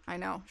Eevee. I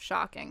know,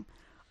 shocking.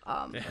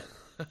 Yeah.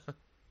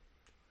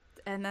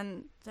 And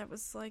then that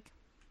was like,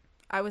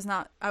 I was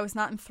not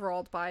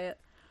enthralled by it.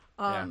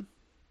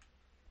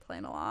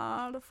 Playing a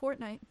lot of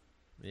Fortnite.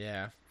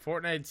 Yeah,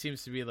 Fortnite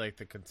seems to be like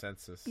the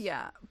consensus.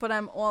 Yeah, but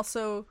I'm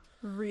also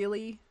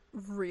really,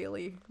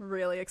 really,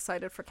 really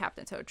excited for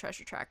Captain Toad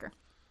Treasure Tracker.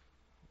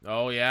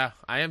 Oh yeah,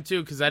 I am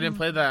too because I didn't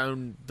play that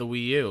on the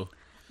Wii U.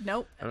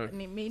 Nope,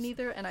 me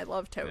neither, and I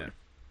love Toad.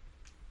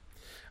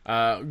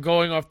 Yeah.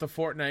 Going off the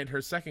Fortnite,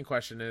 her second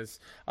question is,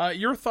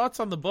 your thoughts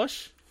on the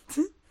bush?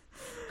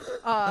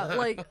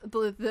 Like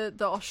the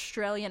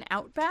Australian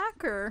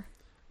outback or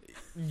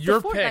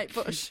your the Fortnite pick.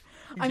 bush?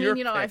 I Your mean,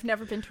 you know, pick. I've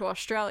never been to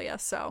Australia,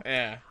 so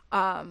Yeah.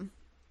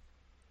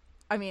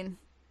 I mean,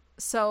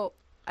 so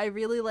I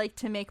really like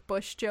to make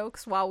bush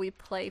jokes while we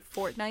play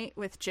Fortnite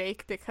with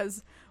Jake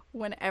because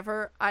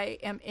whenever I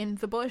am in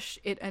the bush,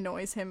 it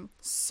annoys him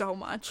so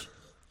much,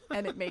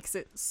 and it makes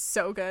it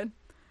so good.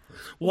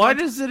 Why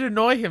does it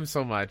annoy him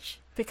so much?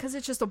 Because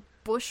it's just a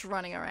bush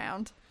running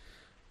around,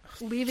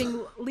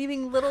 leaving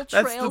little That's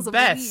trails the of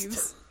best.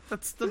 leaves.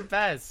 That's the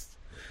best.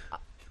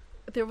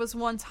 There was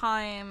one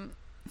time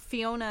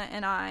Fiona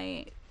and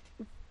I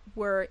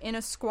were in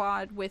a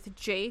squad with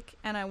Jake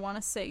and I want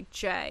to say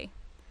Jay,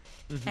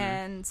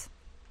 and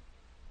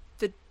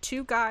the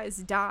two guys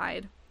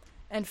died,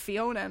 and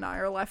Fiona and I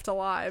are left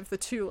alive, the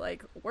two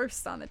like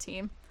worst on the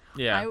team.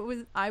 Yeah.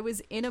 I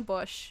was in a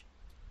bush,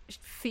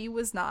 Fee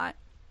was not,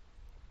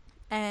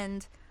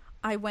 and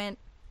I went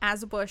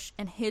as a bush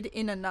and hid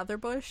in another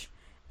bush,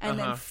 and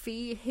then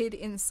Fee hid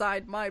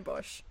inside my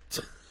bush.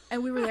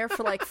 And we were there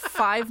for like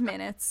 5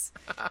 minutes.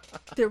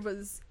 There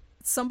was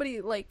somebody,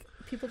 like,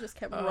 people just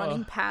kept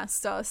running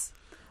past us.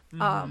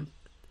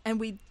 And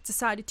we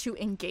decided to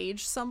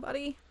engage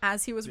somebody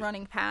as he was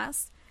running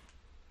past.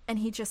 And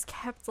he just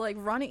kept, like,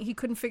 running. He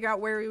couldn't figure out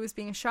where he was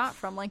being shot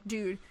from. Like,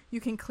 dude, you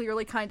can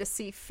clearly kind of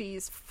see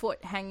Fee's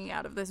foot hanging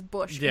out of this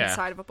bush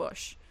inside of a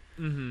bush.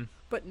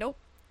 But nope.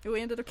 We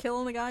ended up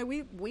killing the guy.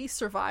 We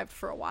survived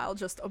for a while.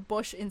 Just a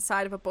bush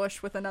inside of a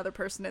bush with another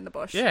person in the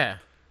bush. Yeah.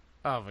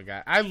 Oh my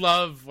god, I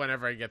love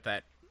whenever I get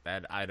that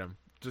item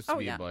just to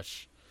be a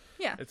bush.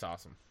 Yeah, it's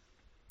awesome.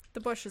 The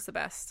bush is the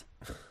best.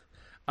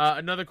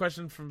 Another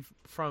question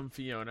from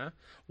Fiona: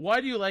 why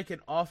do you like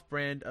an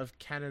off-brand of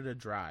Canada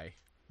Dry,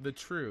 the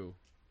true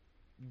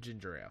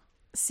ginger ale?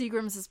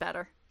 Seagram's is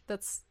better.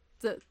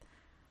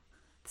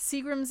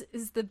 Seagram's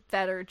is the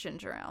better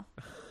ginger ale.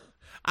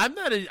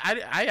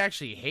 I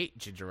actually hate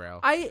ginger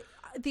ale.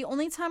 The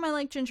only time I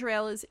like ginger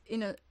ale is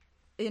in a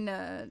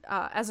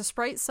as a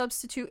Sprite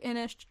substitute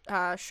in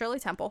a Shirley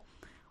Temple,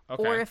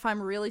 or if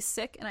I'm really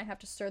sick and I have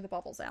to stir the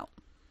bubbles out.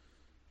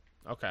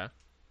 Okay.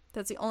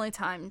 That's the only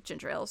time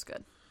ginger ale is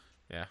good.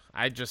 Yeah,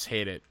 I just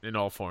hate it in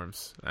all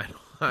forms.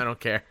 I don't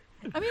care.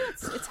 I mean,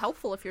 it's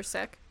helpful if you're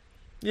sick.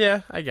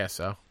 Yeah, I guess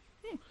so.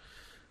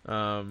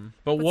 Yeah.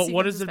 But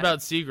what is it about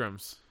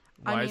Seagram's?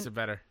 Why is it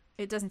better?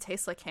 It doesn't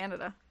taste like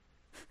Canada.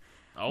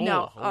 Oh,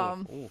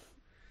 no.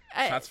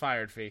 Shots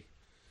fired, Fee.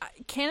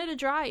 Canada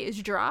Dry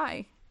is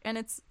dry.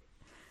 And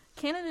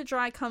Canada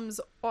Dry comes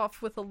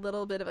off with a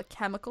little bit of a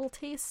chemical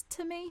taste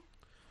to me.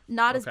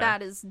 Not as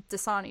bad as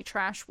Dasani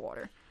trash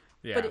water.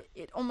 Yeah. But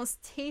it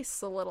almost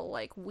tastes a little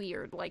like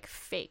weird, like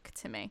fake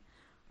to me.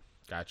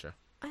 Gotcha.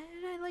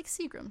 I like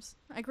Seagram's.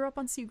 I grew up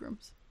on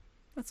Seagram's.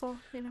 That's all,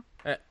 you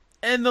know.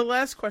 And the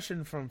last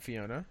question from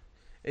Fiona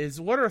is,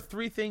 what are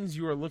 3 things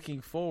you are looking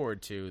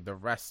forward to the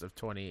rest of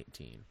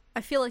 2018?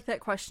 I feel like that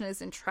question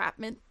is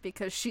entrapment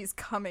because she's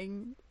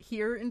coming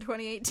here in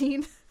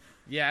 2018.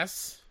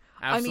 Yes.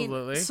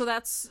 Absolutely. I mean, so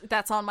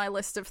that's on my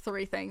list of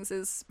 3 things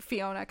is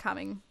Fiona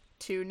coming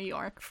to New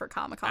York for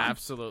Comic-Con.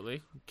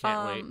 Absolutely.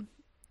 Can't wait.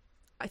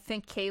 I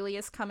think Kaylee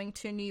is coming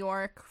to New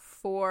York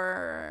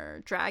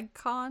for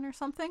DragCon or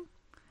something.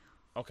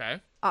 Okay.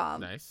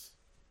 Nice.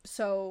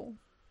 So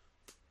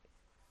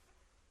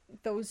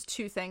those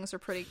 2 things are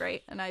pretty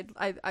great, and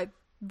I'm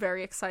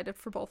very excited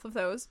for both of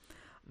those.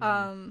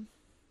 I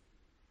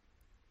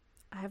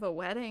have a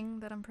wedding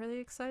that I'm pretty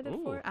excited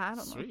for. I don't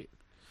know. Sweet.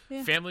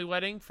 Yeah. Family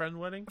wedding? Friend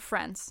wedding?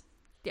 Friends.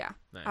 Yeah.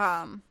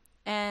 Nice.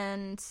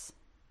 And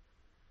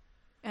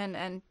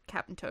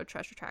Captain Toad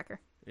Treasure Tracker.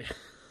 Yeah.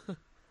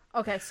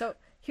 Okay, so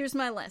here's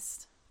my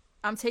list.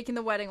 I'm taking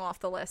the wedding off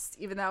the list,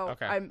 even though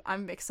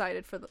I'm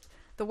excited for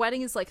the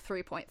wedding is like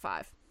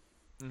 3.5.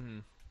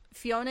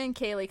 Fiona and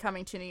Kaylee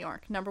coming to New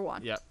York, number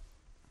 1. Yep.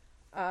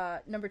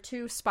 Number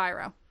 2,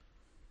 Spyro.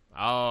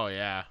 Oh,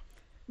 yeah.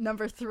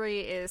 Number 3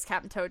 is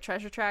Captain Toad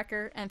Treasure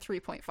Tracker, and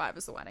 3.5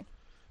 is the wedding.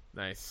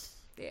 Nice.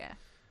 Yeah.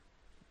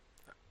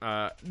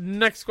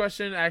 Next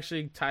question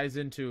actually ties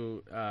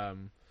into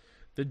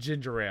the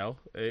ginger ale.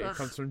 It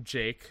comes from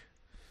Jake.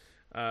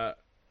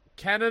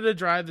 Canada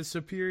Dry, the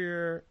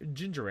superior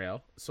ginger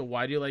ale. So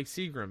why do you like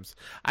Seagram's?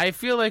 I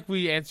feel like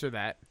we answer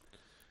that.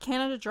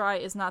 Canada Dry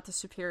is not the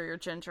superior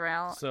ginger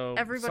ale. So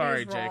everybody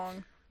sorry, is wrong.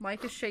 Jake.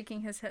 Mike is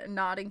shaking his head,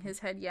 nodding his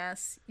head.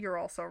 Yes, you're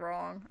also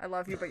wrong. I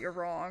love you, but you're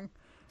wrong.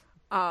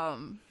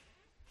 Seagram's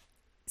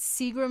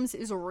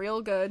is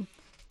real good.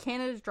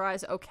 Canada Dry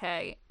is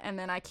okay. And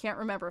then I can't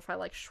remember if I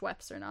like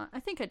Schweppes or not.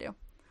 I think I do.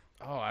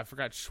 Oh, I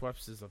forgot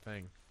Schweppes is a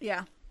thing.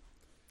 Yeah.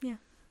 Yeah.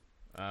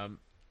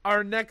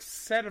 Our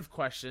next set of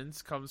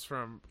questions comes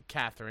from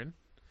Catherine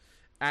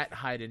at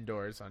Hide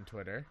Indoors on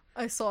Twitter.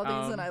 I saw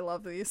these and I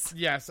love these.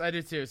 Yes, I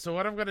do too. So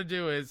what I'm going to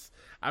do is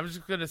I'm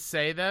just going to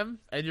say them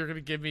and you're going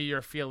to give me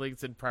your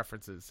feelings and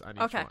preferences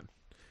on each one.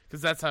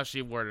 Because that's how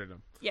she worded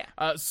them. Yeah.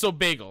 So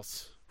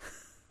bagels.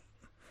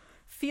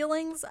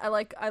 Feelings, I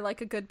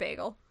like a good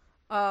bagel.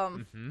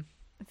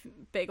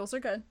 Bagels are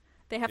good.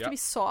 They have to be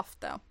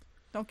soft though.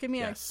 Don't give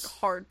me a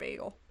hard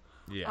bagel.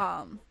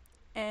 Yeah.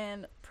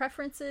 And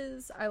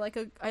preferences, I like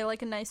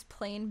a nice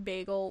plain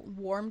bagel,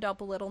 warmed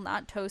up a little,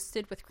 not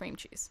toasted, with cream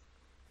cheese.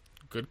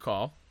 Good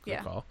call. Good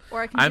call.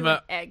 Or I can do an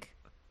egg.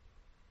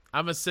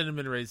 I'm a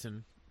cinnamon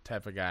raisin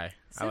type of guy.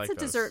 So I like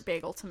it's a dessert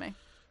bagel to me.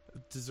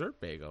 Dessert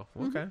bagel.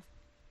 Okay.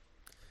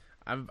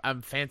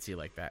 I'm fancy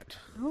like that.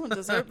 Oh,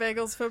 dessert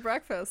bagels for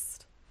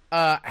breakfast.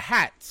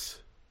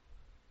 Hats.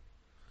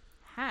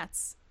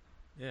 Hats.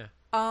 Yeah.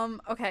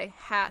 Okay,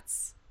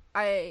 hats.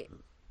 I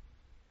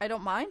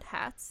don't mind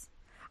hats.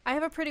 I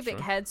have a pretty big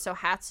head, so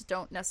hats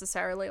don't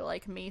necessarily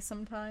like me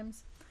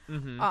sometimes.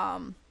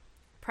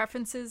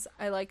 Preferences,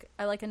 I like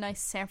a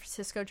nice San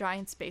Francisco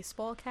Giants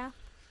baseball cap.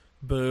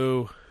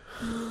 Boo.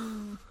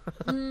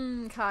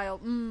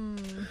 Kyle.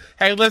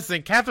 Hey,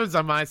 listen, Catherine's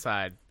on my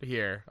side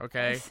here,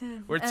 okay?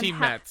 We're Team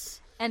Mets.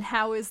 And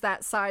how is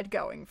that side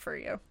going for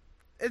you?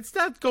 It's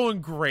not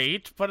going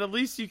great, but at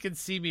least you can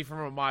see me from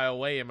a mile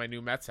away in my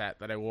new Mets hat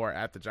that I wore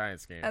at the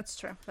Giants game. That's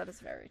true. That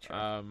is very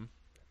true.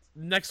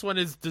 Next one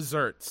is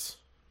desserts.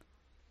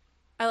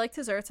 I like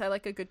desserts. I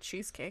like a good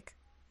cheesecake.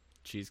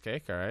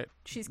 Cheesecake, all right.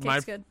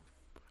 Cheesecake's good.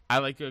 I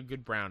like a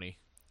good brownie.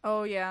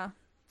 Oh, yeah.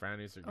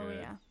 Brownies are good. Oh,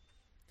 yeah.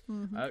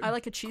 I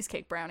like a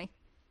cheesecake brownie.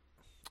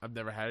 I've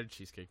never had a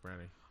cheesecake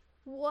brownie.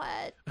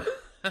 What?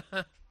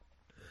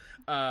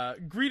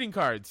 Greeting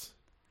cards.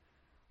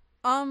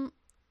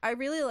 I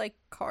really like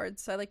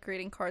cards. I like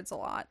greeting cards a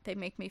lot. They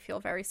make me feel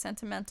very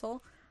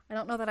sentimental. I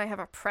don't know that I have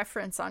a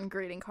preference on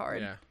greeting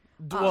card. Yeah.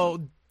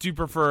 Well, do you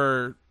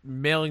prefer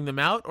mailing them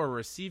out or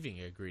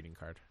receiving a greeting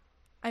card?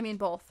 I mean,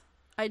 both.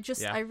 I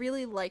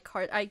really like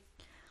cards.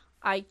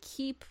 I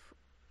keep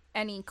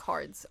any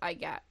cards I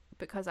get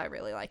because I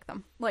really like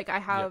them. Like I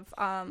have,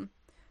 one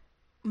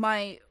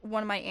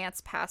of my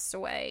aunts passed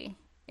away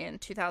in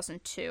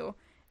 2002,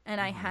 and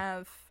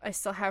I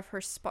still have her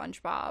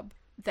SpongeBob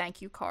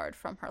thank you card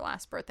from her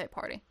last birthday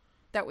party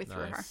that we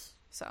threw her.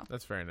 So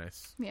that's very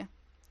nice. Yeah.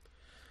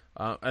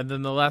 And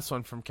then the last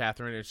one from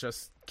Catherine is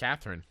just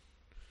Catherine.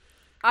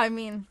 I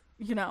mean,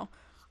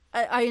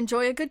 I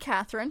enjoy a good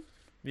Catherine.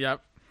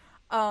 Yep.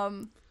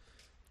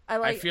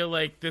 I feel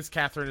like this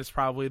Catherine is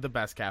probably the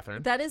best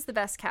Catherine. That is the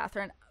best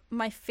Catherine.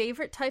 My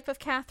favorite type of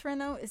Catherine,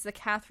 though, is the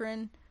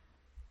Catherine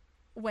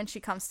when she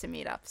comes to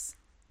meetups.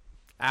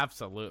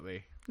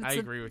 Absolutely. I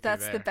agree with you there.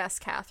 That's the best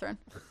Catherine.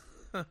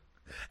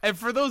 And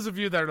for those of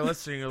you that are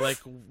listening, are like,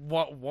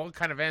 what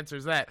kind of answer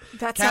is that?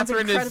 That sounds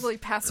incredibly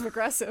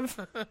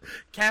passive-aggressive.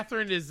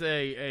 Catherine is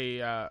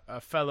a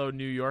fellow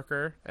New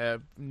Yorker,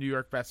 a New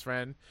York best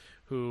friend,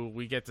 who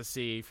we get to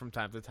see from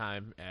time to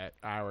time at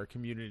our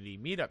community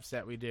meetups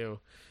that we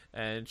do.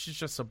 And she's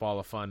just a ball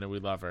of fun, and we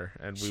love her.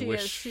 And we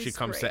wish she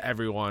comes to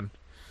everyone.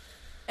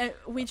 And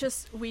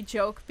we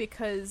joke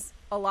because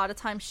a lot of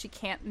times she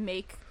can't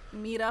make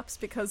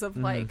meetups because of,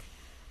 like,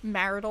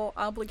 marital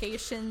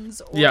obligations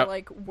or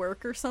like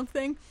work or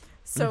something,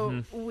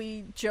 so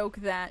we joke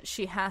that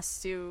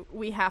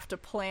we have to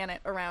plan it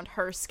around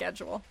her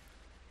schedule,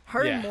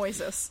 and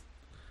Moises.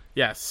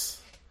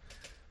 Yes.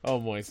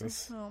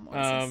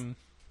 Moises.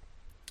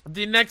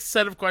 The next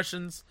set of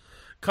questions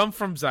come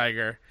from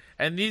Zyger,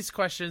 and these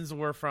questions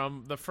were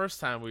from the first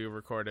time we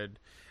recorded,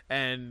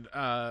 and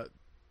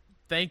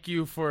thank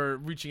you for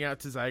reaching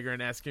out to Zyger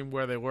and asking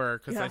where they were,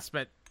 because I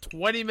spent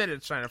 20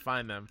 minutes trying to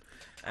find them,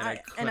 and I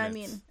couldn't. And I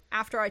mean,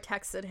 after I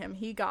texted him,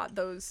 he got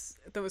those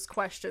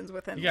questions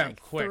within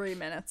like 3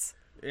 minutes.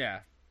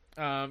 Yeah.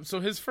 So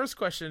his first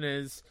question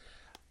is,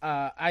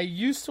 I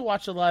used to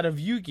watch a lot of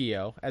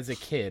Yu-Gi-Oh! As a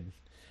kid,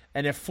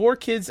 and if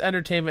 4Kids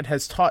Entertainment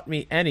has taught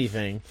me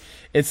anything,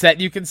 it's that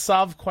you can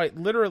solve quite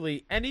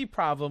literally any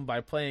problem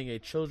by playing a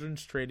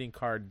children's trading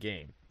card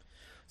game.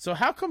 So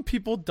how come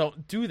people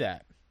don't do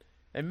that?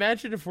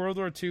 Imagine if World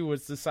War II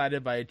was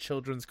decided by a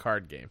children's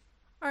card game.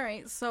 All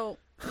right, so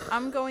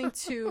I'm going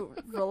to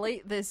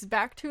relate this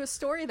back to a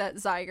story that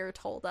Zyger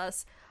told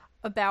us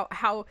about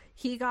how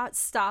he got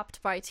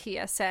stopped by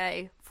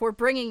TSA for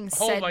bringing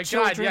said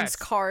children's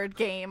card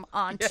game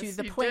onto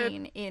the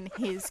plane in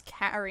his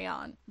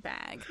carry-on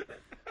bag.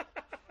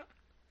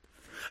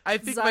 I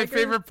think Zyger, my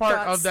favorite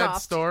part of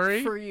that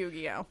story for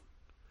Yu-Gi-Oh!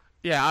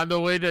 Yeah, on the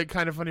way to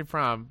Kind of Funny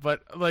Prom,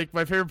 but like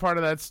my favorite part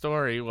of that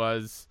story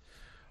was,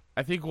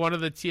 I think one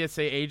of the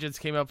TSA agents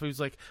came up and was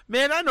like,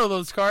 "Man, I know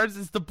those cards.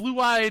 Is the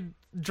blue-eyed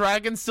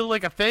dragon still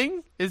like a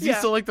thing? Is he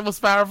still like the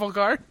most powerful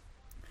card?"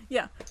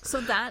 Yeah,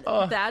 so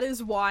that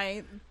is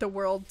why the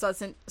world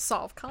doesn't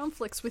solve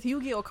conflicts with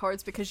Yu-Gi-Oh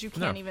cards, because you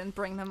can't even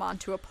bring them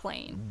onto a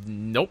plane.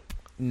 Nope.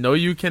 No,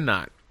 you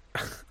cannot.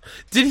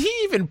 Did he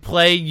even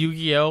play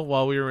Yu-Gi-Oh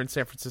while we were in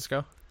San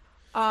Francisco?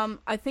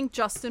 I think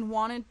Justin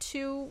wanted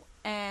to,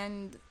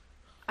 and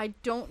I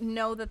don't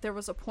know that there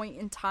was a point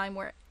in time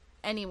where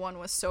anyone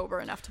was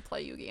sober enough to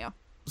play Yu-Gi-Oh.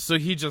 So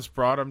he just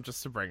brought him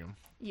just to bring him.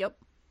 Yep.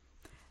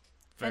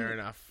 Fair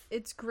enough.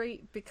 It's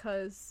great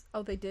because...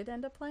 Oh, they did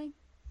end up playing?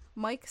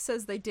 Mike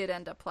says they did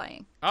end up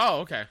playing. Oh,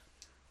 okay.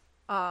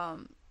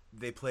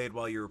 They played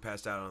while you were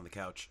passed out on the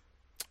couch.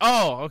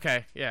 Oh,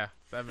 okay. Yeah,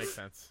 that makes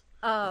sense.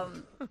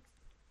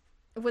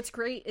 What's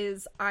great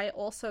is I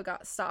also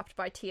got stopped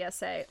by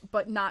TSA,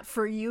 but not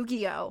for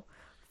Yu-Gi-Oh!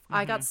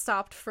 I got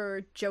stopped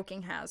for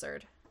Joking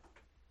Hazard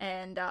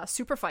and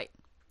Super Fight.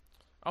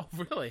 Oh,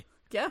 really?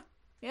 Yeah.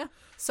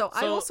 So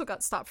I also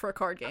got stopped for a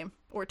card game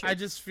or two. I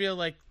just feel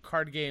like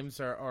card games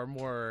are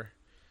more...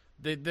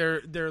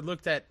 They're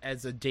looked at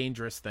as a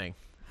dangerous thing,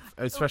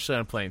 especially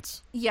on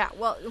planes. Yeah,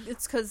 well,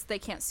 it's because they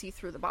can't see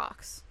through the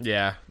box.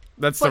 Yeah,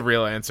 that's the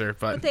real answer.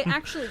 But they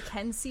actually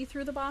can see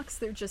through the box.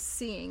 They're just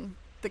seeing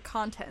the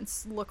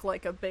contents look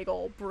like a big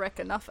old brick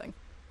of nothing.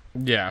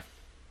 Yeah.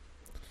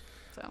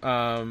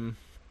 So.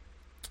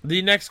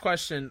 The next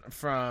question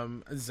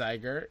from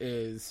Zyger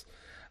is,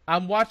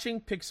 I'm watching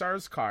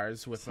Pixar's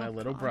Cars with my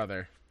little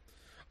brother.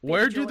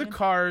 Where do the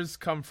cars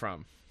come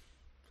from?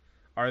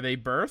 Are they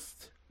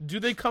birthed? Do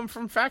they come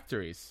from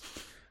factories?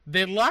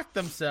 They lock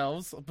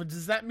themselves, but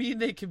does that mean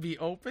they can be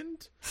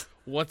opened?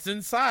 What's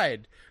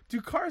inside?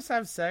 Do cars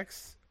have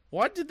sex?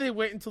 Why did they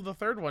wait until the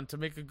third one to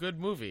make a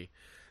good movie?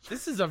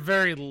 This is a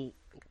very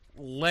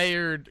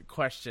layered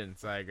question,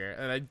 Zyger,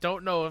 and I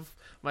don't know if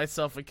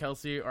myself and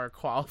Kelsey are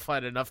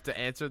qualified enough to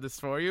answer this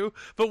for you,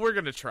 but we're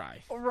going to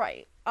try.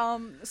 Right.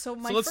 So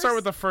let's start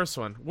with the first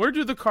one. Where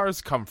do the cars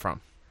come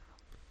from?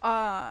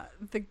 I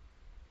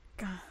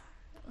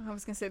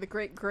was going to say the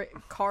great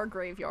car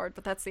graveyard,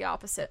 but that's the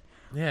opposite.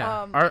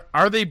 Yeah.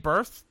 Are they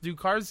birthed? Do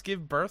cars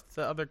give birth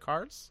to other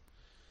cars?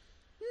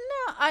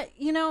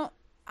 No,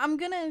 I'm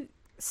going to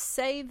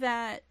say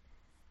that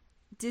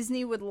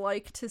Disney would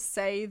like to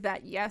say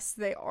that, yes,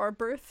 they are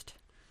birthed.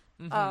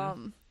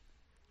 Mm-hmm.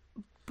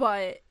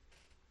 But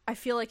I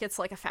feel like it's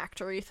like a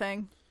factory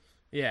thing.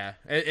 Yeah.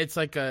 It's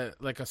like a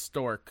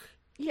stork.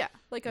 Yeah,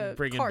 like a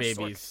bringing car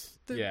babies.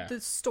 Stork.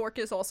 The stork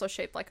is also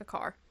shaped like a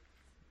car.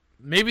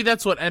 Maybe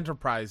that's what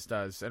Enterprise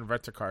does and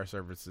rent-a-car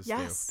services do.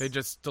 They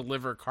just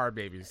deliver car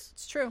babies.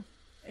 It's true.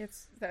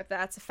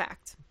 That's a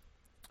fact.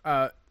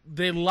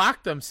 They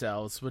lock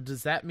themselves, but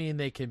does that mean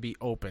they can be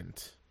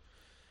opened?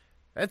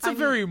 That's a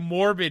very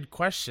morbid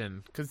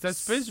question, because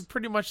that's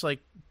pretty much like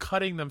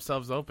cutting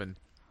themselves open.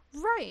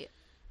 Right.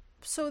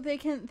 So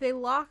they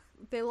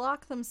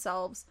lock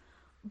themselves,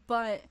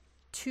 but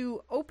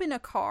to open a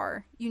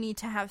car, you need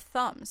to have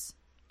thumbs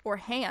or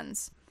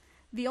hands.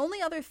 The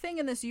only other thing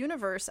in this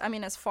universe,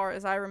 as far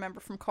as I remember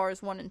from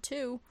Cars 1 and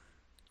 2,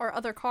 are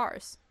other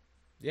cars.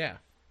 Yeah.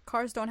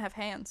 Cars don't have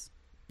hands.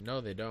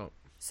 No, they don't.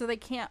 So they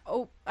can't...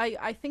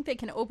 I think they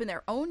can open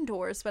their own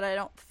doors, but I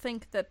don't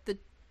think that the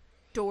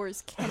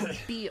doors can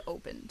be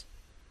opened.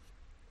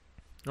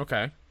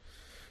 Okay.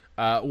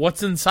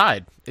 What's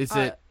inside? Is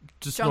it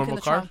just junk normal in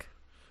the car? Trunk.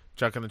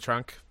 Junk in the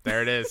trunk.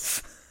 There it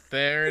is.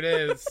 There it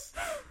is.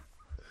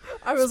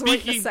 I was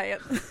waiting to say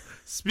it.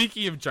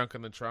 Speaking of junk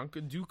in the trunk,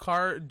 do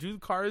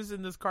cars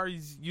in this car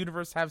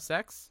universe have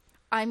sex?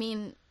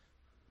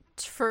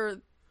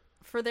 For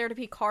there to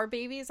be car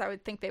babies, I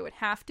would think they would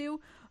have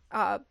to.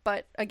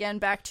 But again,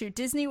 back to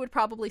Disney would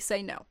probably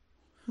say no.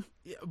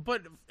 Yeah,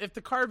 but if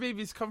the car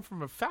babies come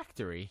from a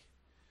factory,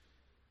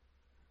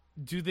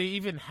 do they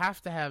even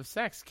have to have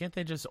sex? Can't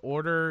they just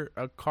order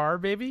a car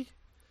baby?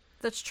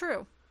 That's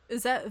true.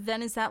 Is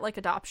that like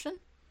adoption?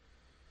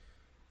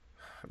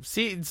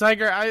 See,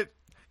 Zyger,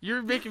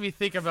 you're making me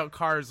think about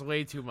Cars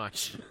way too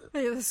much.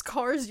 Hey, this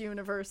Cars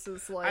universe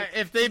is like...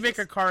 if they make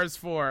a Cars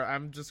 4,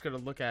 I'm just going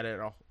to look at it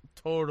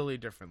totally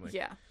differently.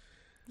 Yeah.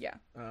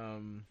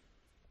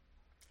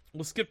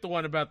 We'll skip the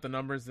one about the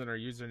numbers and our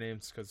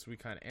usernames because we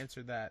kind of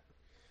answered that.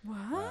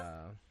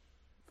 What?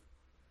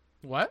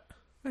 What?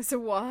 I said,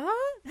 what?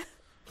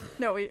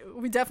 No,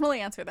 we definitely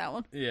answered that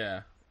one.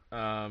 Yeah.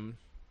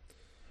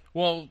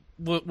 Well,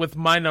 with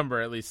my number,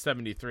 at least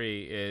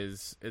 73,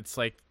 it's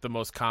like the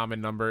most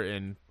common number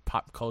in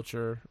pop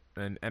culture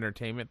and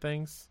entertainment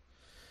things.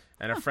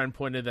 And a friend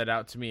pointed that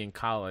out to me in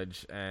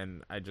college,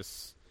 and I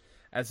just,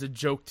 as a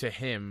joke to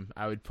him,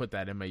 I would put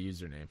that in my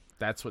username.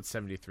 That's what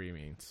 73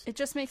 means. It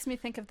just makes me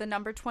think of the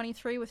number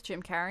 23 with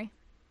Jim Carrey.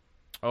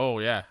 Oh,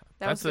 yeah.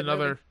 That's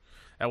another... movie.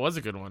 That was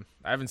a good one.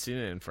 I haven't seen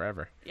it in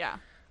forever. Yeah.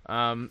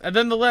 And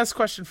then the last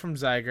question from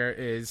Zyger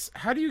is,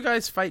 how do you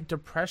guys fight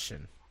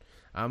depression?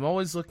 I'm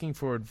always looking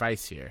for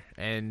advice here.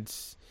 And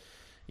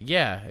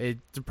yeah,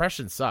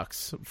 depression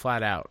sucks,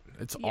 flat out.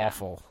 It's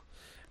awful.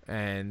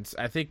 And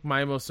I think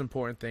my most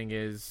important thing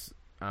is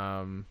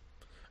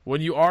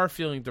when you are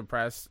feeling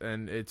depressed,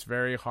 and it's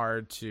very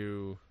hard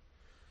to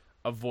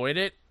avoid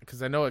it,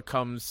 because I know it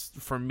comes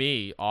for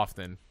me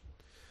often.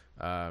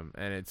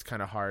 and it's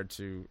kind of hard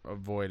to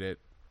avoid it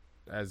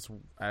as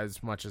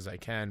much as I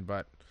can.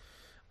 But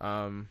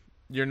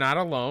you're not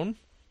alone.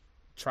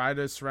 Try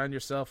to surround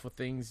yourself with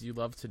things you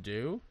love to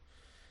do.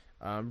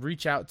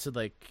 Reach out to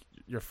like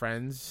your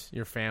friends,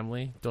 your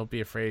family. Don't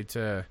be afraid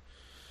to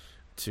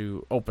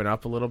open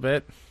up a little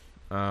bit.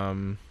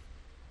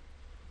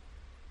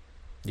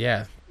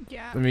 Yeah.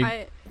 Yeah. I mean,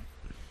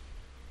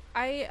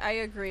 I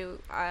agree.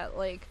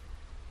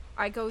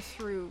 I go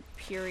through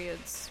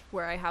periods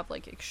where I have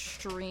like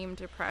extreme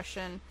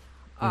depression,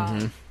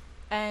 and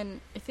I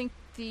think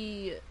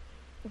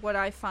what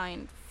I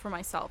find for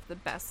myself the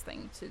best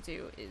thing to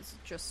do is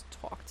just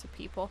talk to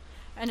people.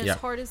 And as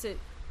hard as it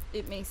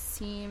may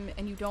seem,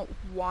 and you don't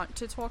want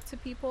to talk to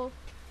people,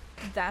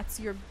 that's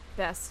your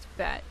best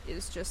bet,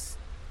 is just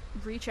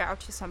reach out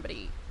to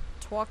somebody,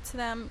 talk to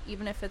them,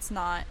 even if it's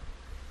not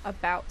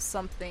about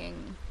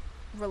something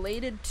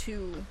related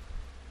to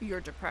your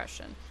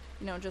depression.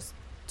 Just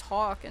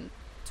talk and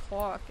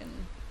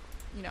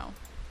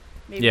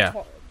maybe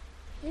talk,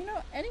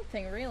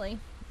 anything really.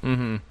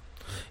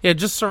 Yeah,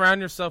 just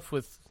surround yourself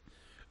with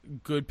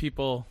good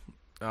people,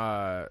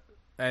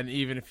 and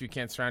even if you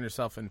can't surround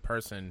yourself in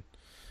person,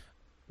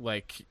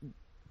 like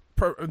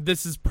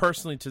this is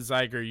personally to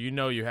Zyger,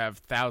 you have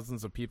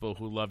thousands of people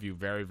who love you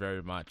very,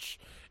 very much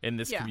in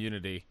this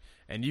community,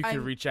 and you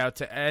can reach out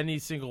to any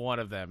single one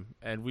of them,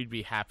 and we'd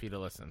be happy to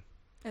listen.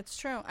 It's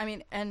true. I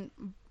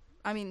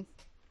mean,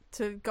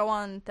 to go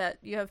on that,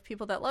 you have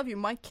people that love you.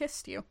 Mike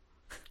kissed you.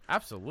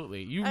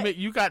 Absolutely.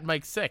 You got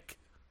Mike sick.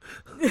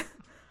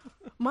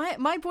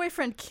 My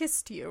boyfriend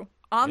kissed you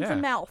on the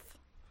mouth.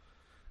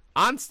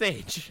 On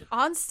stage.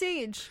 On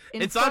stage.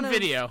 It's on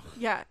video.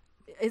 Yeah.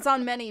 It's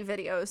on many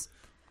videos.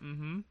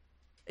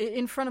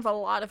 In front of a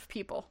lot of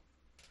people.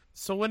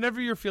 So whenever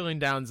you're feeling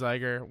down,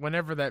 Zyger,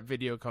 whenever that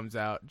video comes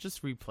out,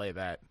 just replay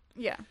that.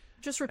 Yeah.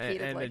 Just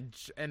repeatedly.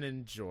 And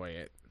enjoy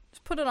it.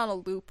 Just put it on a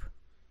loop.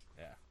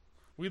 Yeah.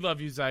 We love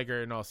you,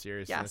 Zyger, in all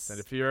seriousness. Yes. And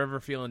if you're ever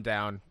feeling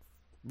down,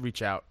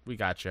 reach out. We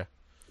got you.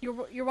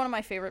 You're one of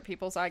my favorite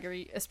people,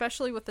 Zyger,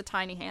 especially with the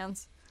tiny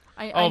hands.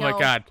 I know, my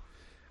God.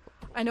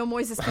 I know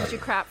Moises gives you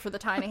crap for the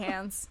tiny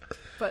hands,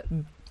 but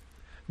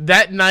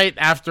that night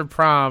after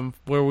prom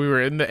where we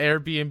were in the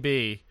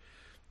Airbnb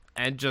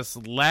and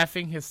just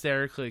laughing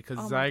hysterically because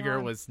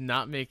Zyger was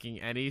not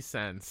making any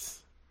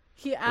sense.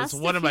 He asked it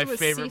was one of my favorite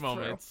see-through.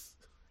 moments.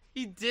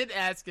 He did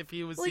ask if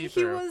he was like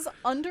see-through. He was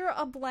under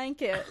a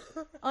blanket,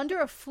 under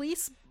a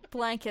fleece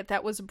blanket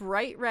that was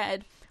bright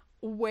red,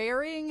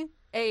 wearing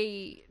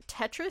a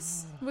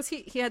Tetris.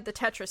 He had the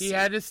Tetris suit. He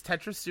had his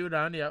Tetris suit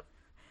on, yep.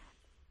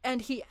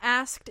 And he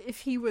asked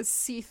if he was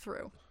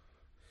see-through.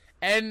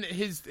 And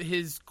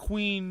his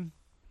queen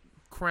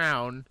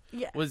crown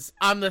was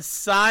on the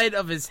side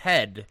of his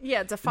head.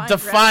 Yeah, defying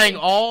gravity.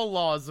 All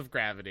laws of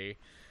gravity.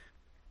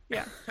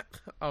 Yeah.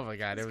 Oh my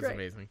God, it was great.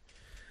 Amazing.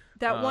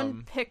 That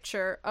one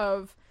picture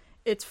of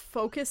it's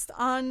focused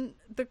on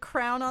the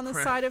crown on the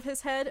side of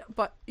his head,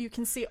 but you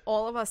can see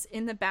all of us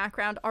in the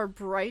background are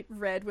bright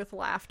red with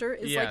laughter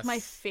is like my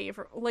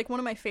favorite, like one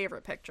of my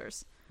favorite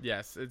pictures.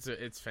 Yes,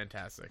 it's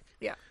fantastic.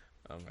 Yeah.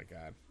 Oh my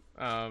God.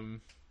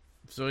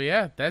 So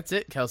yeah, that's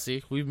it,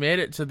 Kelsey. We've made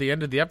it to the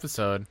end of the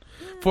episode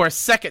for a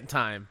second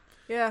time.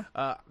 Yeah.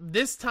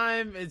 This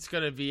time it's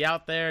going to be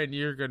out there and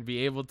you're going to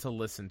be able to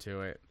listen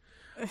to it.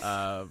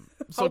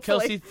 So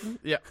Kelsey,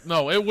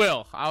 it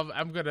will.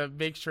 I'm going to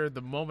make sure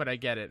the moment I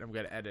get it, I'm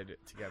going to edit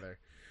it together.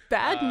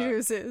 Bad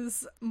news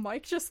is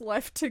Mike just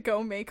left to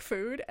go make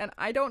food and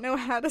I don't know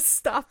how to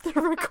stop the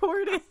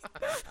recording.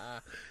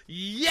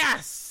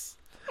 Yes!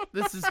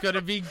 This is going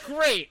to be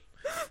great.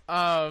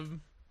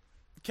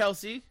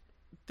 Kelsey,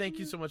 thank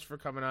you so much for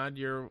coming on.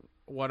 You're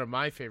one of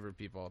my favorite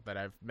people that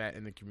I've met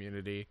in the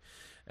community.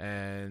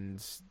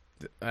 And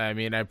I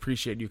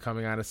appreciate you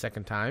coming on a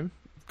second time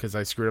because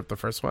I screwed up the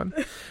first one.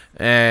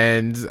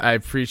 And I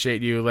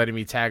appreciate you letting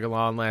me tag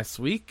along last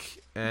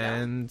week.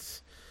 And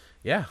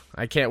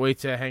I can't wait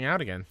to hang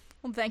out again.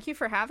 Well, thank you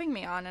for having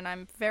me on. And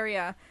I'm very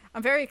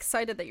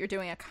excited that you're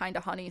doing a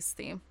Kinda Honeys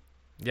theme.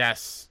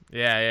 Yes.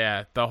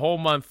 Yeah. The whole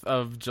month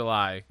of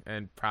July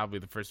and probably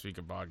the first week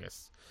of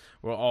August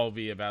will all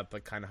be about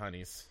the Kinda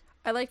Honeys.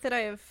 I like that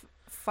I have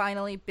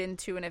finally been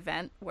to an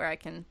event where I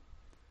can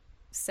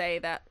say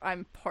that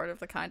I'm part of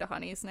the Kinda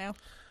Honeys now.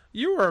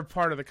 You were a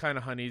part of the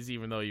Kinda Honeys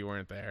even though you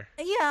weren't there.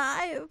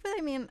 Yeah,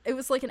 it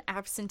was like an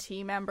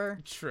absentee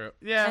member. True.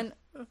 Yeah. And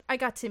I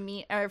got to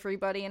meet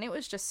everybody and it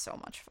was just so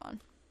much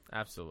fun.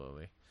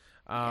 Absolutely.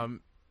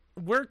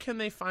 Where can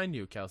they find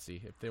you,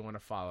 Kelsey, if they want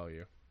to follow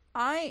you?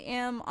 I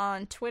am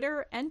on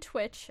Twitter and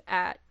Twitch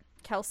at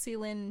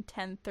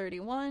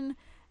KelseyLynn1031,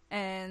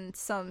 and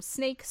some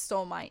snake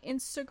stole my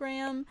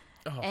Instagram,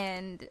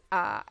 and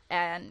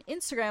on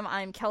Instagram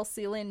I'm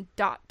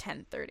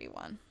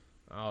KelseyLynn.1031.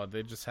 Oh,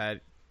 they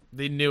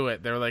knew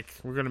it. They were like,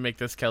 we're gonna make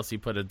this Kelsey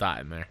put a dot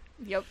in there.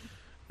 Yep.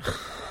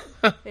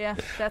 Yeah,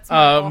 that's my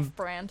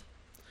off-brand.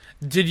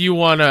 Did you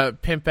want to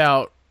pimp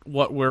out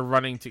what we're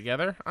running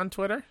together on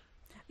Twitter?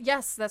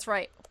 Yes, that's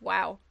right.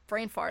 Wow,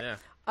 brain fart. Yeah.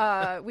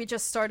 We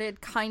just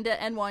started Kinda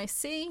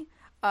NYC.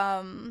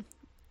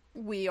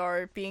 We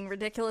are being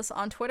ridiculous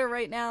on Twitter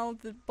right now,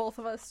 both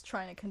of us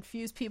trying to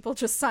confuse people,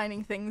 just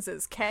signing things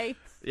as K.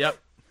 Yep.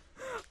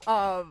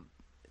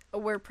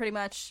 We're pretty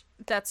much,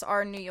 that's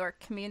our New York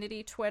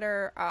community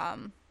Twitter.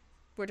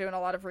 We're doing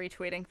a lot of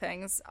retweeting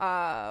things,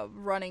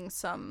 running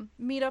some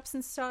meetups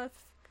and stuff.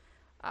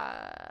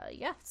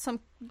 Yeah, some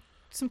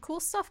cool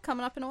stuff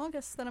coming up in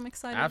August that I'm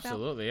excited about.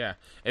 Absolutely, yeah.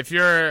 If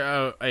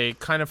you're a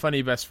kind of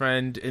funny best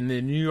friend in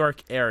the New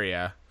York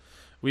area,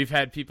 we've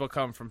had people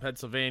come from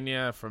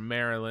Pennsylvania, from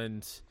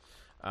Maryland.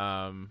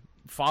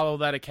 Follow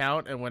that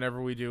account, and whenever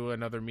we do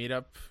another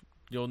meetup,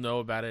 you'll know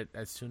about it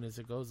as soon as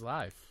it goes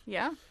live.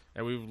 Yeah.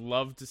 And we would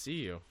love to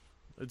see you.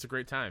 It's a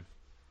great time.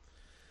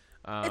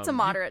 It's a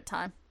moderate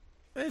time.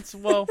 It's,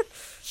 well,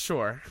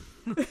 sure.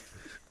 You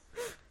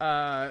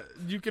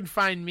can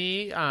find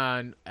me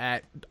on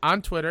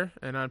Twitter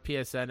and on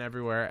PSN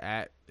everywhere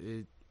at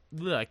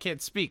I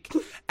can't speak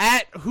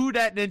at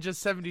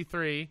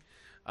WhoDatNinja73.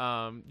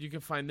 You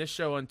can find this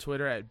show on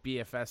Twitter at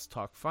BFS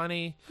Talk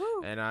Funny.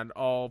 Woo. And on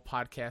all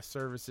podcast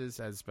services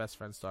as Best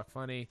Friends Talk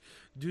Funny.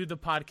 Do the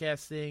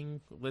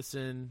podcasting,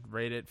 listen,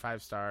 rate it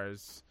 5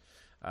 stars,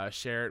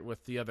 share it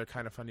with the other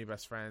kind of funny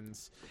best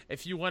friends.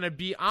 If you want to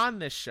be on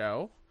this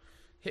show,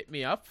 hit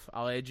me up.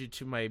 I'll add you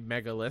to my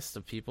mega list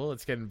of people.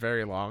 It's getting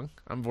very long.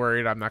 I'm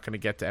worried I'm not going to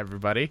get to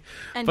everybody.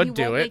 And but you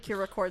do won't it. Make you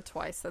record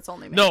twice. That's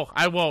only me. No,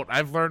 I won't.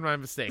 I've learned my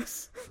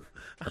mistakes.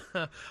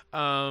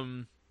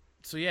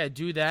 So yeah,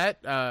 do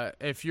that.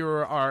 If you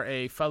are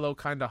a fellow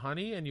Kinda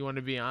Honey and you want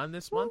to be on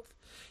this month,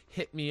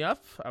 hit me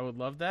up. I would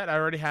love that. I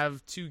already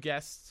have 2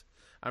 guests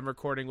I'm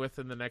recording with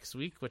in the next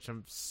week, which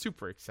I'm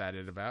super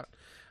excited about.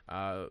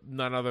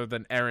 None other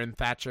than Erin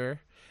Thatcher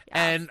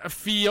and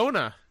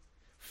Fiona.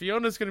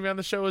 Fiona's going to be on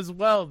the show as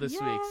well this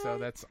week, so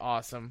that's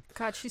awesome.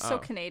 God, she's so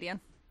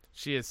Canadian.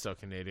 She is so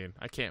Canadian.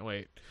 I can't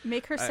wait.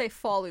 Make her say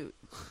fallout.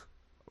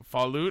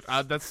 Fallout?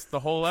 That's the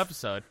whole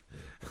episode.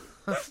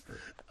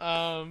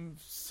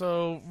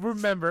 So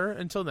remember,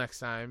 until next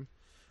time,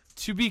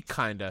 to be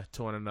kinda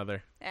to one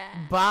another.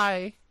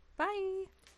 Bye. Bye.